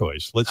Mary's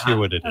choice. Let's hear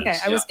what it is. Okay,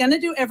 I was going to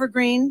do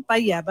Evergreen by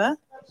Yebba,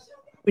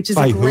 which is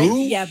by a great who?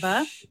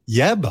 Yebba.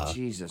 Yebba?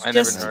 Jesus. I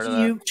never heard of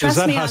that. You trust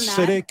is that me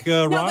Hasidic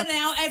on that. rock? No, but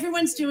now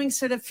everyone's doing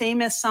sort of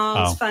famous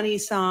songs, funny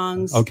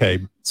songs. Okay.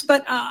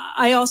 But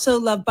I also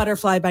love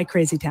Butterfly by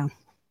Crazy Town.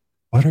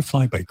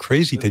 Butterfly by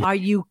Crazy Town. Are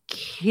you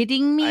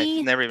kidding me?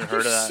 I've never even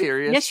heard of that.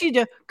 Serious? Yes, you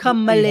do.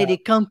 Come, my lady.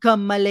 Come,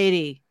 my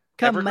lady.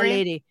 Come, Evergreen? My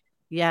lady.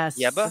 Yes.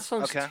 Yebba? That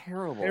sounds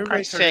terrible. For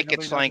Christ's sake,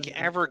 it's like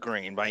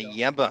Evergreen by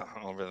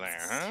Yebba over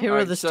there. Huh?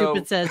 Hero the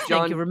Stupid says,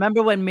 thank you.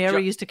 Remember when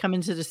Mary used to come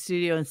into the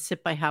studio and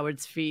sit by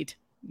Howard's feet?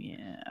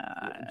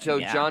 Yeah. So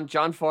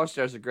John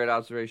Foster has a great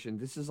observation.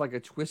 This is like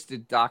a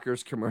Twisted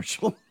Dockers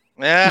commercial.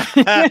 Yeah.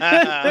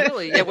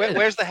 Really? Yeah,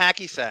 where's the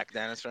hacky sack,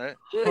 Dennis, right?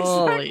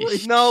 Holy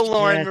no,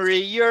 Lauren Marie,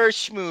 you're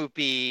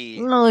schmoopy.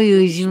 No,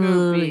 you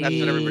schmoopy. That's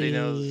what everybody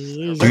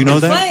knows. Do you know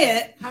that? Play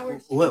it.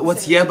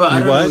 What's Yebba? I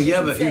don't know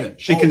Yebba either.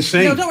 She can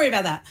sing. No, don't worry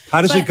about that.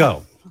 How does it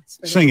go?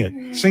 Sing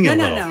it. Sing it.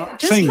 No.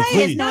 Just sing, play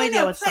please. it. No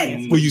idea what's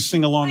saying. Will you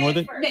sing along with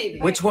it? Maybe.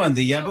 Which one?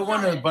 The Yebba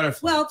one or the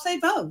Butterfly? Well, play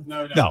both.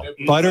 No.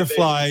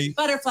 Butterfly.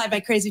 Butterfly by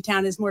Crazy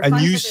Town is more and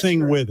fun. And you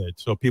sing with it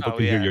so people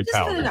can hear your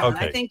talent.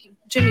 Okay. I think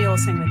Jimmy will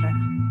sing with it.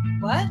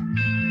 What?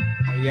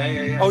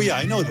 Yeah. Oh, yeah,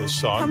 I know this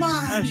song. Come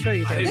on. I'm sure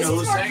you do. This is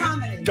more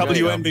comedy.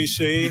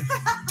 WNBC.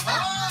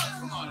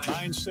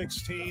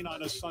 9:16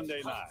 on a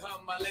Sunday night.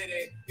 Come, my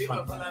lady.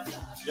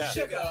 Yeah.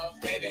 Sugar,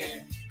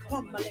 baby.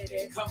 come, my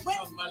lady. Come,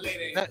 my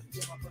lady.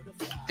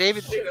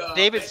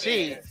 David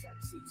C.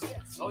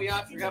 Oh yeah,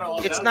 I forgot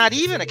all It's that. not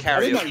even a karaoke. I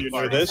didn't know you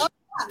knew this.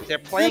 They're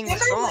playing the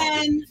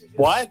song.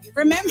 What?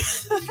 Remember?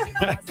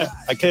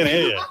 I can't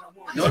hear you.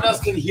 No one else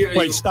can hear you.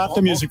 Wait, stop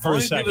the music for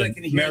a second.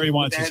 Mary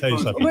wants to say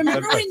something.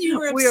 Remember when you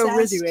were We are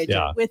with obsessed you,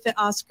 Yeah. with the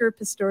Oscar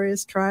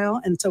Pistorius trial,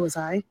 and so was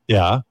I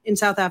Yeah. in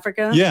South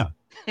Africa? Yeah.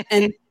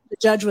 And the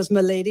judge was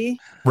Milady.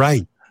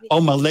 Right. Oh,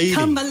 my lady.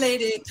 Come, my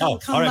lady. Come,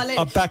 come, all right. my lady.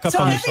 I'll back up so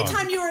on the every song.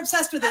 time you were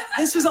obsessed with it,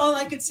 this was all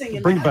I could sing.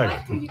 In Bring it my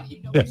back. head.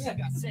 Yeah.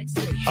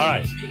 All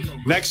right.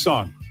 Next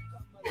song.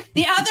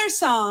 The other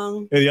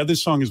song The other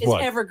song is is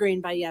what? Evergreen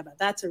by Yeba.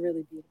 That's a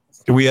really beautiful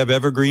song. Do we have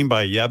Evergreen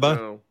by Yeba?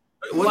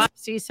 No.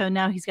 See, so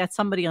now he's got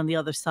somebody on the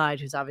other side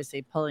who's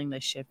obviously pulling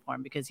this shit for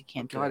him because he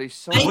can't do God, it. he's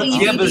so.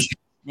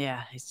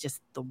 Yeah, he's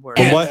just the worst.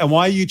 And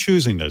why are you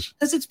choosing this?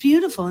 Because it's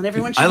beautiful and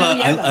everyone should I know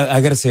love. Yeba.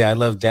 I gotta say, I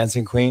love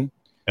Dancing Queen.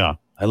 Yeah.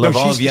 I love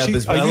all of she's-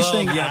 Yebba's. are I you love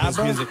saying Yebba's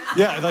ABBA? music.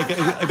 Yeah, like The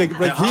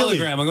really.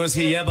 hologram. I'm going to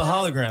see Yebba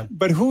hologram.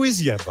 But who is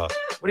Yebba?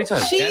 What are you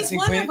talking? She's Dancing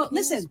Queen. wonderful.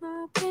 Listen.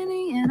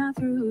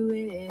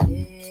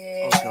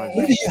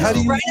 How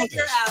do you Right know up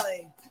your this?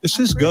 alley. This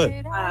is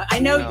good. I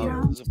know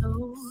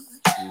you.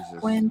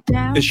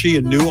 Is she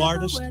a new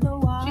artist?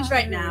 She's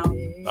right now.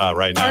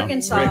 Right now.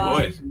 Arkansas.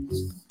 Great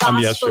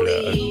voice.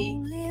 Yesterday.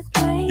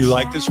 You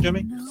like this,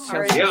 Jimmy?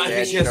 Yeah, I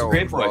think she has a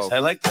great voice. I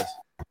like this.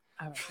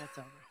 All right, that's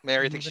over.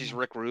 Mary thinks she's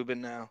Rick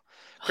Rubin now.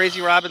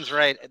 Crazy Robin's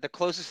right. The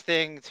closest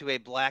thing to a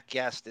black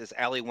guest is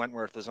Allie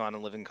Wentworth is on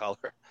In Living Color.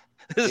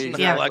 This is not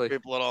Exactly. black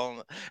people at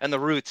all. And the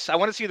Roots. I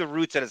want to see the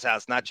Roots at his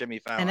house, not Jimmy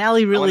Fallon. And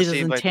Allie I wanna really see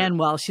doesn't like tan the-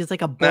 well. She's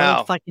like a boiled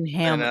No, fucking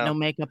ham with I know. no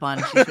makeup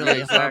on. She's really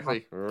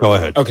Exactly. Go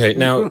ahead. Okay,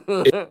 now, is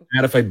it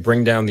bad if I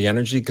bring down the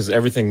energy? Because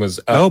everything was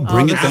up. Oh,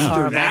 bring it this is down.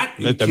 horrible. That?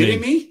 Are you I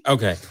kidding mean- me?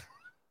 Okay.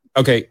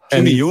 Okay.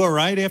 Jimmy, And you all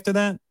right after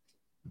that?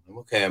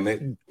 Okay, I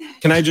mean,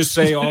 can I just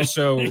say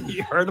also, He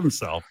hurt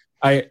himself.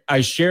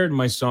 I shared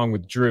my song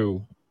with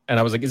Drew, and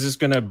I was like, is this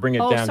going to bring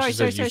it Oh, down? sorry, She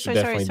said, you should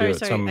definitely do it.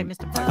 So I I'm-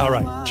 missed a part. All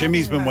right.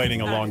 Jimmy's been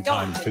waiting a long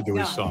time to do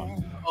his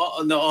song.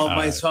 all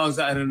my songs,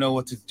 I don't know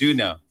what to do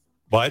now.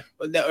 What?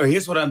 Or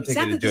here's what I'm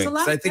thinking Exactly, of doing. there's a lot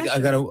 'Cause I of think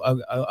pressure.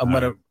 I'm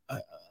gonna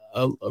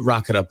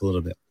rock it up a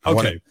little bit.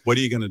 Okay. What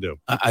are you going to do?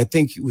 I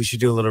think we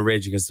should do a little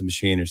Rage Against the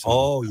Machine or something.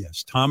 Oh,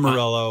 yes. Tom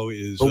Morello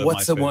is. But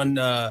what's my the one?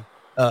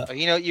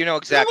 You know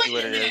exactly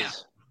what it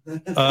is.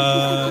 favorite.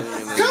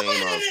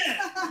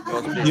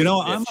 Come You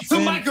know, I'm a The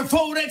fan.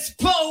 microphone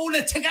explode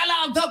and take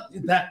out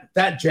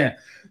that jam.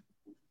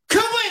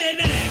 Come in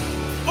there.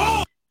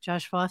 Oh,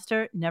 Josh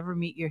Foster, never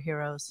meet your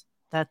heroes.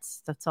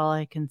 That's all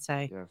I can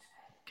say. Yes.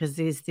 Because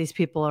these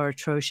people are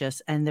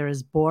atrocious and they're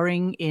as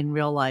boring in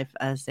real life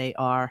as they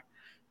are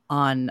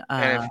on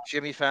And if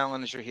Jimmy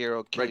Fallon is your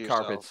hero, kill Red yourself.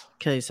 carpets.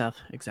 kill yourself.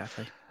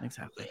 Exactly.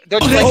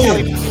 Don't you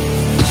like Jimmy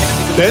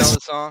This? know the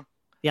song?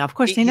 Yeah, of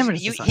course he never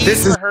does the song.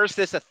 He's rehearsed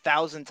this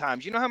 1,000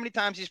 times. You know how many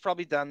times he's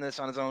probably done this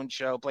on his own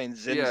show, playing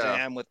Zim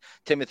Zam with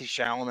Timothy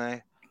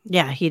Chalamet?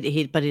 Yeah,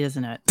 he but he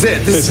doesn't know it.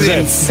 This is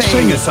insane.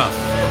 Sing this song.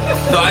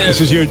 No,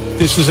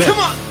 This is it. Come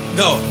on.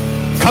 No.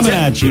 Coming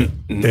at you.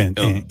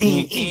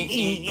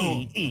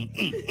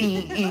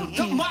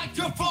 The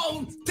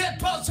microphone.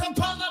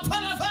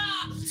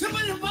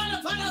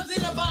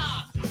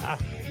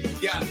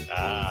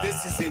 Yeah,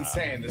 this is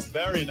insane. This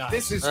Very nice.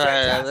 This is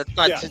That's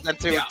fantastic. not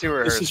too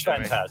rehearsed. This is for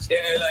me. fantastic.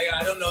 Yeah, like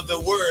I don't know the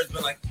words,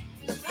 but like,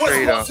 There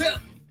you go. what's it?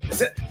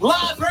 Is it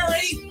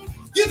library?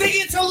 You think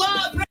it's a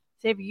library?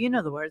 Xavier, you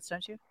know the words,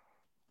 don't you?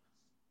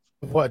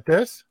 What,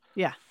 this?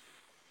 Yeah.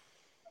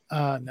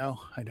 No,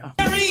 I don't.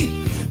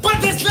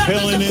 But this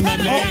Killing in the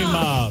name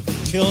of.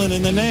 Killing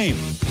in the name.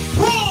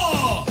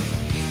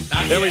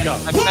 There we go.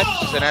 I bet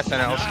it's an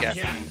SNL sketch.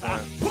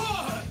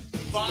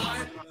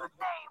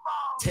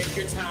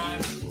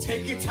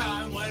 Take your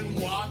time when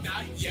walk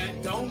not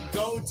yet. Don't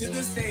go to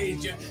the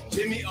stage.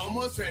 Jimmy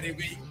almost ready.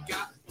 We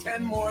got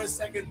 10 more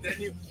seconds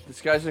than you.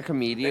 This guy's a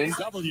comedian.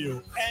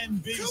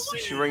 WNBC.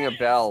 Should ring a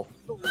bell.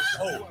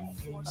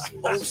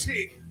 Oh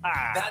shit.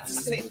 That's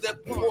the same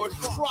that board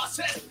cross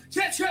it.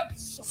 Ketchup.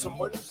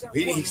 Someone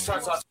he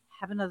starts off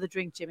Have another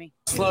drink, Jimmy.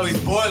 slow. He's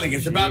boiling.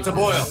 It's about to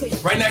boil.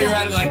 Right now you're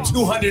at like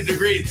 200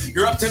 degrees.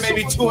 You're up to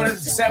maybe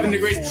 207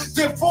 degrees.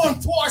 The foreign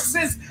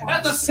forces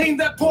at the same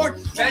that board.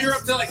 Now you're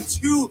up to like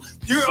 2.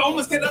 You're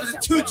almost getting up to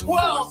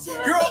 212.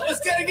 You're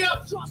almost getting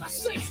up.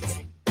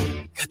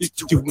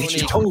 Do what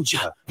you told you.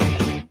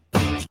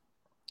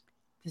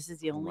 This is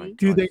the only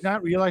Do they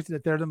not realize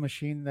that they're the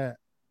machine that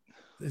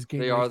is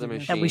getting They are raged the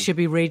against? that we should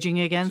be raging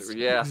against.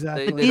 Yeah.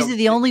 Exactly. They These are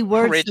the only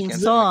words Rage in the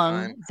Against the song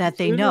Machine. that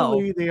they know.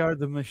 Literally, they are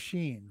the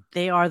machine.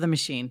 They are the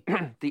machine.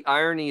 The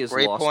irony is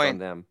Great lost point. on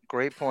them.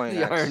 Great point.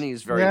 The irony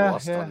is very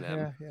lost on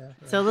them.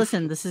 So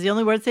listen, this is the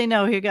only words they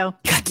know. Here you go.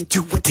 Got to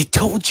do what they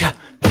told ya.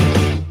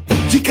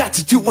 You got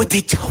to do what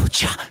they told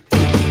ya.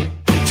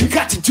 You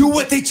got to do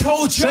what they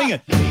told ya. Sing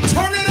it.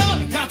 Turn it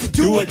up. Got to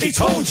do what they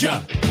told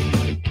ya.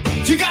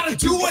 You got to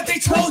do what they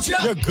told ya.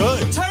 You're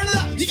good. Turn it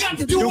up. You got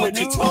to do what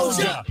they told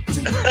ya.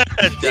 You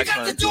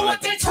got to do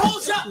what they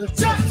told ya.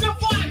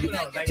 Justify.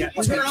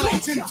 Isn't the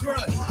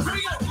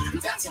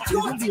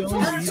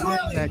only reason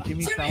that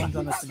Jimmy Fallon's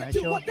on the Tonight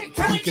Show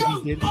because he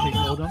did what they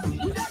told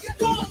him?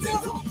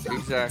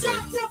 Exactly.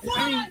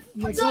 I mean,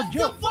 like, no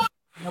joke.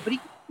 Nobody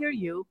can hear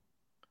you.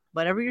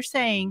 Whatever you're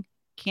saying,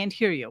 can't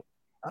hear you.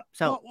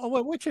 So,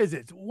 which is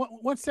it?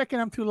 1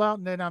 second I'm too loud,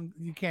 and then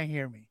you can't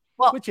hear me.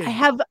 Well,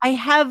 I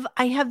have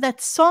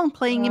that song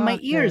playing in my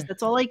ears.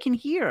 That's all I can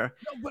hear.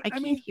 No, I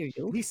can't hear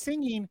you. He's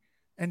singing,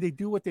 and they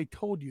do what they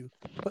told you.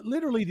 But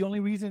literally, the only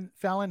reason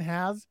Fallon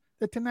has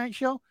the Tonight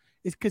Show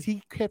is because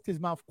he kept his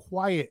mouth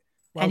quiet,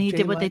 and he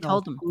did what they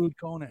told him.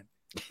 Conan.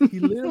 He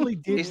literally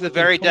did. He's the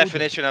very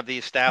definition of the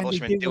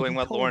establishment doing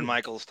what Lorne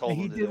Michaels told him.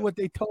 He did what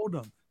they told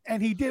him,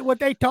 and he did what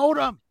they told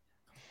him.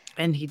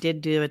 And he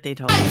did do what they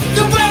told him. Right,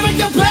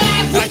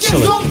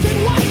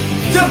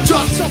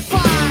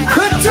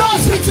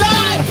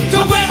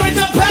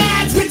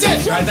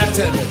 that's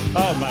it.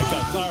 Oh my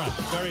God! All right,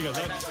 very good.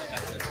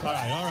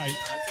 All right.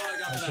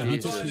 Okay,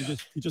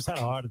 he just had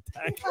a heart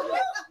attack.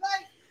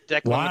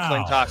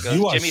 Declan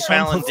McClintock. Jimmy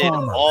Fallon did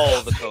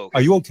all the coke.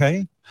 Are you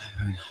okay?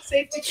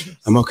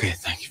 I'm okay,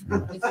 thank you.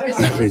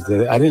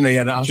 I didn't know you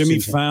had an Jimmy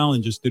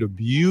Fallon just did a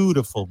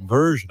beautiful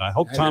version. I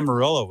hope Tom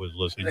Morello was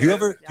listening. Do you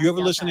ever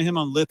listen to him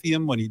on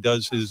Lithium when he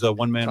does his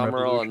one-man Tom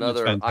Morello,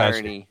 another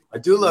irony. I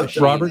do love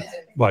Robert.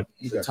 What?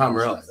 Tom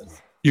Morello.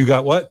 You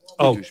got what?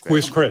 Oh,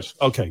 where's Chris?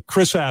 Okay,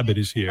 Chris Abbott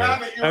is here.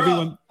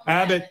 Everyone,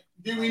 Abbott.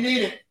 Do we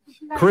need it?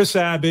 Chris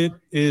Abbott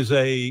is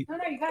a.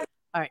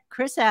 All right,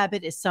 Chris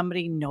Abbott is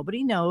somebody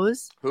nobody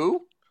knows.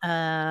 Who?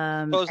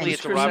 Supposedly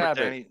it's a Robert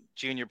Downey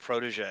Jr.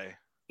 protege.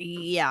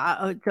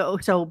 Yeah.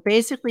 So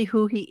basically,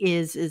 who he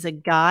is a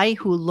guy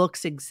who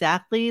looks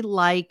exactly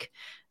like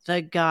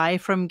the guy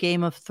from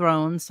Game of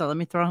Thrones. So let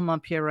me throw him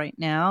up here right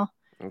now,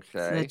 okay,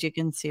 so that you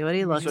can see what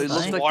he looks like. So he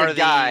looks like the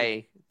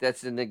guy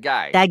that's in the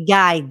guy. That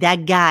guy.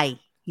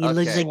 He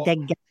looks like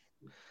that guy.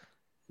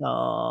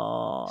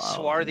 Oh,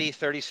 swarthy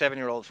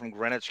 37-year-old from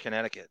Greenwich,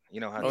 Connecticut. You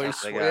know how that's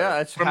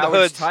from Howard's the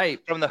hood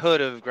type. From the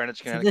hood of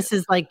Greenwich, Connecticut. So this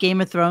is like Game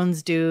of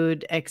Thrones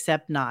dude,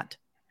 except not.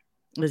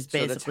 Was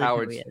basically so that's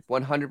Howard's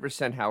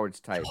 100%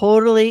 Howard's type.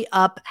 Totally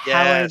up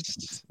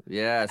Howard's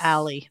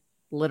alley,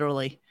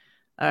 literally.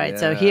 All right,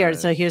 so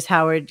here's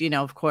Howard.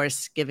 Of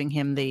course, giving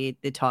him the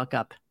talk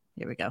up.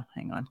 Here we go.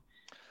 Hang on.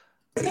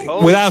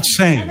 Without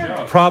saying,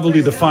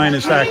 probably the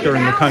finest actor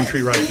in the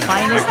country right now.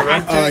 Finest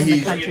actor in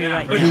the country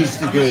right now. He's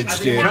the goods,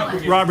 dude.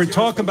 Robert,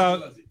 talk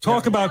about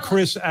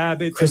Chris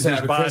Abbott. Chris,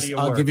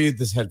 I'll give you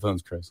this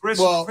headphones, Chris.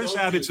 Chris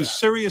Abbott's a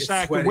serious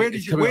actor. Where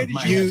did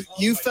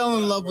you fell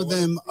in love with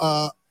him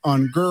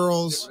on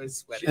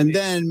Girls, and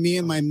then me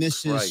and my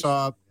missus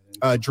saw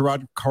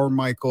Gerard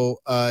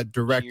Carmichael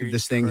directed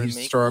this thing. He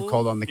starred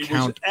called On the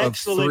Count of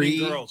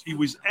Three. He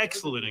was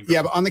excellent in Girls.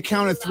 Yeah, but On the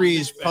Count of Three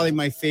is probably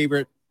my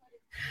favorite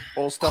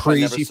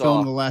crazy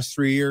film in the last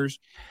 3 years.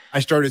 I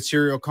started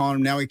serial calling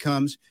him. Now he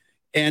comes.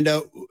 And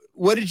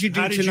what did you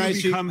do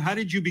tonight? How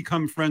did you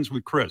become friends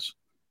with Chris?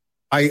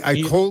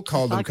 I cold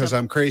called him because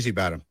I'm crazy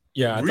about him.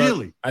 Yeah,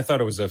 I thought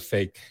it was a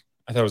fake.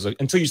 I thought it was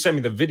until you sent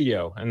me the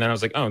video, and then I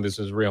was like, oh, this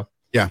is real.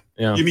 Yeah.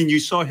 You mean you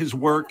saw his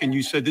work and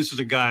you said this is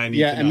a guy I need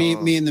to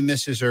know. Me and the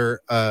missus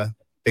are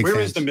big Where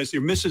fans. is the missus?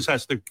 Your missus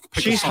has to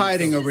pick She's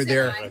hiding over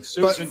there.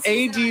 But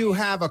do you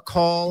have a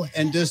call,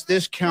 and does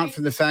this count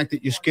for the fact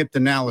that you skipped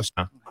analysis?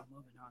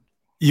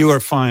 You are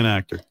a fine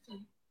actor.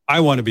 I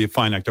want to be a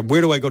fine actor.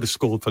 Where do I go to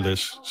school for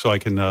this so I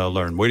can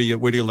learn? Where do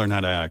you learn how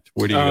to act?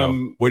 Where do you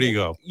go? Where do you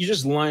go? You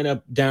just line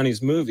up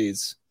Downey's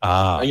movies.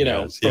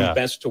 From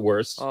best to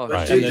worst. Oh,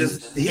 right.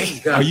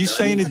 Are you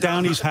staying at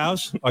Downey's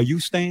house? Are you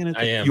staying at?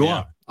 I am. You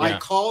are. I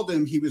called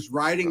him. He was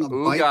riding a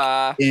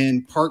bike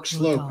in Park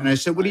Slope, and I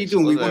said, "What are you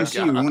doing? We want to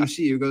see you. We want to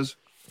see you." He goes,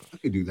 "I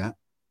could do that."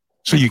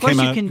 So you came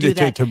out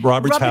to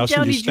Robert's house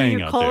and you're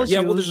staying out there.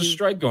 Yeah, well, there's a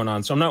strike going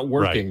on, so I'm not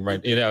working, right?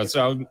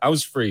 So I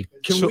was free.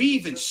 Can we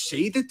even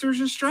say that there's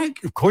a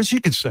strike? Of course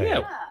you can say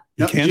it.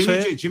 You can't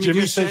say it?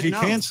 Jimmy says you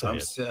can't say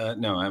it.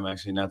 No, I'm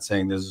actually not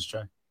saying there's a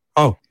strike.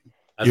 Oh.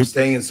 I'm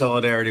staying in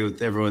solidarity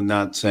with everyone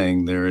not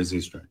saying there is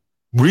a strike.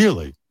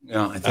 Really?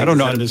 No, I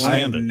don't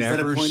understand it. I've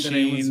never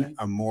seen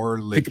a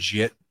more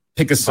legit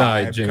pick a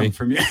side, Jimmy.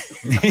 From you.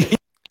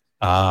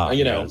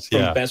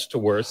 From best to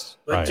worst.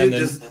 Right. And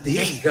then,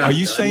 are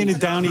you staying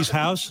at Downey's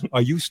house?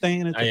 Are you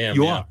staying at? I am.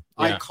 You are.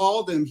 I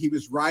called him. He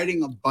was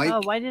riding a bike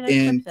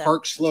in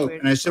Park Slope,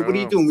 and I said, "What are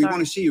you doing? We want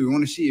to see you. We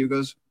want to see you." He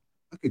goes,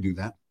 "I could do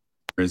that."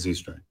 Where is he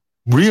strike?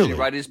 Really?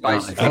 Ride his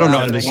bicycle. I don't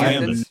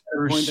understand it. I've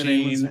never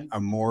seen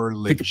a more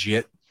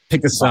legit.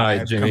 Pick a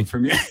side, Jimmy.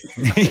 From you.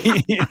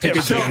 Pick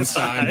a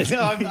side.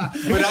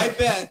 But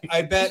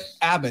I bet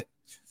Abbott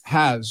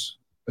has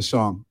a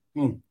song.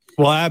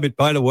 Well, Abbott,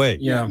 by the way,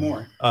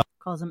 more.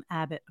 Calls him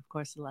Abbott, of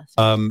course. The last.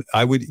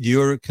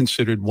 You're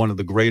considered one of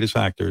the greatest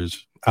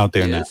actors out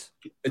there now.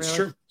 It's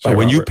true. So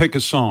when you pick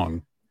a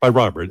song by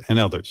Robert and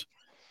others,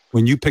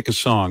 when you pick a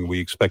song, we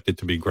expect it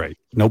to be great.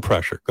 No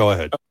pressure. Go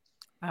ahead.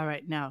 All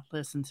right, now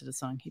listen to the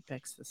song he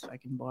picks. This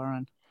fucking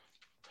moron.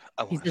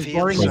 He's just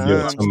boring.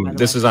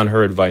 This is on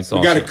her advice.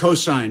 We got a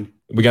cosign.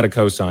 We got a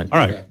cosign. All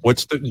right.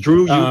 What's the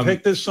Drew? You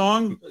picked this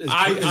song?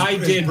 I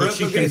did, but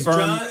she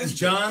confirmed.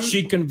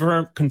 She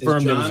confirmed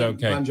it was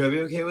okay. Bon Jovi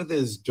okay with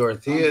this?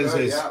 Dorothea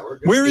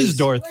Where is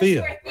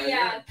Dorothea?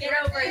 Yeah, get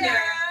over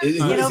here.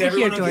 Get over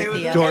here,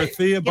 Dorothea.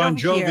 Dorothea Bon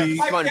Jovi.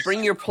 Come on,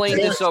 bring your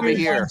plainness over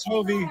here.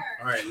 All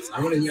right,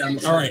 I want to hear.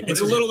 All right,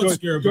 it's a little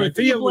obscure.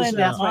 Dorothea was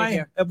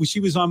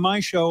she was on my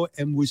show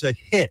and was a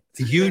hit,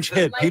 a huge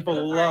hit.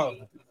 People love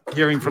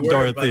hearing from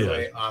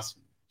Dorothea. Awesome.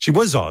 She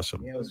was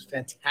awesome. Yeah, it was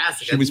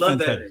fantastic. She was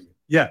fantastic.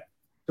 Yeah,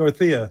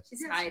 Dorothea.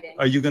 She's hiding.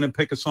 Are you going to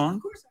pick a song?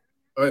 Of course.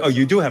 Oh,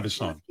 you do have a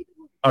song.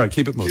 All right,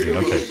 keep it moving.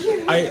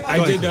 Okay.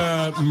 I did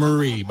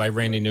Marie by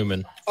Randy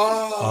Newman.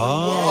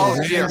 Oh,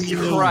 dear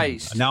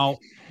Christ! Now,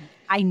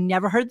 I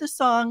never heard the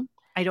song.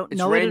 I don't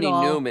know Randy it at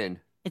all. Newman.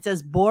 It's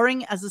as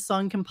boring as a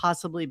song can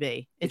possibly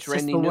be. It's just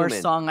Randy the worst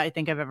Newman. song I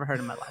think I've ever heard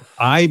in my life.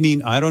 I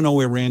mean, I don't know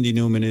where Randy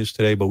Newman is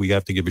today, but we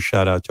have to give a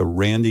shout out to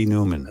Randy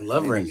Newman. I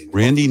love Randy.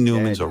 Randy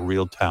Newman's a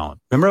real talent.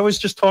 Remember, I was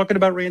just talking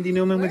about Randy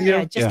Newman with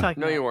you. Yeah, talking.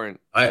 No, you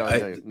weren't.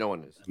 No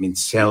one is. I mean,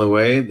 Sail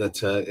Away.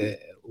 That's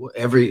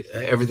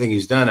everything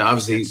he's done.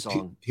 Obviously,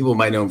 people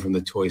might know him from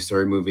the Toy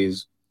Story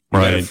movies.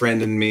 Right. A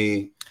Friend in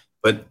Me.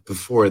 But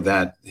before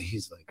that,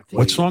 he's like.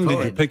 What song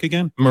did you pick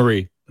again?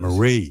 Marie.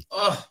 Marie.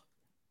 Oh.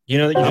 Do you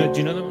know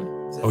that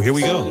one? Oh, here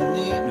we go.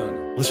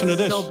 Listen to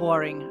this. So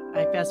boring.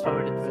 I fast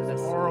forwarded through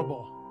this.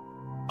 Horrible.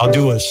 I'll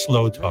do a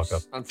slow talk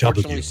up.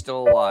 Unfortunately,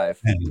 still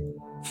alive. B.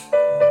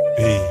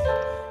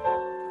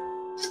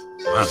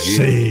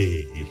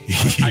 C.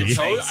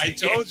 I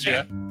told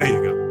you. There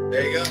you go.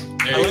 There you go.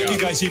 I like you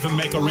guys even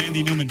make a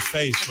Randy Newman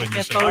face when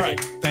you say, all right,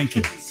 thank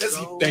you.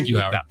 Thank you,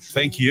 Howard.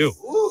 Thank you.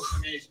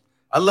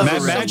 I love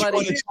right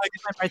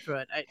through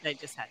it. I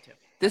just had to.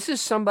 This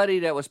is somebody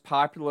that was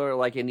popular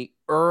like in the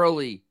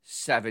early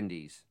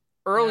 70s.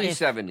 Early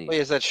 70s. Wait,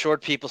 is that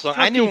Short People song?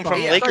 I knew him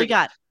from Laker.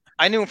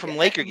 I knew him from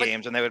Laker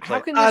games, and they would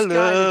play. I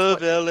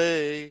love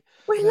LA.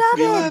 We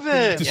love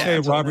it. To say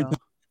Robert.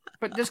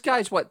 But this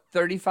guy's what,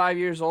 35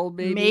 years old,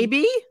 maybe?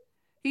 Maybe.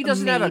 He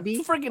doesn't have a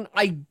freaking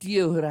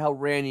idea how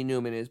Randy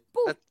Newman is.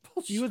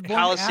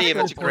 Coliseum,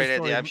 it's a great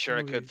idea. I'm sure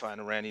I could find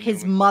a Randy Newman.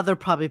 His mother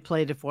probably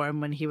played it for him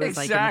when he was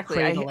like in the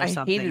cradle or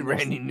something. I hated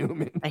Randy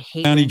Newman. I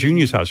hate Downey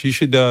Jr.'s house. You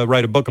should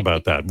write a book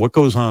about that. What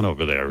goes on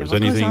over there? Is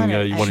anything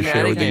you want to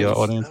share with the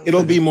audience?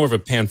 It'll be more of a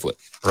pamphlet.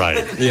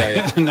 Right.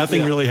 Yeah.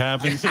 Nothing really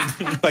happens.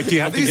 Like, do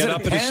you have to get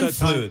up at a set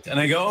flute? And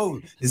I go,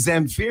 oh, is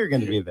Zamfir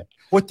going to be there?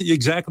 What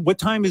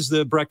time is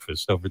the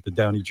breakfast over at the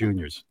Downey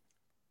Jr.'s?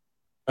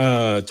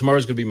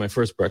 Tomorrow's gonna be my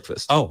first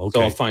breakfast. Oh, okay.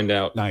 So I'll find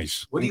out.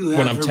 Nice. What do you have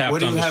when I'm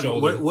tapped on the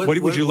shoulder? What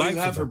would you like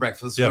for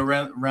breakfast? Go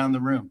around the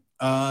room.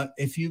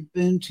 If you've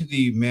been to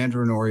the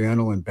Mandarin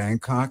Oriental in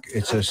Bangkok,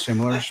 it's a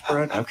similar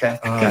spread. Okay.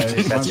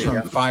 It runs from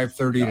 5:30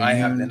 to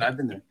noon. I've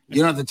been there.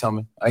 You don't have to tell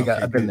me.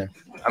 I've been there.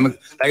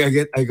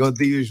 I go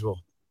the usual.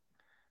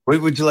 What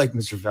would you like,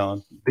 Mr.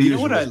 Fallon? You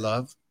know what I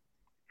love?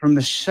 From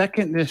the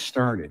second this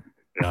started.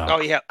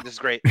 Oh yeah, this is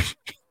great.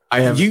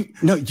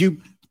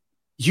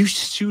 You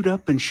suit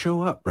up and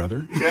show up,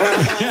 brother. You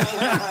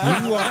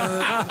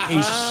are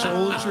a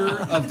soldier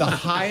of the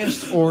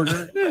highest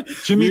order.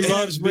 Jimmy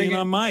loves being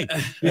on mic.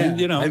 Yeah.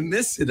 And, I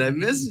miss it.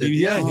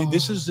 Yeah,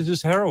 this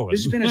is heroin.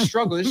 This has been a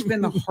struggle. This has been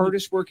the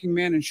hardest working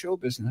man in show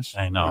business.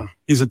 I know.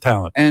 He's a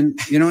talent. And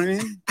you know what I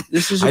mean?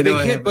 This is a big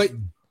hit,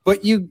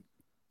 but you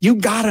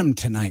got him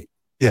tonight.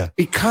 Yeah.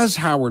 Because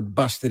Howard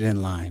busted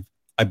in live.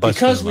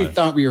 Because we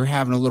thought we were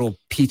having a little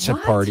pizza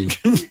party,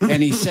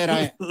 and he said,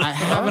 "I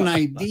have an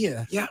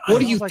idea. Yeah, what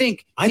do you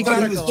think?" I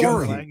thought he was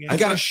joking. I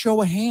got a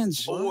show of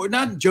hands. Or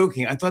not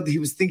joking. I thought that he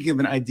was thinking of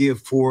an idea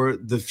for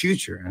the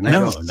future. And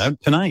not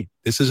tonight.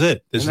 This is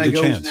it. This is the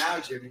chance. Now,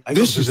 Jimmy.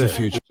 This is the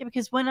future. Yeah,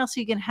 because when else are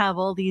you going to have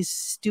all these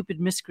stupid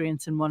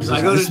miscreants in one room?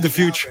 This is the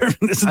future.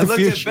 This is the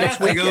future.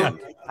 I go,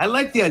 I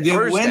like the idea.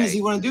 Thursday. When does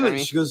he want to do it?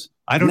 She goes,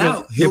 I don't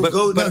know. He'll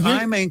go. But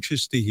I'm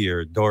anxious to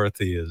hear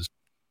Dorothea's.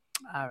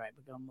 All right,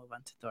 we're going to move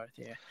on to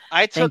Dorothea.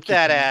 I took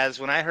that as,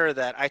 when I heard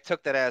that, I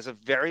took that as a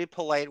very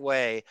polite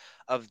way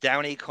of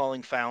Downey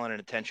calling Fallon an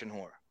attention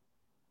whore.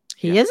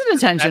 He is an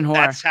attention whore.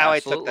 That's how I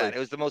took that. It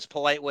was the most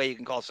polite way you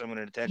can call someone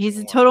an attention whore. He's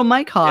a total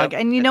mic hog.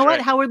 Yep, and you know what?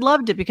 Right. Howard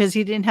loved it because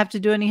he didn't have to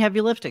do any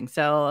heavy lifting.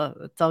 So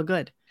it's all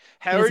good.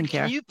 Howard,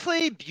 can you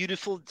play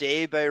Beautiful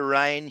Day by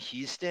Ryan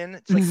Houston?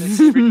 It's like my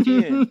favorite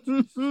tune.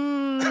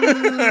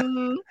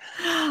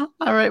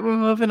 All right, we're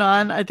moving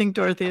on. I think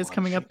Dorothea is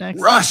coming up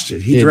next. Rushed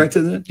it. He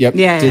directed it? Yep.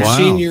 Yeah. Did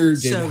Senior,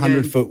 did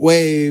 100-Foot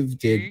Wave,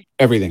 did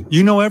everything.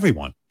 You know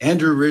everyone.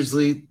 Andrew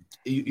Ridgeley.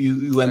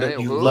 You end up,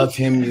 you love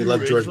him, you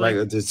love George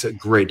Michael. It's a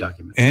great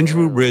documentary.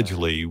 Andrew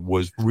Ridgeley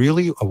was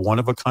really a one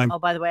of a kind. Oh,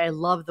 by the way, I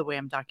love the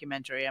Wham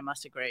documentary. I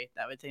must agree.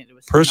 That would think it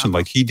was person.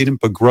 Like he didn't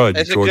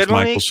begrudge George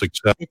Michael's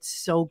success. It's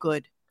so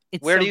good.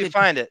 It's where so do you good.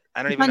 find it?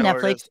 I don't even know on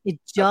Netflix. It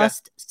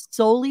just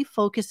solely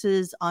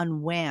focuses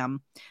on Wham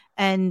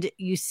And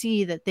you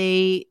see that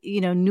they,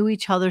 knew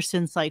each other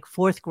since like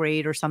 4th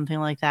grade or something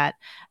like that.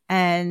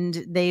 And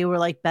they were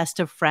like best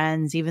of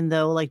friends, even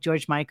though like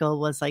George Michael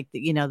was like,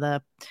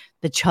 the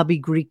chubby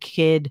Greek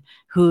kid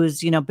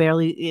who's,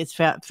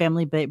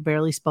 family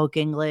barely spoke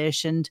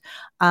English. And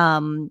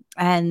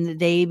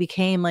they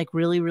became like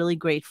really, really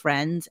great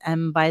friends.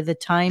 And by the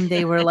time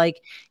they were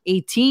like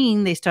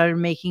 18, they started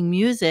making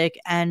music,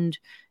 and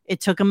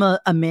it took them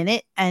a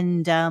minute.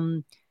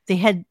 And, they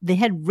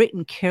had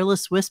written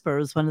 "Careless Whisper"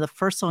 was one of the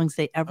first songs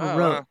they ever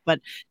wrote, but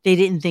they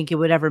didn't think it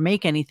would ever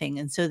make anything,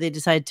 and so they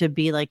decided to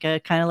be like a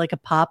kind of like a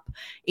pop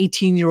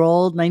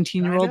 18-year-old,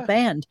 19-year-old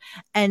band.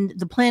 And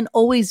the plan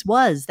always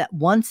was that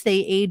once they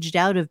aged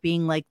out of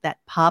being like that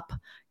pop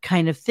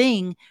kind of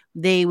thing,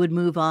 they would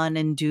move on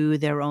and do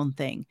their own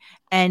thing.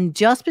 And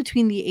just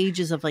between the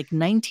ages of like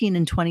 19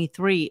 and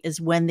 23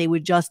 is when they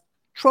would just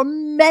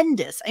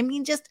tremendous. I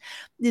mean,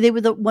 they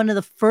were one of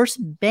the first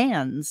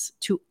bands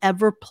to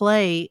ever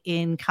play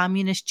in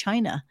communist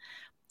China.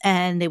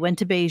 And they went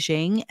to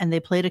Beijing and they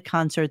played a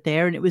concert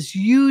there. And it was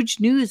huge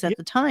news at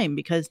the time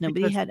because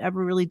nobody had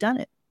ever really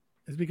done it.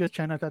 It's because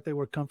China thought they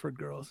were comfort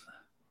girls.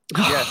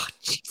 Yes.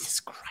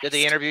 Jesus Christ. Did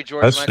they interview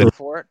George Michael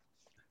for it?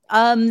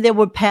 There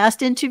were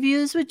past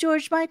interviews with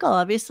George Michael,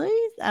 obviously.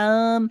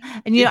 And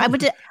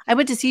I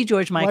went to see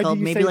George Michael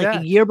maybe like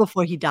a year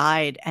before he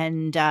died,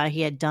 and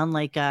he had done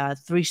like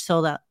 3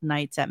 sold out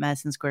nights at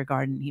Madison Square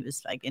Garden. He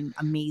was like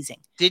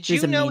amazing. Did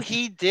you know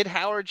he did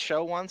Howard's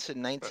show once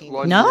in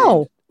 19?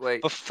 No,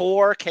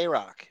 before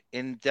K-Rock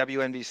in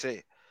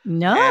WNBC.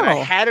 No, and I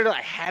had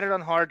it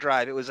on hard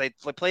drive. It was I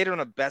played it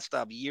on a best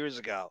of years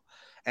ago,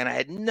 and I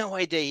had no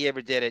idea he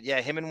ever did it. Yeah,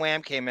 him and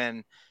Wham came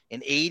in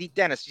 80.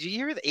 Dennis, did you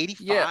hear the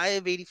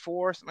 85,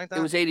 84, something like that?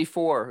 It was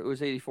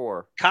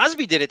 84.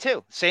 Cosby did it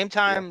too. Same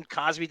time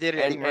Cosby did it.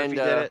 Eddie Murphy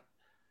did it.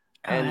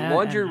 And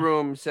Wonder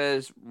Room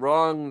says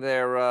wrong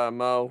there,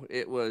 Mo.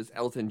 It was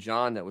Elton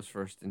John that was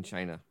first in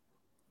China.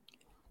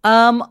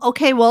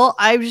 Okay, well,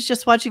 I was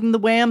just watching the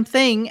Wham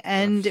thing,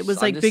 and it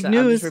was like big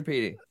news. I'm just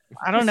repeating.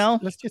 I don't know.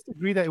 Let's just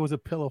agree that it was a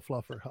pillow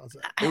fluffer. How's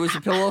that? It was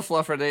a pillow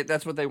fluffer.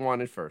 That's what they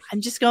wanted first.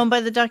 I'm just going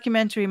by the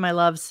documentary, my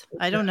loves.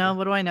 I don't know.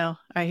 What do I know? All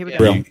right, here we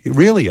go.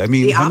 Really? I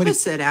mean, the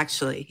opposite,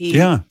 actually.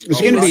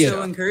 It's going to be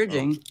so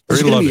encouraging.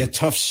 It's going to be a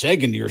tough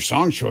seg into your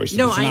song choice.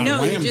 No, I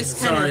know. You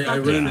just kind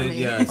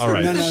of all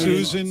right,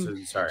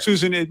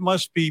 Susan, it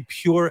must be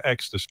pure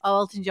ecstasy. Oh,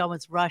 Elton John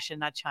was Russian,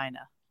 not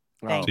China.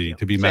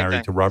 To be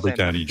married to Robert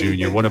Downey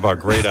Jr., one of our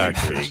great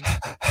actors.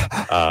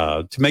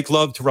 To make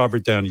love to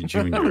Robert Downey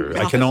Jr.,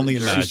 I can only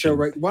imagine. So,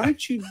 why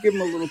don't you give him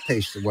a little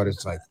taste of what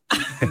it's like?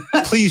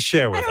 Please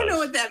share with us. I don't know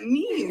what that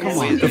means. Come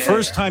on. The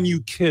first time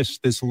you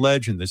kissed this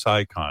legend, this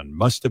icon,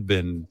 must have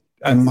been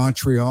in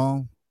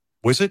Montreal.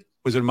 Was it?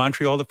 Was it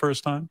Montreal the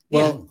first time?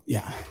 Well,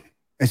 yeah.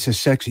 It's a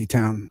sexy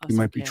town. You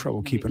might be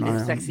trouble keeping an eye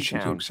on. Sexy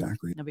town.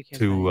 Exactly.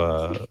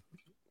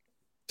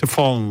 To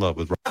fall in love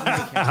with.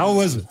 How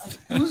was it?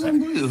 It was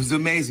unbelievable. It was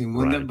amazing.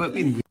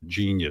 Right.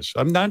 Genius.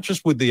 I'm not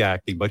just with the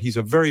acting, but he's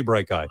a very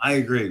bright guy. I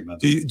agree.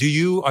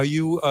 Are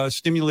you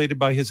stimulated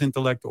by his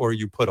intellect, or are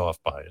you put off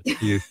by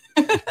it?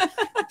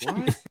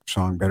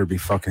 Song better be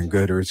fucking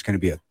good, or it's going to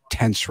be a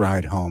tense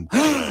ride home.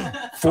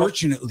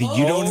 Fortunately,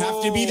 you don't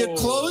have to be the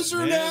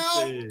closer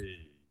now.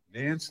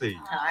 Nancy.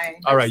 Hi.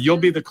 All right, you'll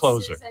be the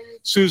closer.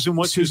 Susan,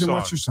 what's your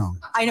song?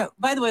 I know.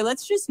 By the way,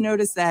 let's just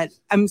notice that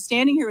I'm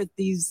standing here with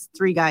these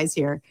 3 guys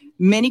here.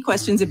 Many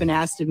questions have been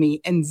asked of me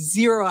and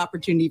 0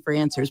 opportunity for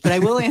answers, but I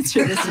will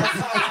answer this one.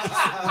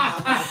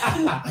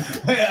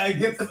 I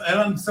get them, and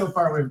I'm so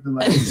far away from the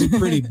mic. It's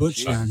pretty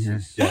butch down here.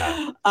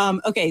 Yeah.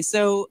 Okay,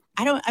 so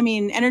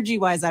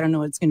energy-wise, I don't know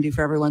what it's going to do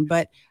for everyone,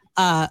 but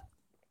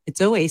it's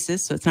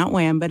Oasis, so it's not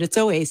Wham, but it's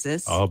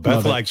Oasis. Oh,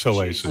 Beth likes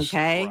Oasis.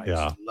 Okay.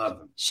 Yeah. Love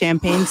them.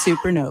 Champagne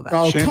Supernova.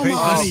 Oh, Champagne. Come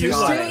on. It's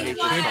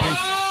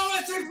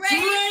a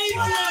great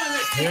one.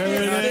 Here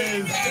it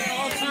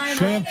is.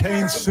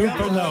 Champagne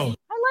Supernova.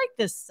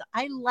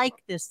 I like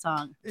this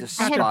song.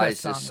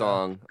 Despise this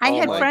song. I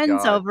had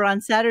friends over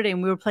on Saturday,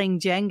 and we were playing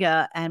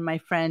Jenga, and my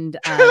friend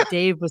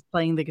Dave was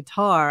playing the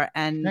guitar,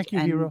 and thank you,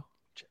 Hero.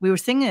 We were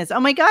singing this. Oh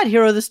my God,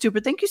 Hero the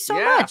Stupid! Thank you so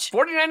much.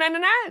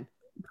 $49.99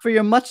 for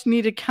your much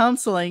needed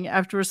counseling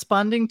after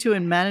responding to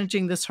and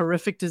managing this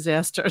horrific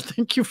disaster.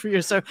 Thank you for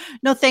your service.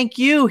 No, thank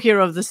you,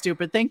 Hero of the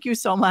Stupid. Thank you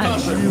so much.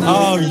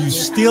 Oh, you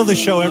steal the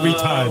show every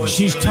time.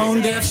 She's tone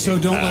deaf, so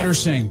don't let her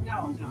sing.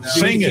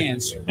 Sing it.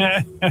 It's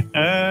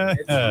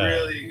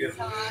really good.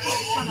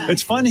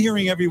 It's fun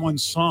hearing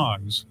everyone's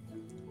songs,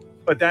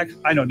 but that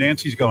I know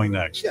Nancy's going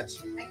next. Yes.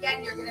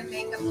 Again, you're going to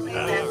make a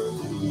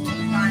playlist.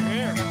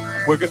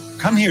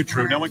 Come here,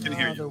 Drew. No one can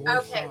hear you.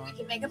 Okay, we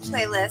can make a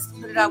playlist,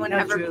 put it on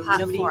whatever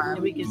platform.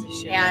 Nobody gives a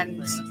shit.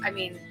 And I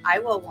mean, I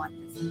will want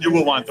this. You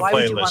will want the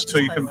playlist, so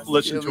you can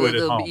listen to it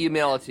at home.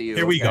 Email it to you.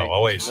 Here we go.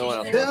 Oasis.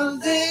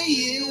 Someday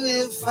you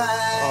will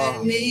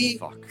find me. You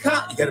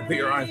got to put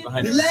your arms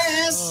behind it.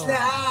 Last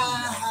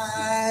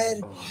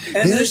night,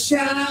 in the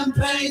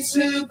champagne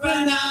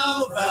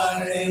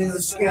supernova in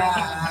the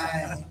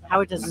sky.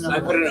 Howard doesn't know. I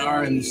put an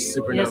R in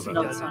Supernova. Yes,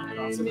 no,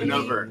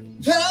 Supernova.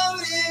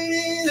 Floating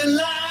in the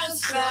light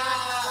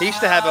sky. He used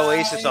to have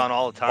Oasis on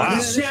all the time.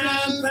 Wow.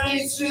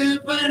 Champagne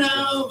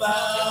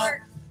supernova.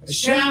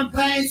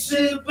 Champagne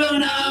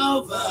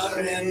supernova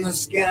in the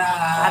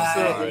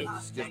sky.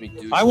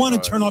 Absolutely. I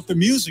want to turn off the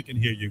music and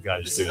hear you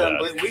guys do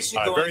that. We should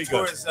go very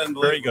good.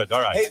 Very good.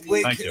 All right. Hey,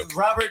 wait, thank you.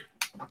 Robert.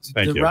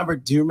 Thank you.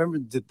 Robert, do you remember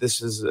that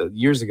this is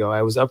years ago?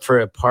 I was up for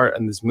a part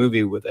in this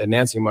movie with a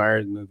Nancy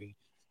Myers movie,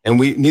 and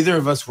neither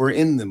of us were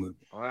in the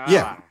movie. Wow.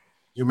 Yeah.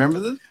 You remember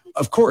this?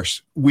 Of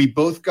course. We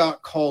both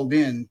got called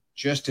in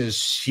just as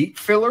seat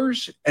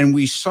fillers, and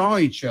we saw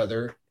each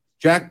other.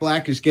 Jack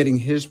Black is getting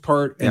his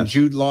part, and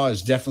Jude Law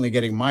is definitely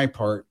getting my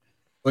part.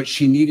 But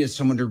she needed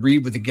someone to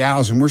read with the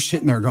gals, and we're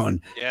sitting there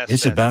going,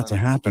 it's about to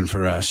happen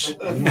for us.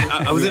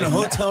 I was in a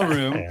hotel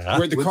room.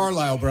 We're at the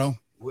Carlisle, bro.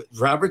 With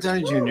Robert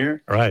Downey Jr.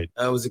 Right.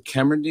 Was it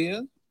Cameron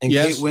Diaz? And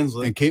Yes, Kate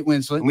Winslet. and Kate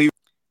Winslet. And we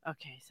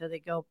Okay, so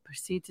they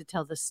proceed to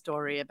tell the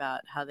story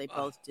about how they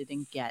both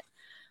didn't get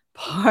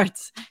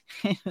parts.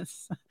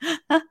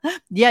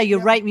 Yeah, you're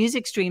right.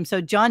 Music Stream.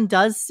 So John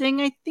does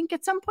sing, I think,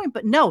 at some point,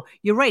 but no,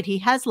 you're right. He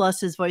has lost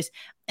his voice.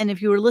 And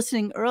if you were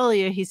listening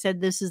earlier, he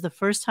said, this is the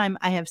first time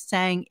I have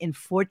sang in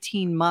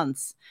 14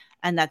 months.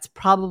 And that's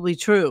probably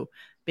true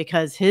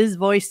because his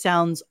voice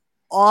sounds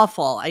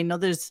awful. I know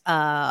there's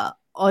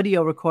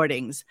audio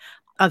recordings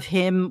of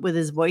him with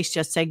his voice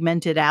just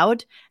segmented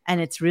out.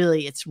 And it's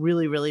really,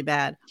 really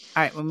bad.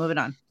 All right, we're moving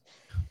on.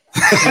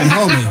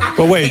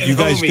 But wait, you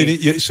guys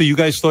didn't. So you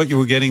guys thought you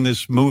were getting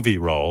this movie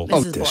role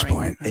at this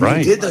point, right?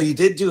 You did though. You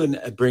did do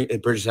a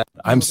British.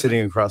 I'm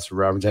sitting across from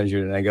Robert Downey Jr.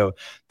 and I go,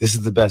 "This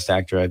is the best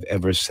actor I've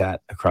ever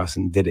sat across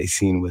and did a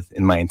scene with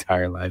in my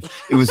entire life."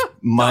 It was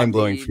mind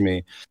blowing for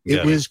me.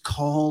 It was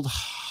called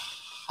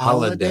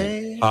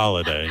Holiday.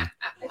 Holiday.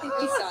 I think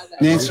we saw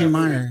that. Nancy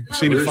Meyer.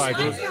 Seen it 5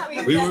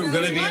 times. We were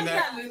going to be in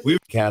that. We were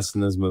cast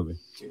in this movie.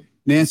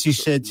 Nancy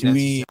said to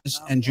me,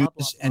 and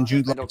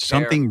Jude,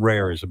 something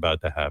rare is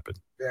about to happen.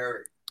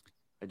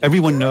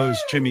 Everyone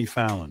knows Jimmy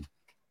Fallon,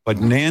 but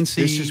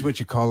Nancy. This is what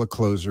you call a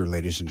closer,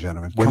 ladies and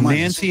gentlemen. When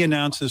Nancy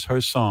announces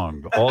her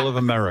song, all of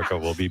America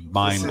will be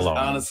mind blown.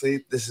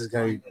 Honestly, this is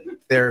going to be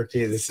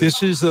therapy.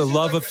 This is the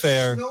love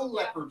affair.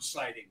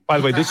 By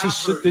the way,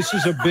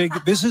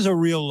 this is a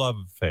real love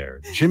affair.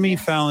 Jimmy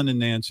Fallon and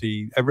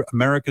Nancy,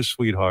 America's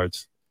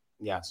sweethearts.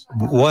 Yes.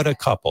 What a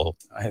couple.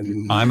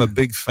 I'm a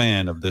big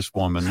fan of this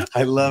woman.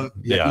 I love,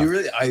 yeah. You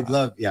really, I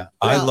love, yeah.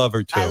 I love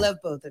her too. I love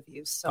both of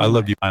you. So I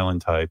love you, Island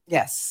Type.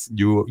 Yes.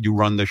 You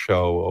run the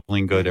show,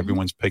 Feeling Good.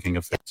 Everyone's picking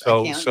a fit. I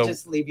can't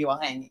just leave you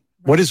hanging.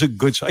 What is a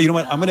good song? You know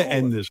what? I'm going to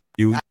end this.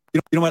 You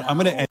know what? I'm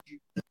going to end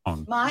this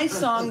song. My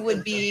song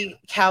would be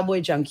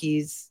Cowboy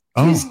Junkies.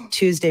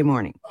 Tuesday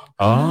morning.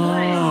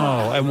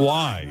 Oh, and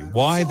why?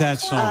 Why that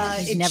song?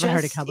 Never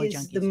heard of Cowboy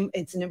Junkies.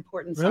 It's an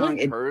important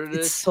Really? song.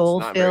 It's soul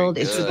filled.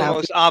 It's the about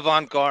most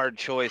avant-garde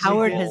choice.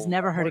 Howard has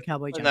never heard of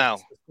Cowboy Junkies.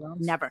 No,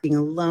 never. Being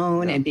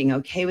alone and being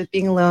okay with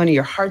being alone, and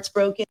your heart's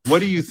broken. What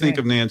do you think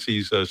of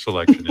Nancy's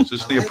selection? Is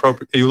this the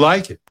appropriate? You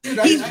like it?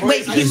 He's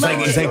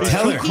like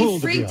Teller. He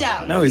freaked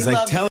out. No, he's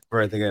like Teller.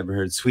 I think I ever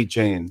heard Sweet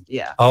Jane.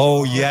 Yeah.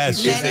 Oh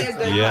yes, yes.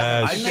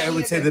 I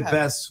would say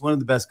one of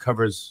the best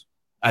covers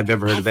I've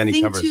ever heard of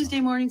any cover. Tuesday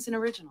morning's an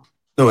original.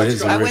 No, it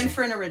is. I went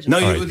for an original.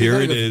 No, right,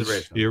 here it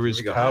is. Here is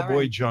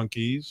Cowboy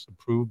Junkies,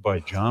 approved by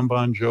John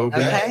Bon Jovi.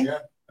 Okay. I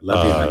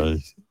love you.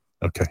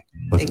 Okay.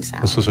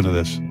 Let's listen to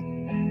this.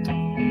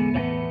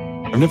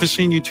 I've never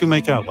seen you two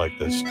make out like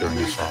this during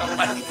this song.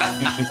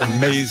 It's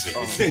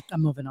amazing.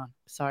 I'm moving on.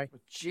 Sorry.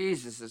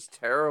 Jesus, it's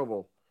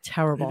terrible.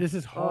 Terrible. This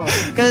is hard.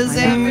 Because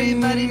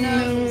everybody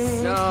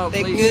knows. No,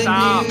 the please good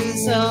stop.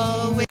 news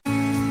always.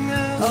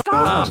 Go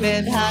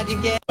ahead,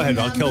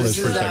 I'll kill this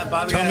for a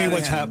second. Tell me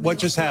what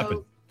just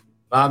happened.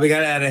 Bobby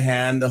got out of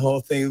hand. The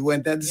whole thing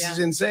went down. This is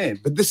insane.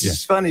 But this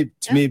is funny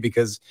to me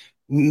because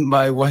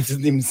my wife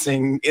doesn't even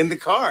sing in the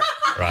car.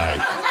 Right.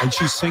 And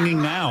she's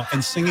singing now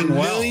and singing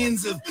well.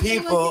 Millions of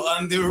people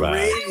on the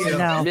radio.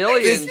 No.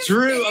 Millions. It's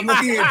Drew. I'm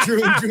looking at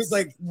Drew and Drew's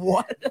like,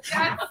 what?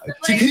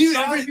 Do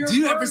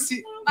you ever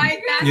see?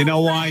 You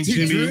know why,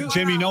 Jimmy?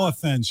 Jimmy, no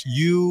offense.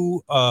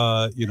 You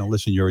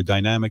listen, you're a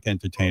dynamic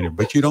entertainer,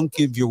 but you don't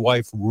give your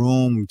wife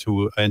room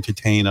to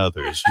entertain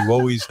others. You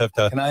always have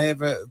to. Can I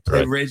ever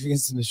play Rage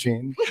Against the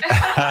Machine?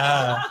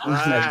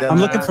 I'm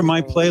looking for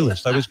my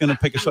playlist. I was going to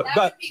pick a song,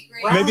 but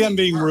maybe I'm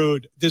being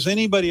rude. Does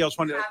anybody else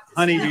want to?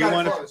 Honey, do you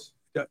want to?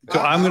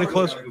 I'm going to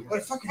close.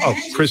 Oh,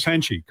 Chris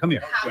Henchy, come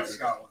here.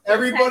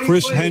 Everybody,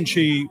 Chris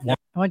Henchy. I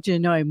want you to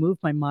know I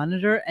moved my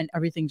monitor and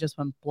everything just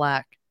went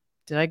black.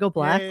 Did I go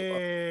black?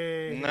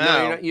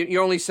 No,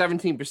 you're only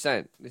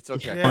 17%. It's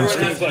okay.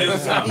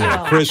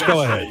 Yeah. Chris,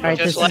 go ahead. All right,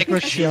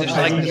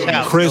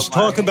 Chris,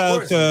 talk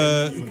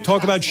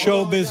about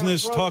show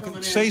business.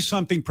 Say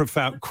something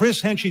profound.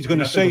 Chris Henchy's going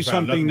to say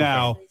something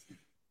now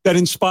that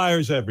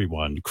inspires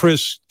everyone.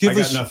 Chris, give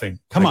us nothing.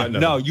 Come on,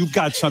 no, you've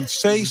got some.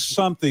 Say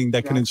something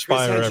that can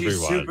inspire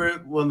everyone. Super,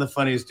 one of the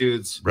funniest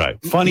dudes. Right,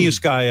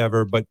 funniest guy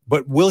ever. But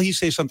will he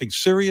say something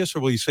serious or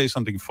will he say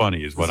something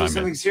funny? Is what I mean.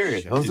 Something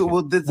serious.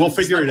 We'll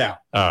figure it out.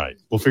 All right,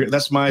 we'll figure.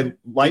 That's my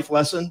life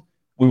lesson.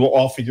 We will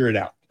all figure it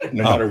out.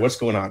 no matter what's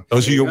going on.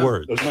 Those are your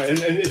words. And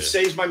it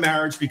saves my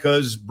marriage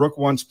because Brooke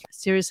wants.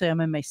 Seriously,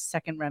 I'm in my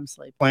second REM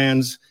sleep.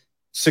 Plans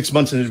 6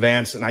 months in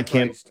advance, and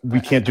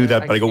we can't do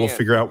that. But I go, we'll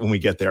figure out when we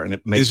get there, and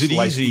it makes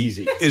life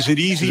easy. Is it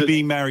easy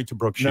being married to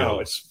Brooke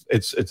Shields? No,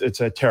 it's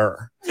a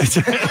terror. Brooke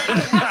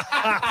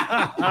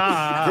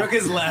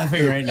is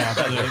laughing right now.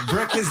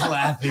 Brooke is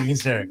laughing.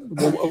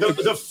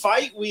 The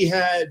fight we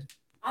had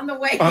on the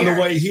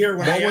way here.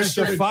 What was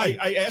the fight?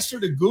 I asked her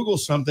to Google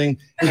something,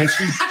 and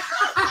she.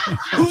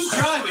 Who's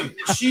driving?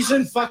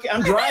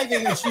 I'm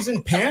driving, and she's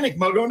in panic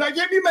mode. Going,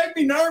 you make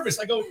me nervous.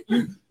 I go,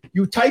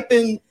 you type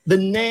in the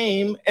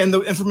name, and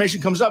the information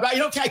comes up.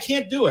 I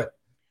can't do it.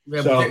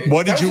 So,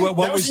 what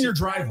was in your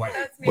driveway?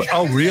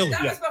 Oh, really?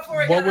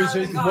 What was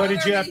it? What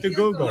did you have to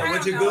Google?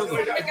 What did you Google?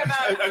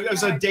 It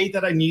was a date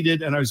that I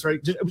needed, and it was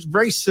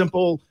very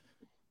simple.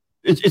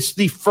 It's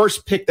the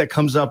first pick that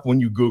comes up when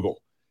you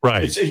Google.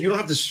 Right. You don't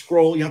have to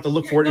scroll. You have to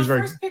look for it. The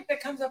first pick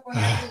that comes up when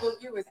I Google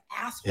you is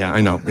asshole. Yeah,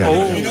 I know. Yeah.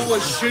 Oh, you know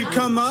what should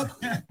come up?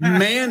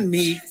 Man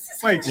meat.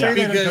 Wait, say that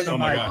into the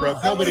mic,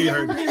 Brooke. Nobody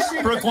heard.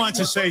 Brooke wants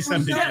to say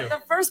something to you. The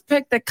first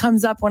pick that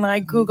comes up when I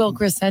Google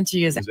Chris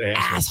Henty is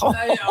asshole.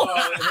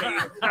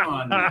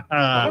 Come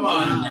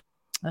on.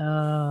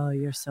 Oh,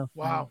 you're so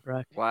funny,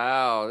 Brooke.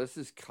 Wow, this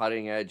is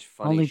cutting edge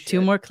funny. Only shit.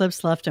 2 more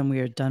clips left, and we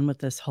are done with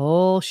this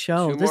whole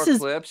show. This is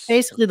clips?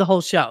 basically the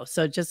whole show.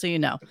 So just so you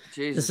know,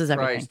 Jesus this is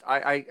Christ.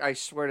 everything. I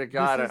swear to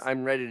God,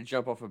 I'm ready to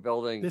jump off a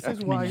building. This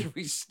is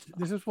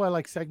why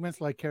like segments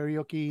like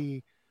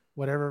Karaoke,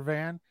 whatever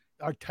van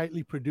are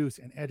tightly produced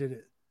and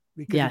edited.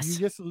 Because if you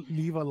just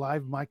leave a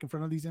live mic in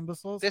front of these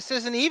imbeciles. This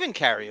isn't even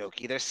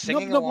karaoke. They're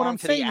singing along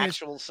to the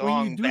actual song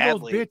when you do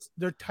badly. those bits,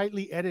 they're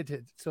tightly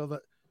edited so that.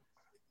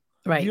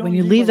 Right. When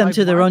you leave them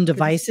to their own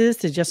devices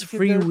to just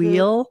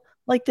freewheel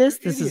like this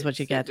is what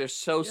you get. They're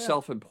so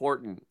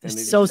self-important. They're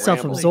so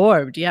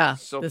self-absorbed. Yeah.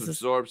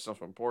 Self-absorbed,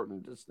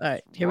 self-important. All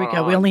right. Here we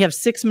go. We only have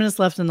 6 minutes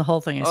left in the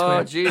whole thing. I swear.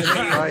 Oh, Jesus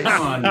Christ.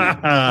 Come on.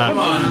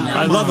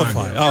 I love a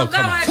fight. Oh,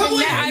 come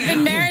on. I've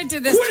been married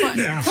to this.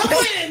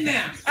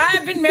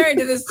 I've been married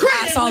to this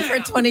asshole for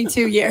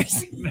 22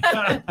 years.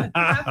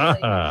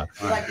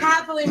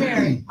 happily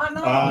married.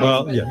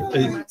 Well,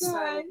 yeah.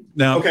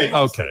 Now,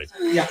 okay.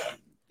 Yeah.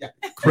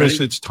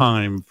 Chris, it's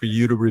time for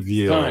you to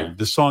reveal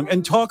the song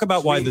and talk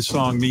about why the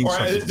song means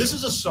something. This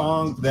is a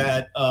song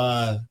that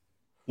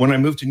when I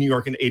moved to New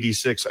York in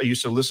 '86, I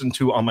used to listen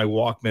to on my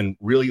Walkman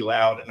really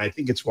loud. And I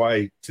think it's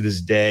why to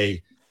this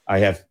day I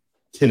have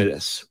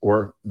tinnitus,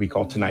 or we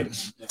call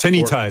tinnitus.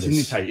 Tinnitus.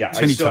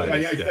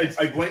 Tinnitus.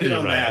 I blamed it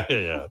on that.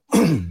 Yeah.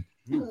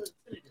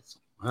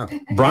 Wow.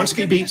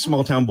 Bronski Beat,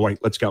 Small Town Boy.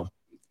 Let's go.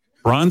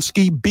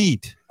 Bronski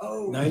Beat.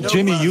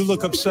 Jimmy, you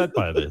look upset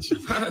by this.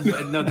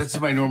 No, that's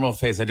my normal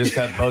face. I just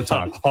got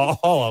Botox.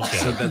 Okay.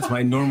 So that's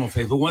my normal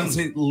face. But once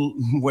it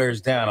wears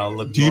down, I'll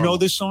look. Do you know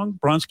this song,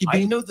 Bronski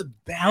Beat? I know the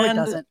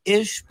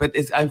band-ish, but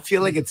I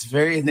feel like it's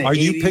very in the 80s. Are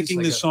you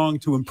picking this song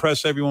to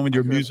impress everyone with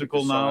your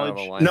musical knowledge?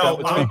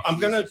 No, I'm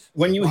gonna.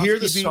 When you hear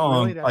the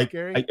song,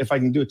 if I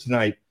can do it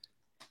tonight,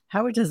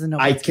 Howard doesn't know.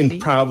 I can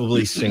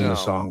probably sing the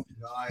song,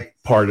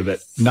 part of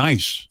it.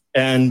 Nice.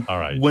 And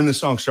when the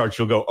song starts,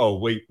 you'll go, oh,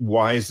 wait,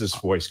 why is this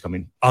voice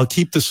coming? I'll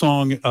keep the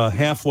song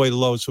halfway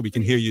low so we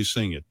can hear you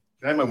sing it.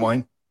 Can I have my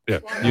wine? Yeah,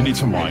 you need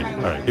some wine.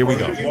 All right, here we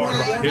go.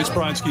 Here's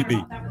Bronski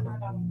Beat.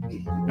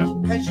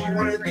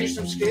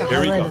 Here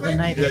we go.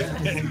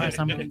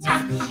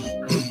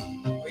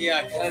 Yeah,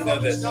 I kind of know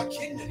this.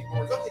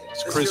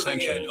 It's Chris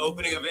Henty. An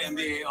opening of an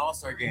NBA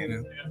All-Star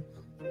game.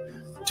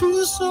 To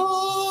your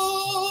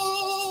soul.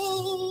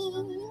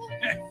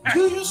 To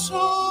your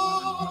soul.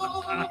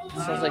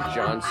 Sounds like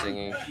John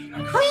singing.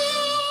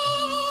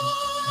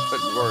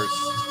 But worse.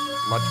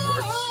 Much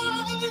worse.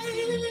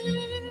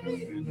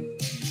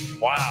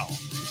 Wow.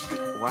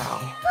 Wow.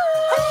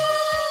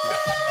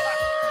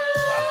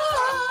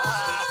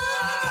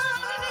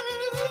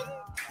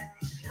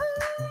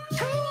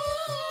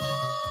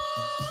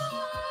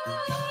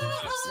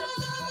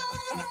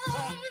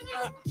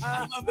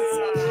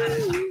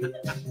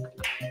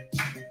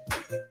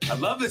 I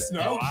love this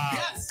note. Wow.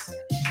 Yes.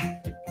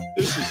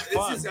 This is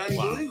fun. This is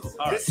unbelievable.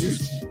 Wow. This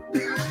is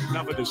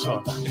enough of this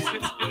song.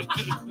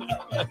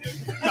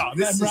 No,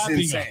 this is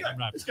insane.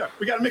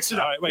 We got to mix it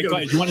up. All right, wait, go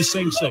ahead. You want to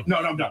sing?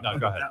 No,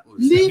 go ahead.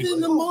 Leave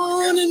in the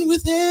morning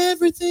with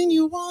everything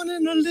you want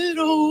in a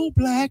little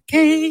black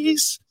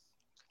case.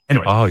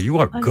 Anyway. Oh, you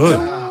are good.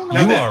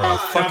 You are a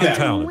fucking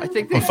talent. I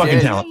think a fucking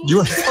talent.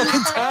 You're a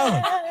fucking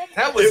talent.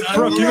 That was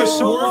Brooke, you're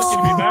so lucky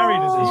to be married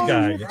to this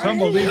guy. It's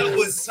unbelievable. That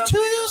was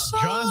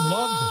John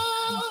loved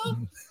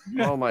it.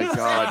 Oh my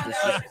God!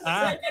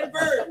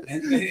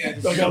 This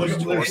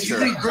is you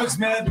think Brooke's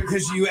mad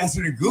because you asked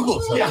her to Google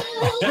something?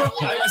 Yeah.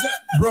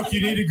 Brooke, you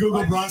need to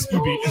Google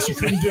Bronski Beat, and she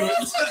couldn't do it.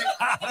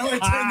 How do I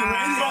turn the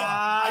radio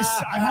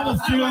off? I have a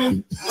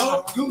feeling.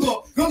 Oh,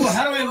 Google,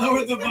 how do I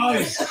lower the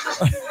volume?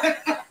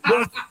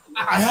 Brooke,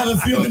 I have a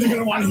feeling they're going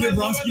to want to hear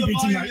Bronski Beat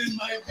tonight. In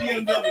my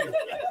BMW.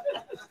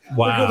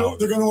 Wow.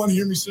 They're going to want to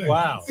hear me sing.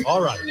 Wow.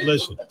 All right.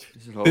 Listen,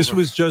 this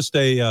was just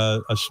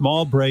a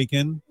small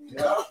break-in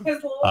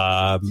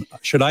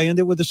Should I end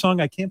it with a song?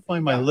 I can't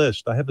find my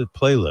list. I have a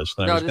playlist.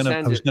 And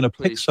I was gonna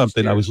pick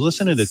something. I was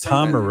listening to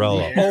Tom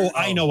Morello. Oh,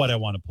 I know what I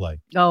want to play.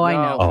 Oh, I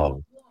know.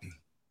 Oh,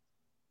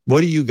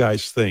 what do you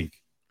guys think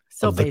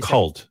of the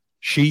cult?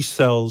 She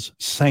Sells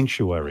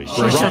Sanctuary.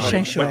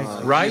 Sanctuary.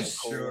 Right?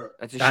 Sure.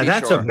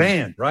 That's a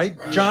band, right?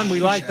 John, we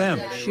like them.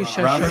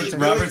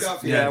 Robert,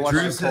 yeah,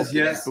 Drew says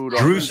yes.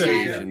 Drew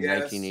says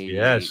yes.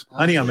 Yes.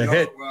 Honey, I'm a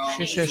hit.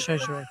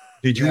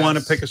 Did you want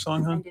to pick a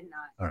song, huh?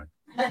 All right.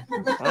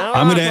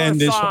 I'm going to end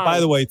this.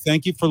 By the way,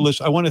 thank you for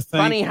listening. I want to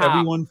thank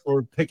everyone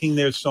for picking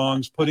their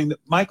songs,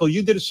 Michael,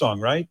 you did a song,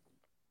 right?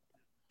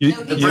 You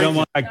don't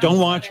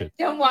watch it.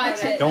 Don't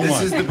watch it.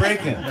 This is the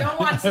break-in. Don't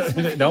watch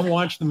it. Don't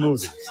watch the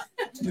movie.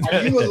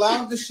 Are you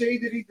allowed to say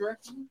that he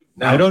directed?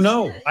 No. I don't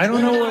know.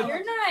 What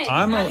You're not.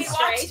 I'm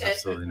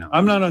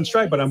not on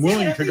strike, but I'm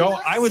willing to go.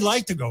 I would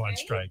like to go on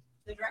strike.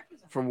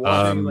 From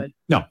what?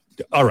 No.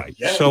 All right.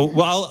 So,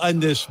 well, I'll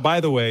end this.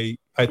 By the way,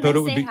 I thought it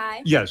would be.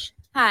 Hi? Yes.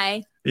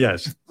 Hi.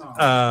 Yes.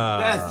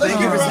 Thank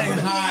you for saying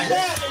hi.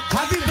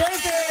 Happy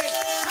birthday!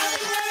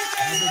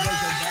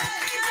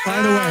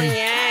 By the way.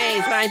 Yay,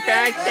 it's my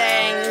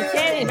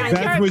birthday.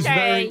 Beth was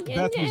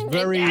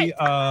very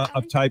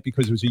uptight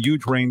because it was a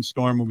huge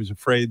rainstorm. We was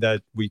afraid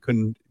that we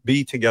couldn't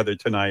be together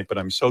tonight, but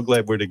I'm so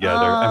glad we're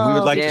together. And we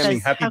would like to sing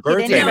happy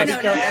birthday.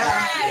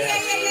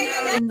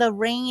 In the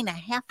rain, a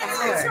half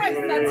hour.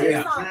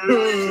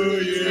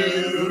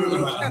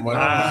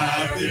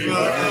 Happy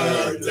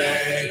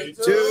birthday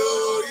to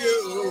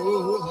you.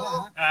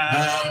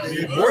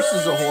 Horse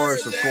is a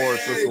horse, of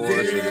course. Of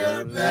course.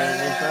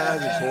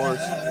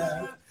 Horse.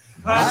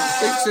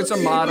 Thinks it's a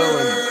motto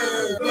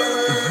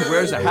and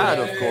wears a hat,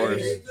 of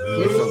course.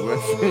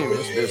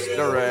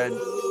 Mr. Red.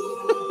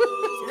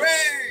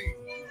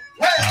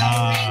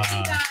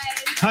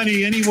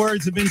 Honey, any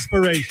words of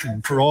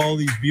inspiration for all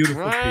these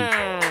beautiful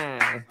people?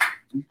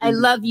 I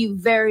love you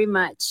very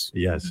much.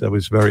 Yes, that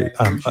was very.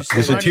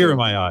 There's a tear in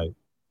my eye.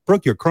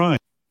 Brooke, you're crying.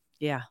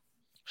 Yeah.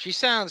 She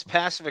sounds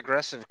passive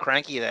aggressive,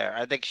 cranky there.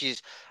 I think she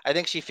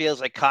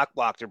feels like cock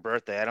blocked her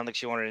birthday. I don't think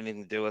she wanted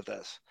anything to do with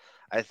this.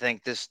 I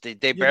think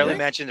they barely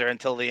mentioned her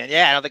until the end.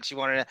 Yeah, I don't think she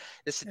wanted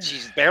this.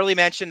 She's barely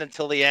mentioned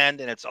until the end,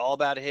 and it's all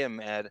about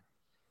him, Ed.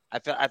 I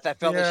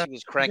felt like she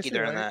was cranky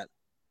during that.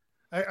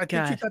 I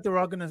think she thought they were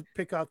all going to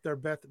pick out their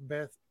best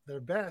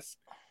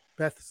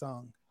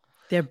song.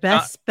 Their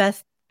best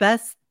song.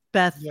 Beth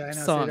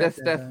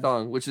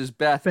song, which is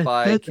Beth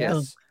by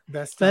Kiss.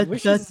 Best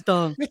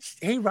song. Which,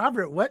 hey,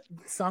 Robert, what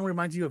song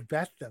reminds you of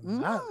Beth the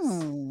most?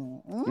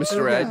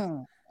 Mr. Ed.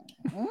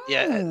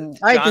 Yeah. All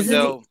right, this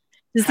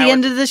is the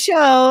end of the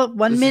show.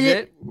 1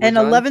 minute and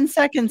 11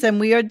 seconds, and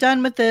we are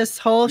done with this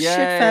whole shit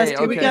fest.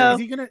 Here we go.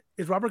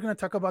 Is Robert going to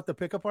talk about the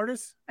pickup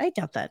artist? I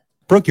doubt that.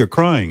 Brooke, you're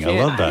crying. I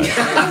love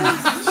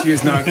that. She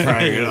is not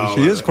crying at all.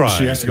 She is crying.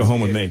 She has to go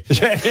home with me. She's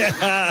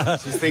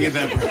thinking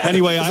that.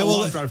 Anyway, I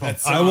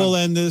will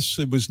end this.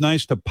 It was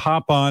nice to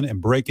pop on and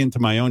break into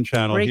my own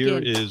channel. Here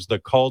is The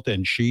Cult,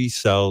 and She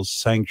Sells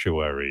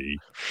Sanctuary.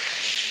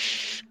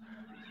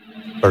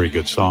 Very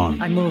good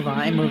song. I move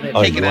it.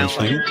 Oh, you want to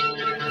sing it?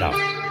 No.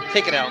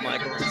 Take it out,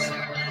 Michael.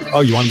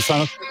 Oh, you want to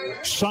sign off?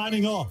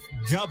 Signing off.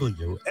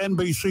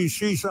 WNBC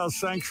She Sells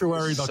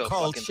Sanctuary, The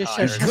Cult.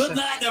 Good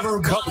night,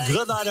 everybody.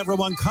 Good night,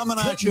 everyone. Coming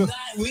at you.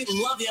 We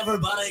love you,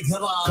 everybody.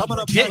 Come on. Coming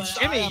up.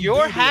 Jimmy,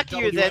 you're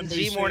hackier than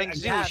Z Morning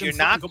Zeus. You're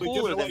not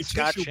cooler than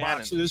Scott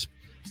Shannon.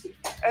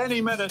 Any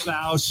minute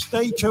now.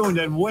 Stay tuned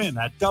and win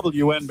at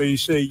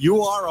WNBC.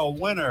 You are a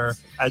winner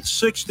at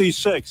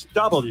 66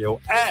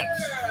 WNBC.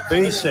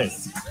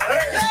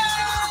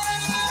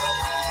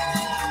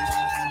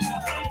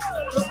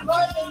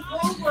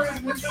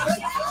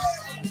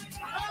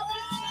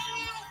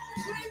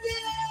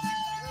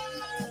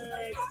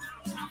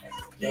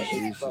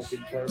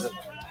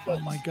 Oh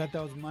my God,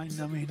 that was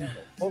mind-numbing.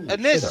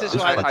 And this is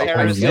why the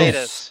terrorists hate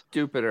us.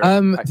 Stupider.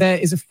 There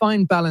is a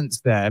fine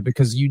balance there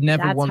because you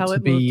never want to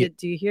be.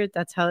 Do you hear?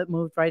 That's how it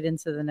moved right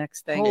into the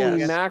next thing.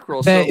 Holy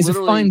mackerel! There is a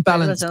fine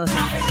balance.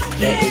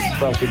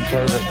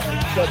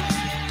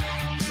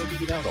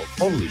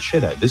 Holy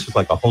shit! This is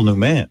like a whole new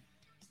man.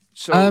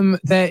 So,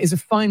 there is a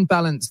fine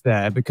balance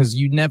there because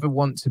you never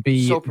want to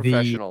be so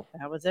professional.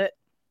 That was it.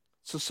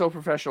 So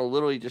professional.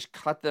 Literally, just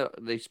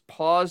they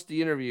paused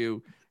the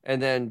interview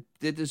and then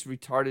did this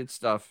retarded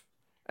stuff,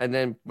 and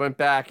then went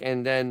back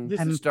and then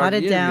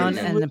started down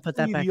and then put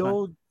that back the on.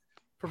 Old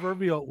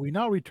proverbial. We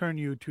now return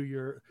you to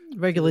your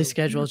regularly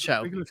scheduled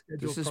show.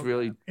 This is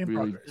really.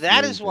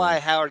 That is why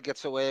Howard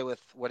gets away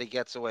with what he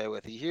gets away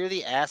with. You hear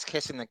the ass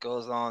kissing that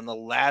goes on, the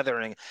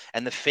lathering,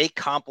 and the fake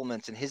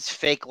compliments, and his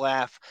fake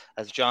laugh,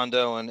 as John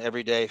Doe and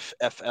Everyday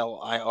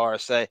FLIR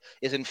say,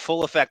 is in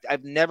full effect.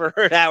 I've never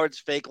heard Howard's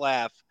fake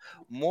laugh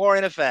more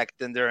in effect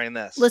than during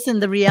this. Listen,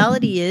 the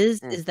reality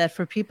is that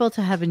for people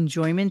to have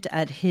enjoyment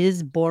at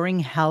his boring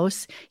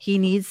house, he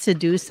needs to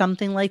do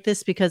something like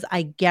this, because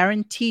I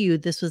guarantee you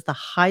this was the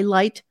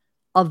highlight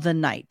of the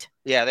night.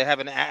 Yeah, they have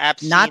an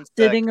app. Not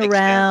sitting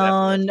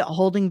around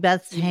holding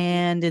Beth's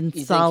hand in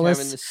solace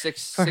having the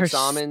six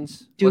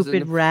almonds.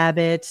 Stupid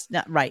rabbits.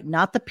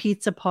 Not the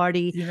pizza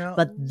party,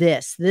 but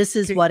this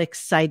is what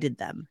excited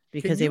them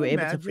because they were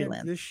able to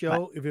freelance. This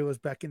show, if it was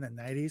back in the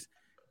 90s,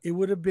 it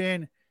would have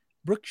been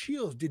Brooke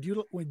Shields. Did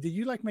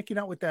you like making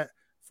out with that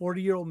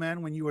 40-year-old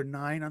man when you were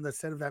 9 on the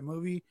set of that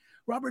movie?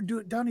 Robert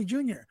Downey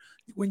Jr.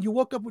 When you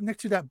woke up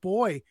next to that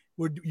boy,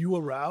 were you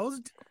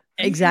aroused?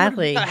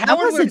 Exactly. I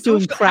wasn't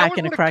doing crack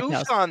in a crack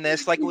house. On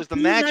this, like it was the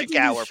magic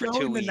hour for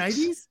 2 weeks. In the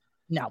 90s?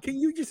 No. Can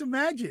you just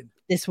imagine?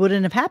 This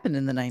wouldn't have happened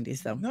in the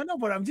 90s, though. No,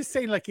 but I'm just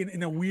saying, like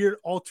in a weird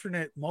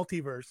alternate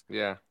multiverse.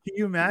 Yeah. Can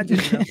you imagine?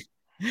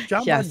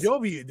 John Bon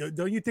Jovi,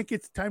 don't you think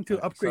it's time to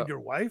upgrade your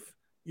wife?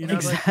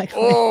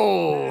 Exactly.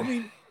 I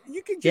mean,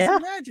 you can just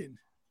imagine.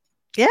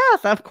 Yes,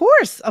 of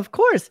course.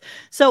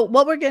 So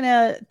what we're going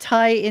to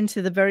tie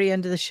into the very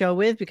end of the show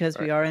with, because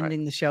we are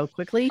ending the show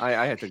quickly.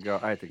 I had to go.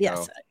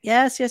 Yes.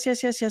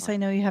 I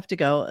know you have to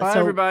go. Bye,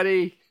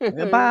 everybody.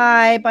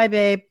 Bye,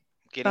 babe.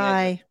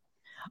 Bye.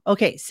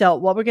 Okay, so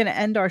what we're going to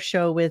end our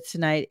show with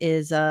tonight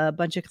is a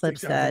bunch of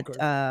clips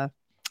that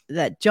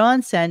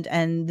John sent,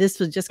 and this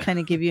will just kind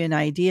of give you an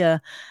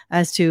idea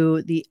as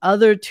to the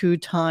other 2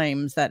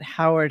 times that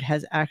Howard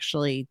has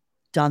actually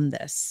done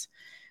this.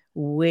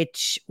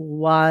 Which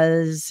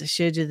was,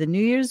 should I do the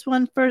New Year's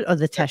one first or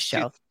the test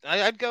show?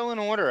 I'd go in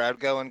order. I'd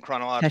go in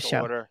chronological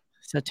order.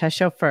 So test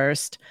show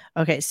first.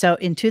 Okay. So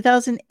in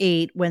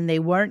 2008, when they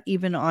weren't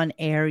even on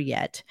air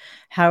yet,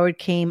 Howard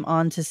came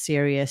on to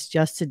Sirius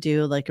just to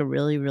do like a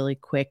really, really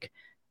quick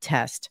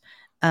test.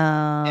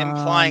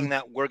 Implying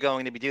that we're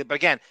going to be doing, but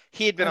again,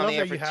 he had been on the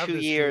air for 2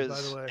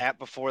 years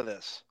before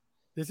this.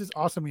 This is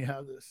awesome. You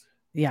have this.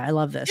 Yeah, I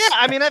love this. Yeah,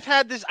 I mean, I've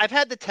had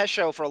the test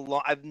show for a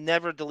long. I've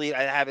never deleted.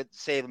 I have it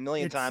saved a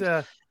million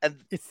times. And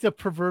it's the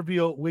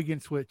proverbial Wiggin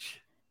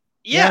switch.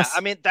 Yeah, yes. I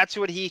mean, that's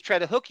what he tried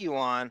to hook you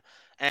on,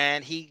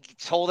 and he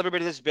told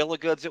everybody this bill of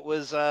goods. It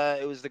was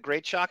the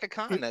Great Chaka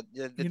Khan.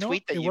 The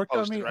tweet that you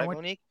posted, right,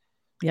 Monique?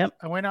 Yep.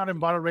 I went out and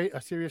bought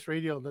a Sirius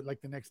radio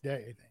like the next day,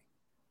 I think.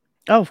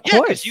 Oh, of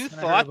course. Because you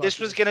thought this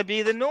was going to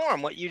be the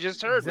norm. What you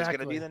just heard was going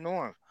to be the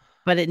norm.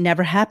 But it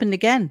never happened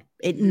again.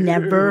 It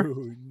never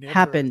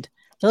happened.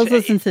 Let's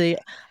listen to the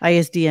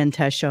ISDN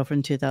test show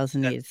from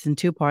 2008. It's in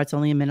 2 parts,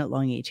 only a minute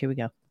long each. Here we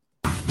go.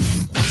 Hey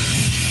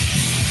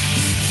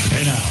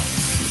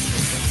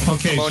now.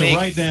 Okay, Monique. So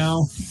right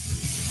now,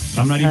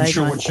 I'm not even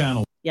sure what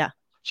channel. Yeah.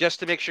 Just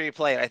to make sure you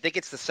play it. I think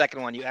it's the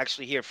second one. You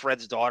actually hear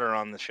Fred's daughter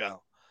on the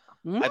show.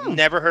 I've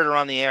never heard her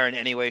on the air in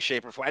any way,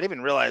 shape, or form. I didn't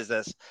even realize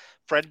this.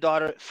 Fred's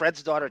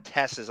daughter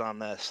Tess is on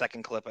the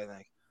second clip, I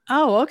think.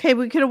 Oh, okay.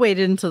 We could have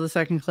waited until the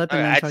second clip.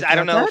 And I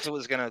don't know if it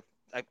was going to...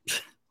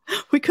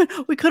 We could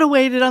have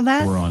waited on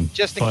that. We're on.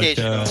 Just in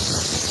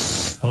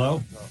case.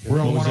 Hello? We're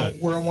on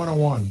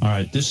 101. All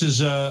right. This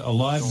is a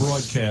live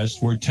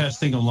broadcast. We're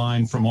testing a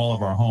line from all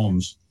of our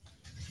homes.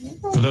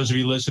 For those of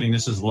you listening,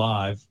 this is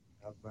live.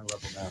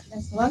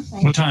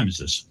 What time is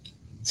this?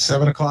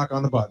 7 o'clock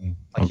on the button.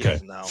 Okay.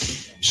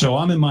 So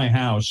I'm in my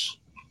house.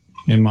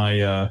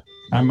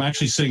 I'm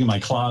actually sitting in my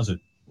closet.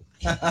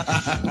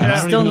 I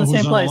don't even know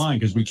who's on the line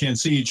because we can't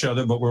see each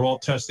other, but we're all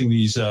testing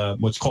these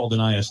what's called an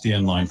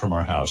ISDN line from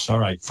our house. All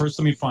right, first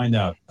let me find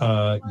out.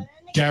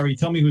 Gary,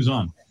 tell me who's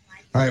on.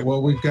 All right,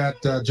 well, we've got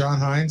John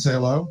Hines. Say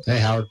hello. Hey,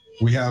 Howard.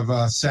 We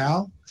have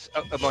Sal.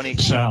 Monique.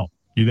 Sal,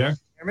 you there?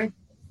 Hear me?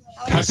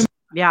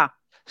 Yeah.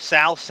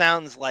 Sal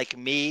sounds like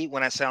me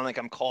when I sound like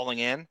I'm calling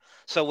in.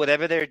 So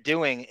whatever they're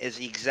doing is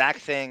the exact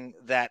thing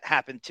that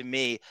happened to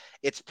me.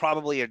 It's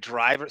probably a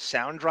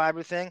sound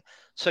driver thing.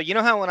 So you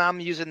know how when I'm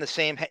using the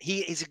same,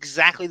 he's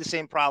exactly the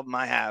same problem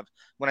I have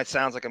when it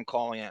sounds like I'm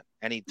calling in,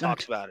 and he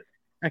talks about it.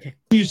 Okay.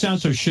 You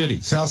sound so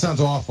shitty. Sal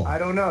sounds awful. I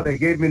don't know. They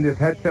gave me this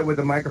headset with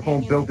a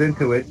microphone built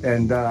into it,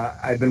 and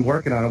I've been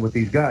working on it with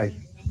these guys.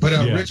 But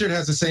Richard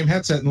has the same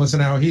headset, and listen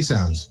to how he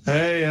sounds.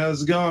 Hey,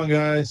 how's it going,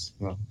 guys?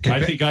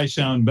 I think I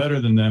sound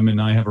better than them,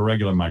 and I have a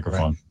regular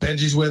microphone. Right.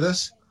 Benji's with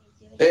us.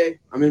 Hey,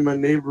 I'm in my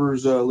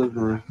neighbor's living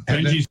room.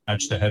 Benji's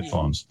matched the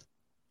headphones.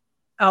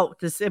 Oh,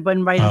 it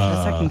went right into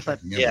the second clip.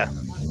 Yeah.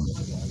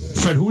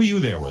 Fred, who are you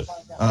there with?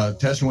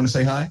 Tess, you want to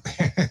say hi?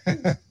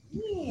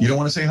 You don't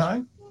want to say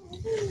hi?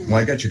 Well,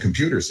 I got your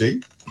computer,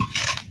 see?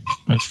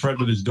 That's Fred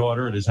with his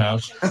daughter at his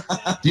house.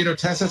 Do you know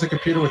Tess has a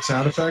computer with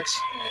sound effects?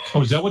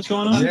 Oh, is that what's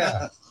going on?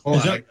 Yeah.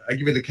 Hold on, I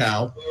give you the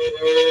cow.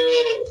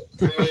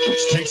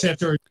 Takes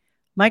after.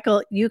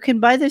 Michael, you can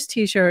buy this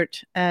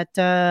T-shirt at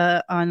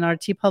on our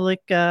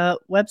TeePublic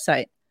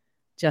website.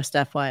 Just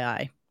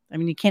FYI. I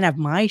mean, you can't have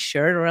my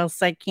shirt, or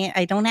else I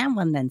don't have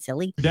one. Then,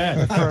 silly.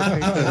 Dad,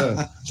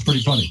 it's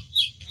pretty funny.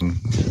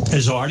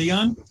 Is Artie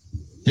on?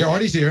 Yeah,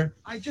 Artie's here.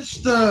 I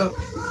just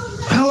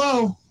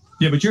hello.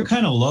 Yeah, but you're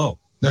kind of low.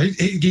 No,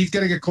 he's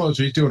got to get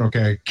closer. He's doing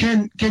okay.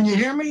 Can you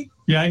hear me?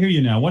 Yeah, I hear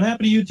you now. What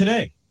happened to you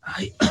today?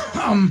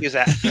 Who's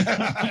that?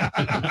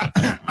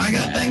 I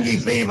got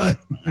dengue fever.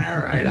 All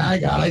right,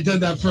 I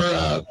did that for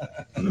a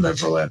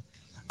living.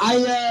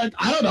 I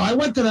don't know. I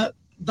went to the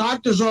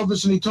doctor's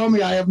office and he told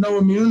me I have no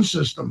immune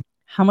system.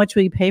 How much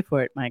will you pay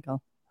for it,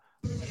 Michael?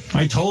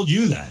 I told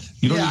you that.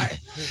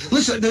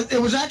 Listen,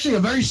 it was actually a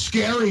very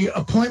scary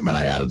appointment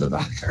I had at the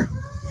doctor.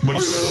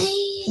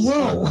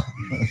 Whoa.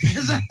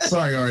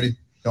 Sorry, Artie.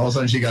 All of a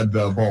sudden she got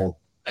bold.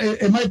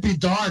 It might be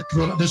dark,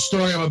 but the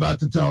story I'm about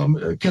to tell him.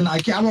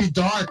 I won't be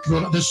dark,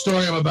 but the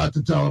story I'm about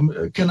to tell him.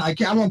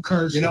 I won't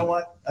curse. You know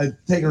what?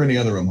 Take her in the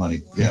other room,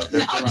 honey. Yeah,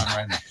 they're on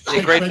right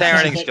now. Great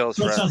parenting skills.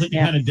 That sounds like the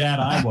kind of dad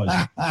I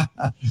was.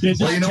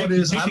 Well, you know what it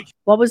is?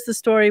 What was the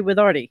story with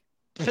Artie?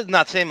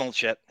 Not same old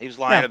shit. He was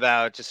lying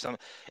about just some.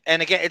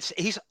 And again,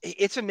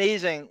 it's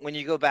amazing when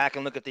you go back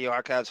and look at the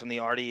archives from the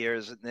Artie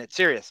years. And it's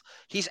serious.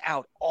 He's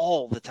out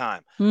all the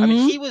time. Mm-hmm. I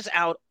mean, he was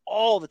out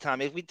all the time.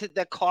 If we did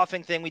that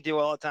coughing thing we do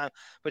all the time,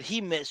 but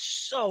he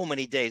missed so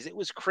many days. It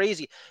was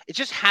crazy. It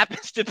just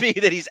happens to be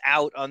that he's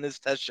out on this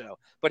test show,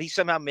 but he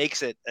somehow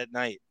makes it at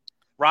night.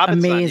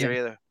 Robin's not here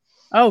either.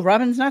 Oh,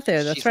 Robin's not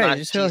there. That's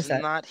right. She's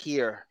not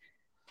here.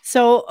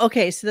 So,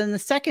 okay. So then the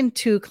second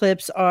two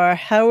clips are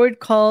Howard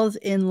calls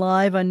in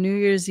live on New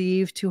Year's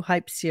Eve to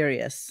hype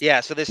Sirius.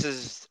 Yeah. So this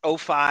is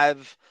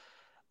 05,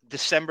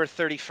 December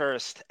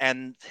 31st.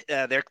 And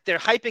they're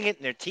hyping it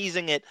and they're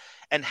teasing it.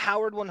 And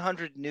Howard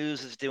 100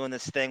 News is doing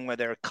this thing where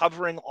they're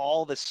covering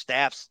all the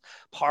staff's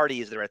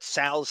parties. They're at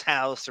Sal's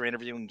house. They're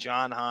interviewing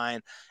John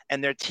Hein.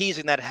 And they're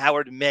teasing that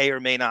Howard may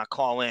or may not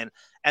call in.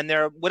 And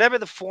they're whatever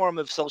the form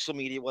of social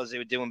media was they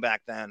were doing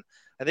back then.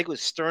 I think it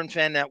was Stern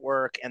Fan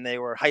Network, and they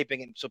were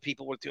hyping it. So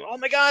people were doing, oh,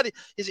 my God.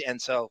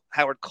 And so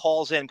Howard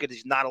calls in because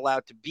he's not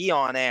allowed to be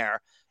on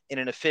air in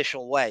an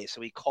official way.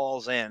 So he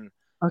calls in.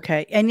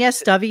 Okay. And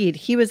yes, David,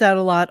 he was out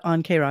a lot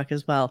on K-Rock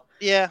as well.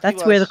 Yeah.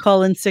 That's where the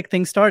call-in sick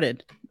thing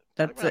started.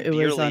 It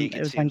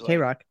was on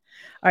K-Rock.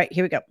 All right,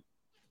 here we go.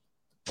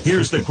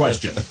 Here's the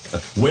question.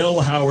 Will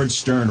Howard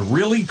Stern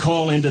really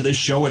call into this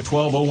show at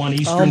 12:01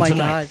 Eastern tonight?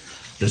 God.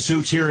 The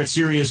suits here at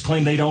Sirius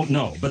claim they don't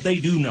know, but they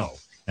do know.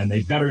 And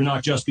they better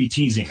not just be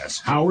teasing us.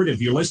 Howard,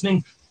 if you're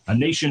listening, a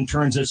nation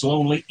turns its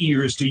lonely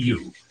ears to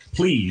you.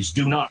 Please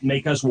do not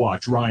make us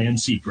watch Ryan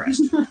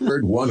Seacrest.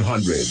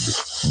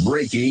 100.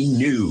 Breaking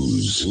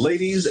news.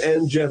 Ladies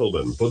and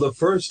gentlemen, for the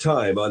first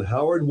time on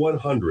Howard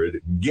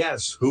 100,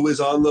 guess who is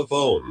on the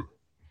phone?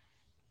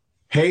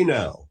 Hey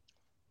now.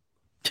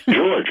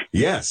 George.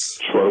 Yes.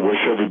 So I wish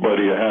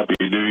everybody a happy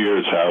New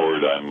Year's,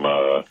 Howard.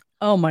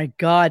 Oh my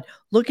God.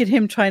 Look at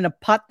him trying to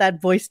pot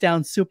that voice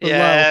down super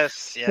low.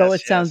 So it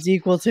sounds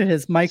equal to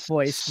his mic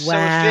voice.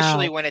 Wow. So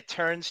officially when it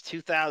turns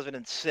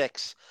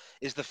 2006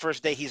 is the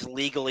first day he's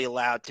legally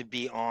allowed to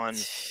be on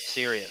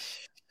Sirius.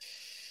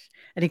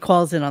 And he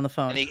calls in on the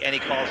phone. And he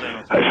calls in.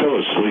 I fell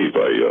asleep.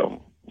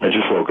 I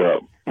just woke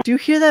up. Do you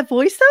hear that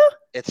voice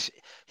though?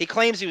 He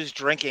claims he was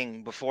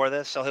drinking before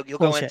this, so he'll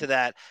go into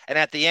that. And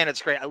at the end,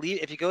 it's great.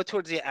 If you go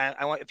towards the,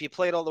 if you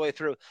play it all the way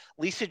through,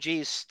 Lisa G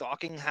is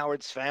stalking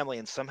Howard's family,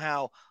 and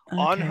somehow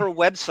on her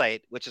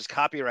website, which is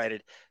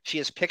copyrighted, she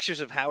has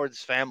pictures of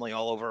Howard's family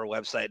all over her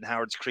website, and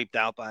Howard's creeped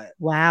out by it.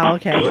 Wow.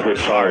 Okay. I heard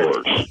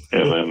fireworks,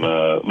 and then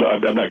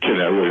I'm not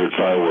kidding. I really heard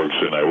fireworks,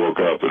 and I woke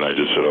up and I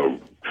just said, "Oh,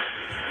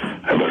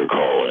 I better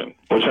call in."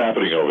 What's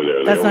happening over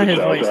there? That's not his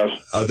voice.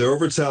 They're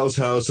over at Sal's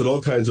house, and all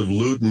kinds of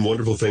loot and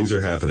wonderful things are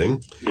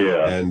happening.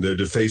 Yeah. And they're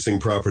defacing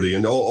property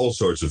and all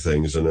sorts of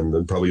things. And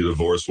then probably a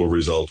divorce will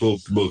result. We'll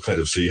kind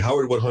of see.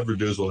 Howard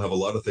 100 News will have a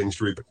lot of things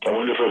to report. I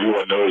wonder if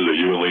everyone knows that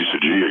you and Lisa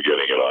G are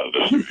getting it on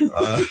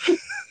this.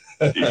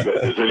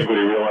 Does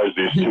anybody realize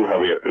these two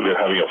they're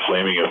having a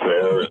flaming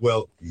affair?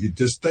 Well, you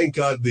just thank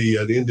God the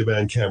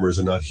in-demand cameras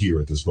are not here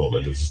at this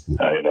moment.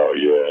 I know,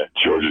 yeah.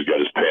 George has got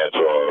his pants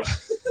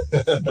off.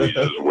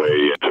 Lisa's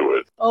way into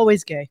it.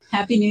 Always gay.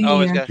 Happy New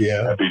Year.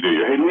 Yeah. Happy New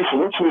Year. Hey, Lisa,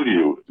 what's with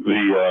you?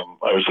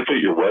 I was looking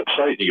at your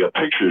website, and you got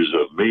pictures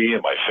of me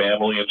and my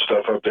family and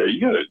stuff up there.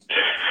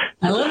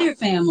 I love your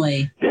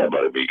family. Yeah, but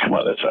I mean, come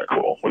on, that's not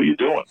cool. What are you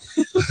doing?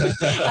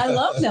 I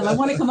love them. I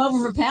want to come over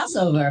for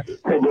Passover.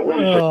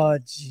 Oh,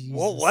 jeez.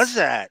 What was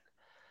that?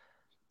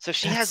 So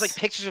she has like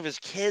pictures of his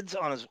kids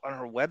on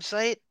her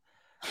website.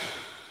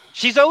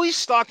 She's always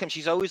stalked him.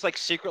 She's always like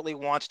secretly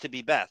wants to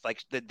be Beth,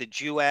 like the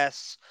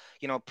Jewess,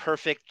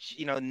 perfect,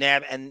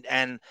 Neb,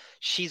 and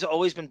she's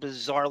always been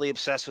bizarrely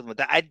obsessed with him.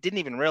 I didn't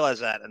even realize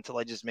that until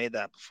I just made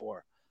that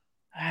before.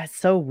 That's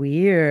so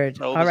weird.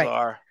 So All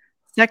bizarre. Right.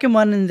 Second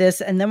one in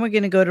this, and then we're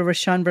going to go to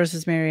Rashawn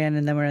versus Marianne,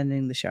 and then we're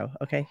ending the show.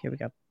 Okay, here we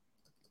go.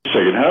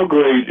 Second, how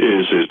great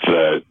is it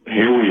that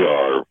here we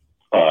are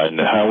on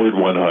Howard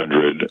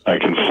 100? I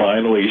can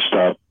finally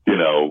stop,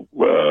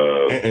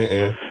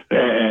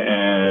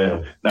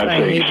 not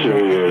saying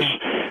serious.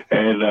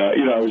 And,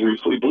 I was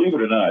recently, believe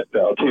it or not,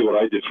 I'll tell you what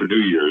I did for New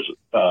Year's.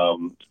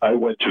 I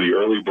went to the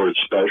early bird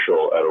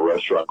special at a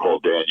restaurant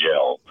called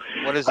Danielle.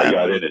 What is that? I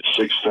got in at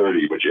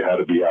 6:30, but you had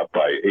to be out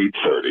by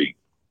 8:30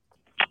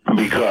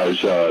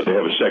 because they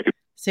have a second.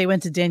 So he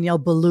went to Danielle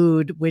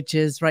Boulud, which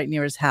is right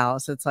near his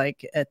house. It's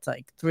like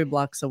 3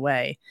 blocks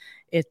away.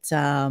 It's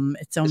owned.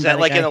 Is that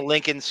like in a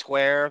Lincoln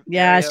Square?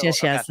 Yes.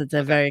 It's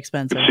very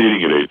expensive.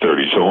 Seating at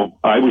 8:30. So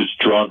I was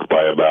drunk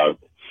by about,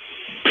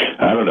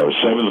 I don't know,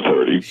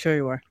 7:30. Sure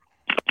you were.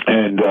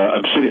 And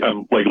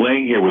I'm like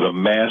laying here with a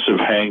massive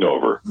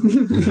hangover,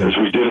 as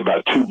we did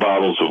about 2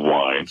 bottles of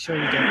wine. Sure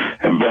you did.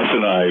 And Beth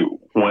and I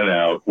went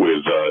out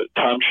with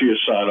Tom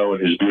Chiasano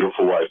and his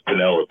beautiful wife,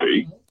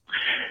 Penelope.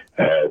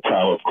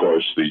 Tom, of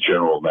course, the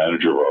general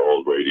manager of our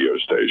old radio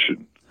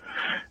station.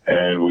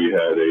 And we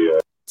had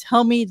a...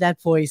 Tell me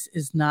that voice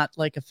is not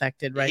like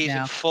affected right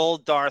now. He's full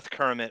Darth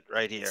Kermit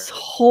right here.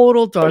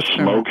 Total Darth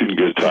Kermit. Smoking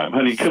good time.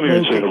 Honey, come here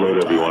and say hello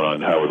to everyone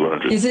on Howard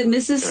 100. Is it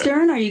Mrs.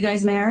 Stern? Are you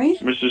guys married?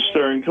 Mrs.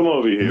 Stern, come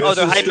over here. Oh,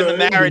 they're hyping the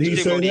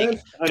marriage.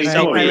 Honey,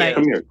 come over here.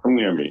 Come here. Come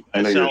near me.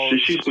 I know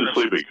she's been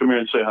sleeping. Come here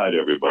and say hi to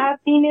everybody.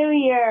 Happy New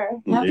Year.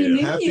 Happy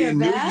New Year,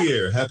 New Beth.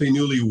 Year. Happy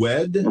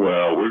newlywed.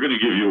 Well, we're going to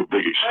give you a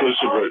big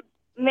exclusive.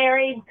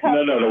 Married No.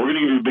 couple. We're going to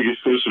give you a big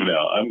exclusive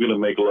now. I'm going to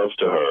make love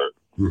to her.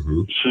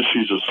 Mm-hmm. Since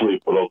she's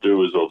asleep, what I'll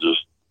do is I'll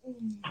just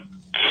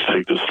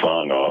take this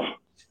thong off.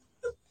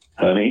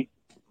 Honey?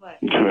 What?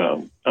 Come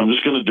on. I'm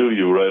just going to do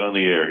you right on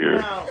the air here.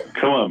 No.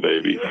 Come on,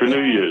 baby. For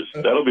New Year's.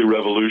 That'll be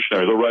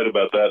revolutionary. They'll write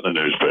about that in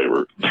the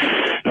newspaper.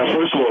 Now,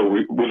 first of all,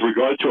 with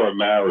regard to our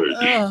marriage,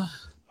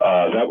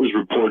 that was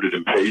reported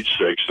in Page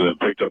 6 and then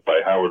picked up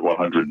by Howard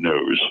 100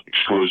 News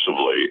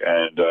exclusively.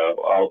 And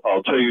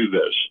I'll tell you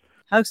this.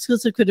 How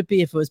exclusive could it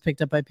be if it was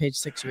picked up by Page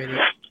 6 Radio?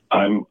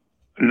 I'm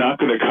not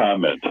going to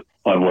comment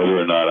on whether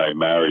or not I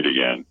married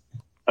again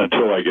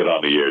until I get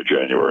on the air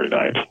January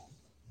 9th,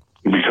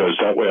 because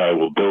that way I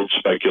will build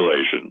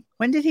speculation.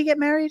 When did he get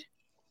married?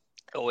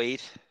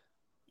 08.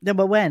 No,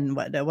 but when?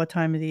 What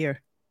time of the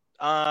year?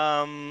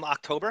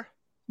 October.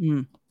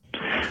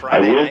 I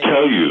will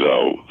tell you,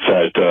 though,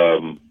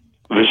 that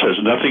this has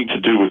nothing to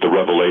do with the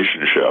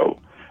Revelation show,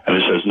 and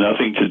this has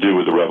nothing to do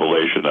with the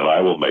revelation that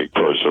I will make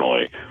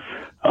personally,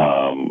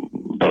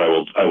 but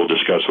I will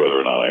discuss whether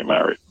or not I'm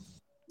married.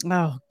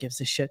 Oh,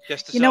 gives a shit.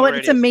 You know what?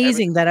 It's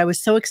amazing that I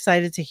was so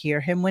excited to hear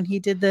him when he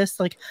did this.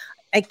 Like,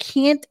 I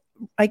can't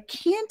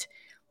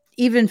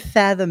even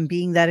fathom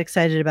being that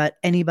excited about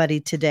anybody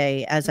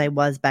today as I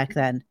was back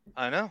then.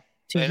 I know.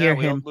 Hear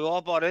him. We all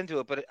bought into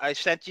it, but I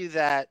sent you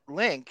that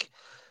link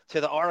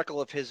to the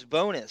article of his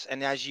bonus.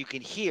 And as you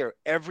can hear,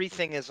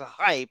 everything is a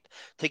hype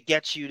to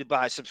get you to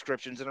buy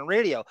subscriptions in a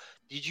radio.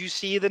 Did you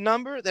see the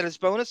number that his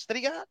bonus that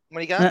he got when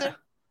he got there?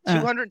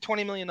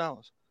 $220 million.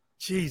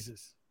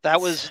 Jesus. That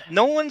was,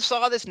 no one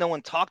saw this. No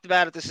one talked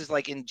about it. This is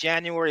like in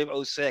January of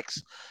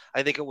 2006.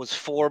 I think it was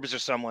Forbes or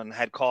someone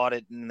had caught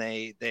it, and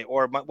they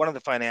or one of the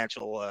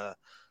financial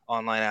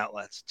online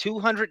outlets.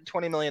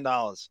 $220 million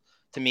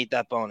to meet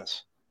that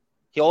bonus.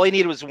 All he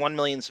needed was 1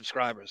 million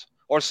subscribers,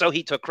 or so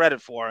he took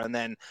credit for. And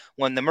then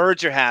when the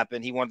merger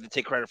happened, he wanted to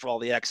take credit for all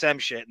the XM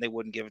shit, and they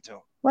wouldn't give it to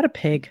him. What a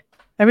pig!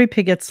 Every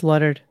pig gets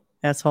slaughtered,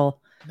 asshole.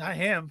 Not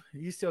him.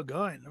 He's still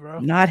going,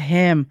 bro. Not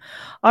him.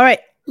 All right.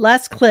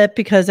 Last clip,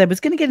 because I was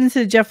going to get into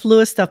the Jeff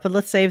Lewis stuff, but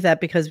let's save that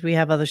because we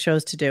have other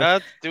shows to do.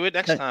 Do it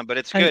next time, but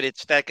it's good.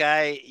 It's that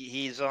guy.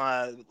 He's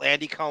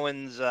Andy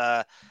Cohen's,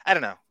 I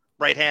don't know,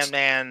 right-hand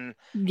man.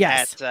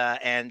 Yes.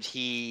 And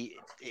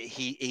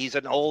he's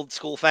an old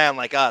school fan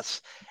like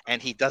us,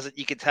 and he doesn't.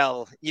 You can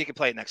tell. You can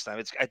play it next time.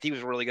 I think it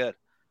was really good.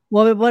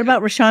 Well, what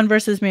about Rashawn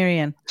versus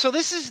Marianne? So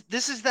this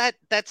is that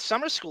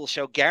summer school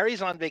show.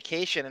 Gary's on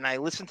vacation, and I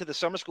listened to the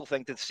summer school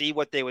thing to see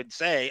what they would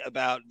say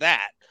about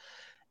that.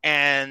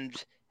 And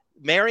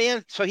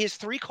Marianne, so he has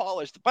 3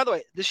 callers. By the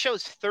way, this show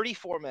is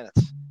 34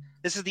 minutes.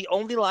 This is the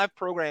only live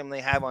program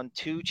they have on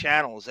 2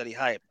 channels that he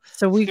hyped.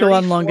 So we go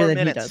on longer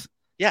than he does.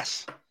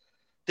 Yes.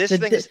 This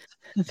thing is...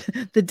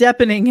 The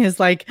Depening is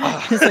like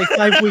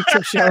 5 weeks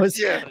of shows.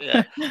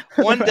 Yeah.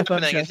 One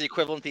Depening is the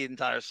equivalent of the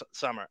entire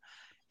summer.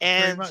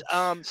 And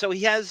so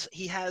he has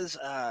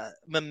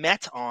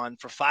Mehmet on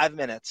for 5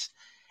 minutes.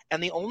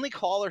 And the only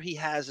caller he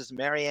has is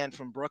Marianne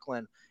from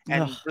Brooklyn.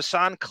 And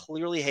Rasan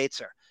clearly hates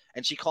her.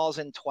 And she calls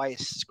in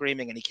twice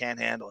screaming, and he can't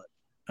handle it.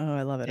 Oh,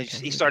 I love it.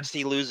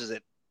 He loses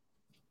it.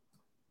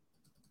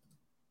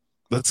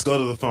 Let's go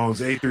to the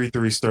phones.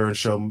 833 Stern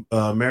Show.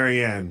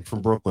 Marianne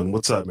from Brooklyn.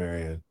 What's up,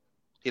 Marianne?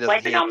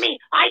 Blame it on me.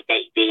 I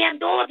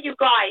DM'd all of you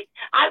guys.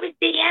 I was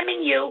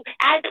DMing you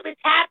as it was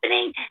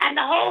happening, and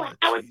the whole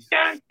Howard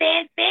Stern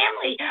fan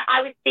family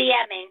I was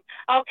DMing.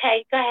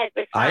 Okay, go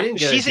ahead.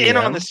 She's in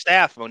on the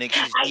staff, Monique.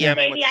 She's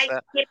DMing with the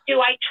staff. I skipped you.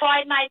 I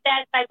tried my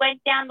best. I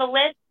went down the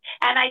list.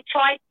 And I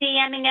tried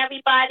DMing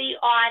everybody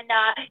on,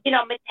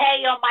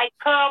 Mateo, Mike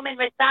Perlman,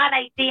 Rasan.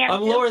 I DM'd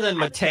I'm lower than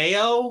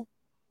Mateo.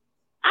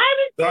 I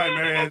was. All right,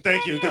 Marianne.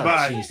 Thank you.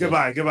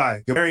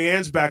 Goodbye.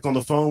 Marianne's back on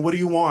the phone. What do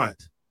you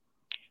want?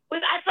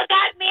 I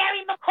forgot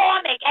Mary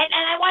McCormick, and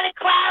I want to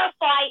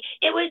clarify.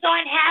 It was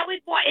on Howard.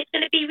 It's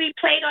going to be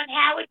replayed on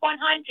Howard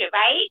 100,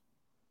 right?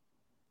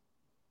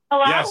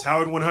 Hello? Yes,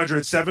 Howard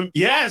 100. 7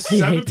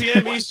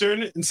 p.m.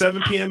 Eastern and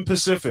 7 p.m.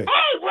 Pacific.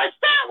 Hey, what's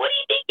that? What do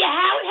you think? You're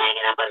Howard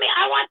hanging up on me?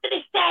 I wanted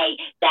to say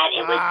that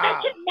it was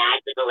such a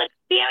magical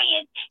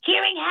experience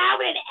hearing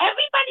Howard and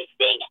everybody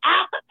sing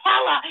a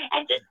cappella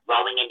and just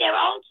throwing in their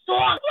own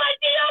songs.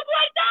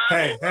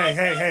 Hey,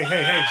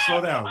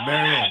 slow down,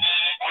 Marianne.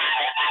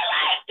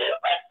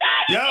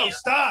 Yo,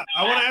 stop.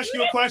 I want to ask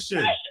you a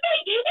question.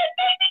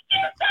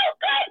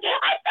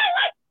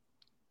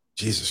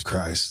 Jesus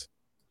Christ.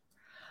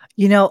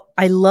 You know,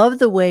 I love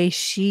the way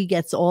she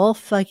gets all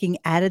fucking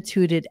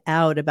attituded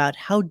out about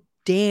how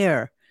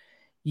dare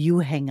you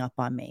hang up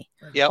on me.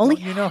 Yep. Only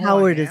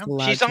Howard is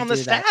allowed She's to on the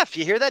do that. staff.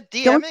 You hear that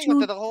DMing? Don't you?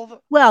 With the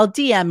whole... Well,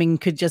 DMing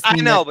could just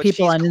mean that but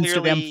people she's on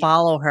clearly... Instagram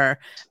follow her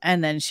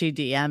and then she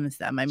DMs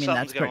them. I mean,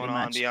 that's pretty going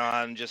much on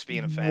beyond just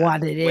being a fan.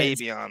 what it Way is.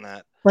 beyond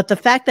that. But the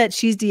fact that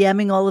she's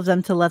DMing all of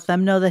them to let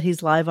them know that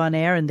he's live on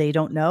air and they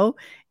don't know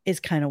is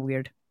kind of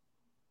weird.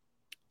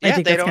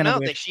 Yeah, they don't know.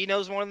 She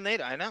knows more than they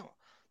do. I know.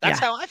 That's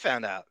how I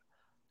found out.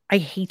 I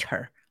hate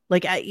her.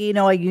 Like, I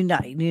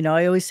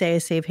always say I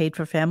save hate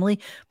for family,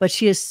 but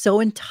she is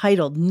so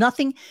entitled.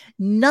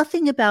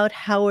 Nothing about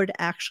Howard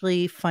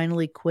actually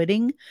finally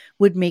quitting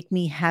would make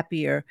me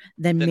happier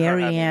than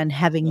Marianne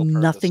having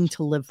nothing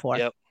to live for.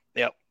 Yep,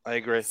 I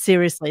agree.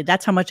 Seriously,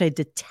 that's how much I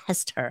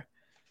detest her.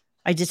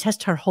 I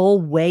detest her whole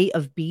way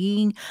of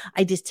being.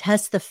 I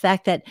detest the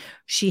fact that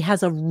she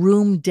has a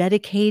room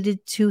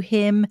dedicated to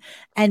him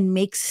and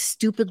makes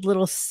stupid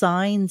little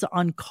signs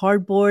on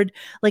cardboard.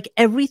 Like,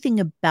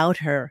 everything about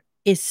her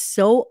is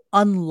so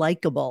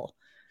unlikable,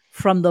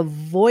 from the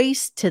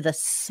voice to the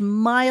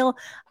smile.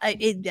 I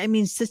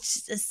mean,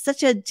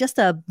 such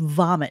a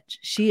vomit.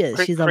 She is.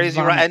 She's crazy,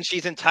 a vomit. And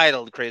she's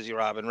entitled, Crazy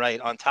Robin.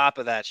 Right on top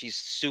of that, she's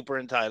super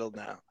entitled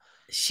now.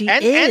 She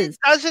is. And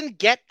doesn't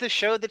get the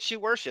show that she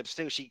worships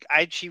too. She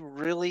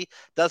really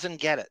doesn't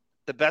get it.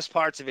 The best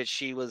parts of it,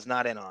 she was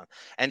not in on,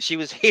 and she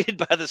was hated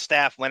by the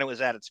staff when it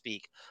was at its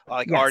peak.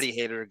 Like Artie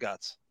hated her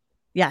guts.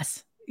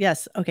 Yes.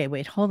 Okay,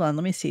 wait, hold on.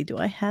 Let me see. Do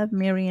I have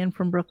Marianne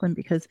from Brooklyn?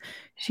 Because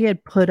she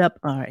had put up.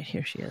 All right,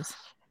 here she is.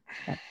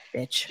 That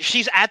bitch.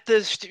 She's at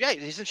this. Yeah,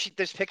 isn't she?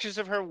 There's pictures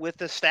of her with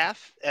the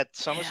staff at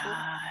summer school.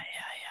 Yeah.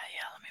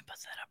 Let me put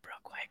that up real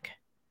quick.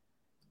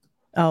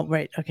 Oh,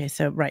 right. Okay,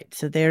 so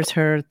there's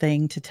her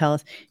thing to tell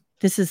us.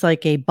 This is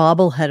like a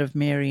bobblehead of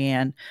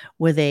Marianne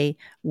with a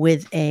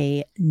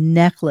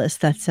necklace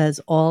that says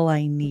 "All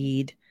I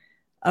Need"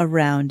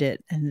 around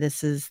it, and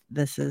this is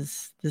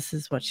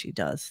what she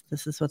does.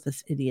 This is what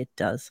this idiot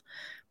does.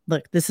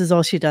 Look, this is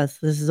all she does.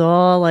 This is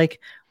all like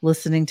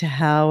listening to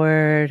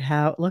Howard.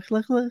 Look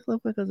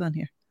what goes on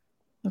here.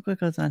 Look what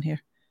goes on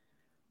here.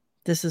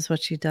 This is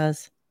what she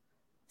does.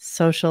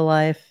 Social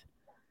life.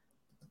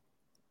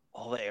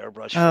 All the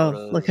airbrush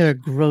photos. Look at her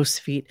gross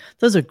feet.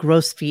 Those are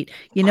gross feet.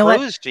 You know what?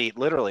 Crow's feet,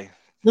 literally.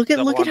 Look at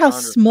how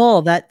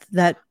small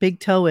that big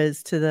toe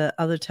is to the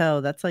other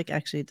toe. That's like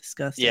actually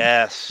disgusting.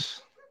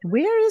 Yes.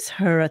 Where is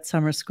her at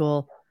summer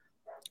school?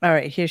 All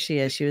right, here she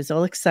is. She was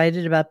all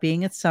excited about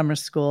being at summer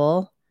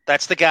school.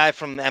 That's the guy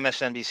from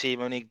MSNBC,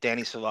 Monique,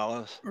 Danny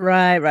Savalas.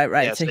 Right.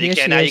 Yeah, so you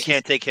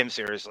can't take him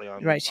seriously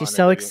on. Right, she's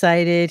so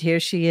excited. Here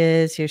she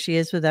is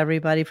with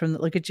everybody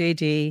look at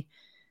JD.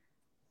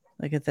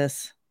 Look at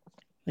this.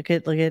 Look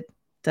at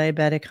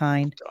diabetic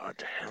Hind. God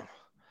damn.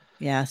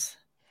 Yes.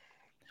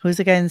 Who's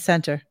the guy in the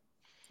center?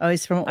 Oh,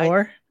 he's from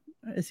Orr?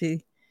 Is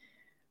he?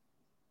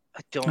 I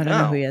don't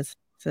know who he is.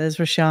 So there's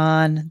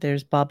Rashawn.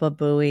 There's Baba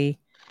Booey.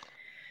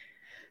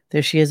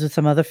 There she is with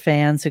some other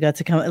fans who got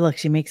to come. Look,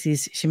 she makes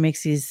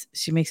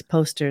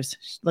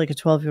posters like a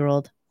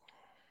 12-year-old.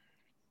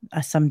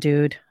 Some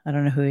dude. I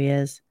don't know who he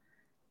is.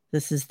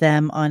 This is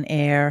them on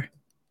air.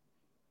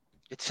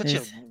 It's such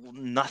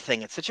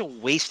nothing. It's such a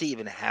waste to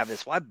even have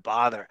this. Why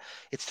bother?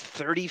 It's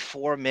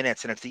 34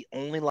 minutes and it's the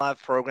only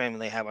live programming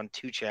they have on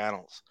 2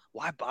 channels.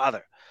 Why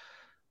bother?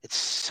 It's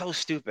so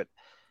stupid.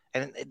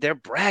 And they're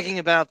bragging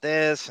about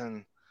this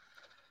and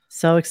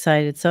so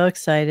excited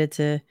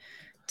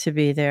to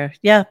be there.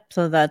 Yeah,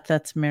 so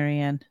that's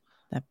Marianne,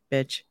 that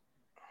bitch.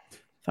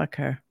 Fuck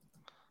her.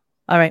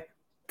 All right,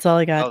 that's all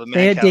I got.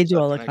 They do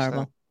all look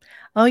horrible.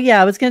 Oh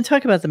yeah, I was going to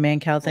talk about the man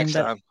cow thing,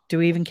 but do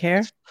we even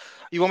care?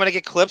 You want me to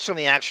get clips from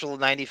the actual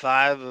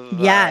 95 of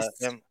yes.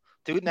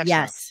 Do it next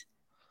time.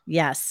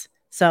 Yes.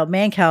 So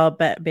man cow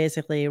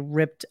basically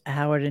ripped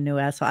Howard a new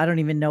asshole. I don't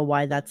even know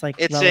why that's like.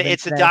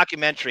 It's a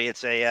documentary.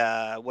 It's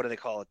a what do they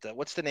call it?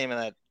 What's the name of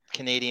that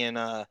Canadian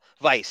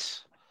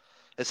Vice?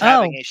 Is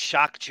having a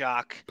shock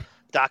jock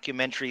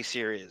documentary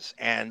series,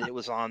 and it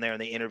was on there,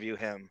 and they interview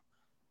him.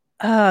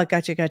 Oh,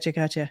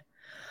 gotcha.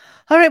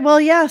 All right,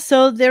 well, yeah.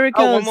 So there it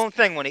goes. Oh, one more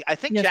thing, I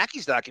think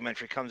Jackie's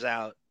documentary comes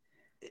out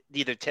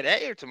either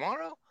today or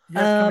tomorrow. Yeah,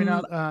 it's coming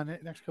out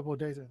next couple of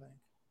days, I think.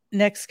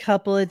 Next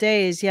couple of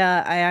days,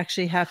 yeah. I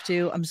actually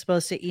I'm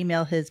supposed to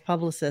email his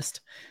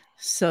publicist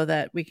so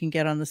that we can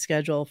get on the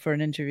schedule for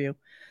an interview.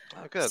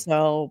 Oh, good.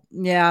 So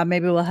yeah,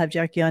 maybe we'll have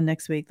Jackie on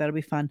next week. That'll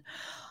be fun.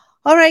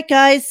 All right,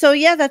 guys. So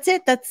yeah, that's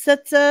it. That's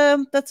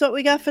what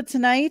we got for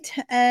tonight.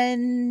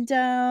 And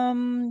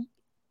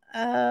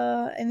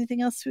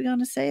anything else we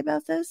want to say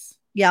about this?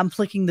 Yeah, I'm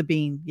flicking the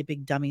bean, you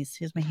big dummies.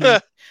 Here's my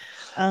hand.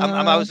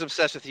 I was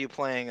obsessed with you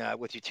playing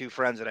with your 2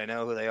 friends that I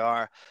know who they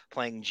are,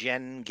 playing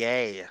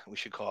Jenga, we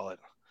should call it.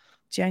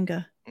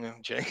 Jenga. Yeah,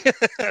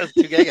 Jenga.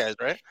 2 gay guys,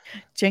 right?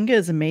 Jenga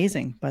is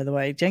amazing, by the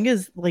way. Jenga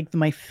is like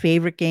my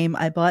favorite game.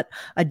 I bought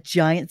a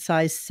giant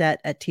size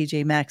set at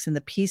TJ Maxx, and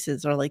the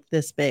pieces are like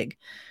this big.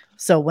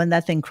 So when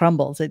that thing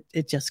crumbles,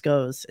 it just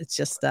goes. It's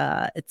just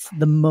it's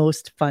the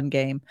most fun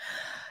game.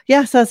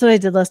 Yeah, so that's what I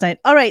did last night.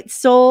 All right,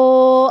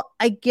 so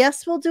I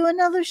guess we'll do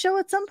another show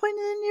at some point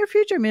in the near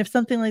future. I mean, if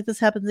something like this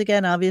happens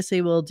again,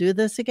 obviously we'll do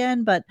this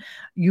again, but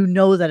you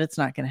know that it's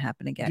not going to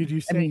happen again. Did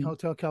you sing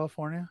Hotel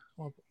California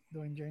while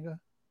doing Jenga?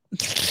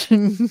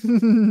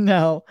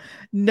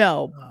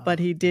 No, but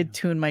he did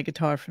tune my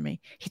guitar for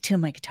me.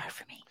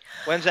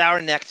 When's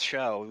our next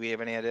show? Do we have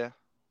any idea?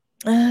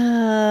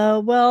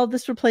 Well,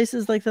 this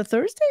replaces like the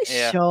Thursday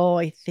show,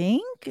 I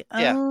think.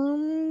 Yeah.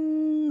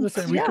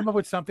 Listen, we come up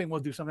with something, we'll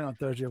do something on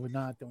Thursday. If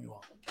not, then we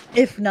won't.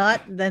 If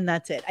not, then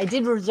that's it. I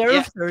did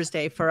reserve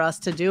Thursday for us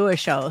to do a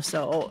show,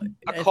 so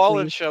a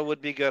call-in show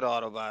would be good,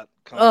 Autobot.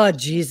 Oh,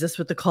 Jesus,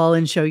 with the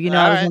call-in show. You know,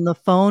 I was on the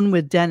phone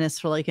with Dennis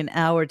for like an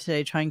hour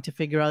today trying to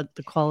figure out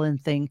the call-in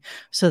thing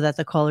so that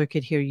the caller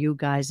could hear you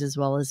guys as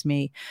well as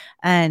me.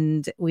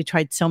 And we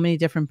tried so many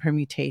different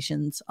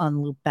permutations on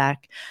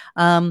Loopback.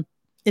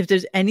 If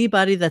there's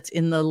anybody that's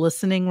in the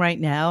listening right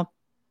now,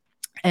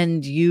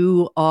 and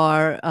you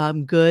are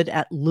good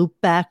at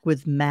Loopback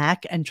with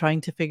Mac and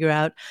trying to figure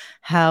out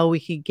how we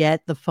could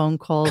get the phone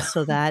calls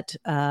so that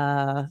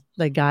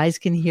the guys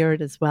can hear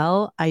it as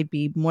well, I'd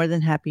be more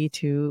than happy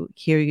to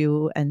hear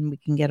you and we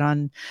can get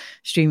on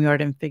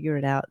StreamYard and figure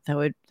it out. That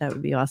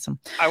would be awesome.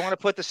 I want to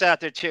put this out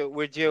there too.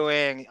 We're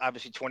doing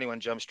obviously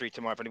 21 Jump Street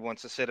tomorrow. If anyone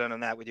wants to sit in on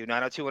that, we do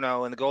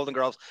 90210 and the Golden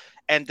Girls.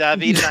 And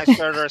David and I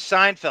started our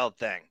Seinfeld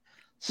thing.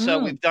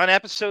 So we've done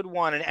episode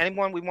 1, and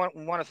anyone we want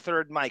a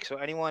third mic. So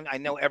anyone, I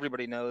know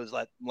everybody loves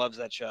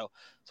that show.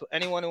 So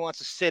anyone who wants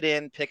to sit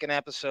in, pick an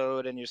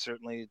episode, and you're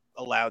certainly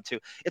allowed to.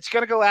 It's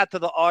going to go out to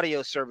the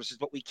audio services,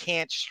 but we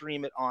can't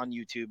stream it on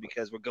YouTube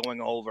because we're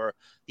going over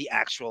the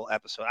actual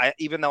episode.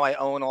 Even though I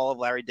own all of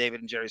Larry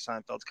David and Jerry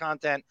Seinfeld's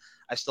content,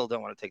 I still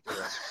don't want to take the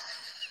risk.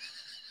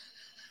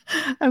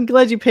 I'm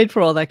glad you paid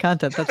for all that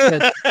content. That's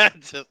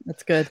good.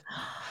 That's good.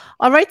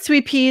 All right,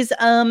 Sweet Peas.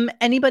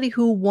 Anybody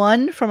who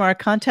won from our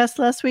contest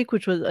last week,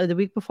 which was the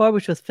week before,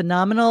 which was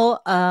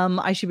phenomenal.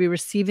 I should be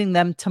receiving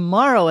them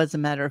tomorrow, as a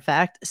matter of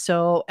fact.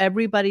 So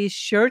everybody's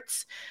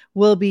shirts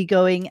will be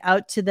going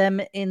out to them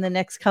in the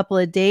next couple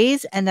of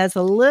days. And as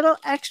a little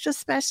extra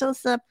special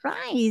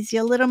surprise,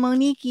 your little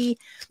Monique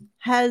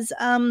has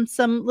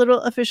some little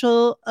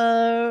official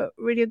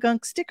Radio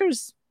Gunk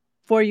stickers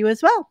for you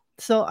as well.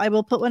 So I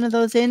will put one of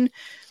those in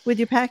with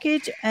your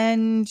package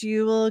and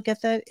you will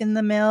get that in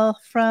the mail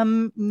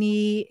from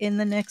me in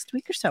the next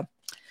week or so.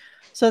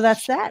 So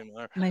that's that,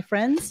 my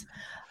friends.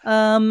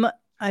 I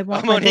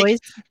want my boys.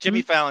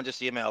 Jimmy Fallon just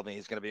emailed me.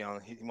 He's going to be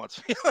on. He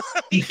wants me.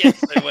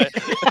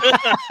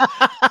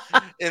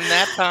 In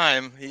that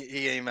time,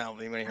 he emailed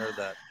me when he heard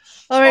that.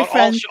 All right,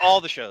 friends.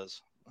 All the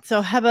shows.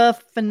 So have a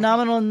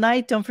phenomenal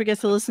night. Don't forget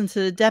to listen to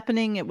The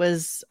Deafening. It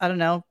was,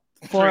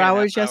 4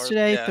 hours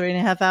yesterday,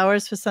 3.5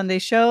 hours for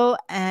Sunday's show,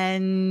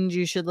 and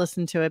you should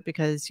listen to it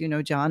because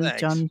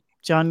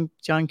John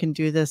can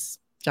do this.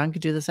 John can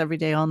do this every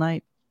day, all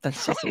night.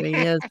 That's just the way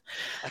he is.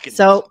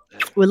 So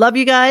we love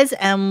you guys,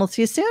 and we'll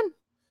see you soon.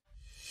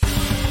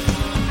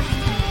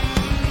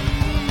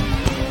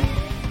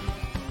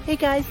 Hey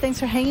guys, thanks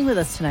for hanging with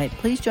us tonight.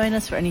 Please join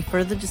us for any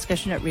further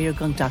discussion at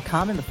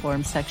RadioGunk.com in the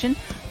forum section.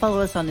 Follow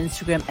us on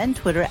Instagram and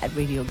Twitter at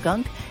Radio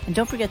Gunk. And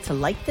don't forget to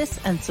like this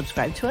and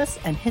subscribe to us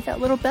and hit that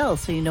little bell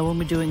so you know when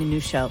we're doing a new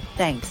show.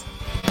 Thanks.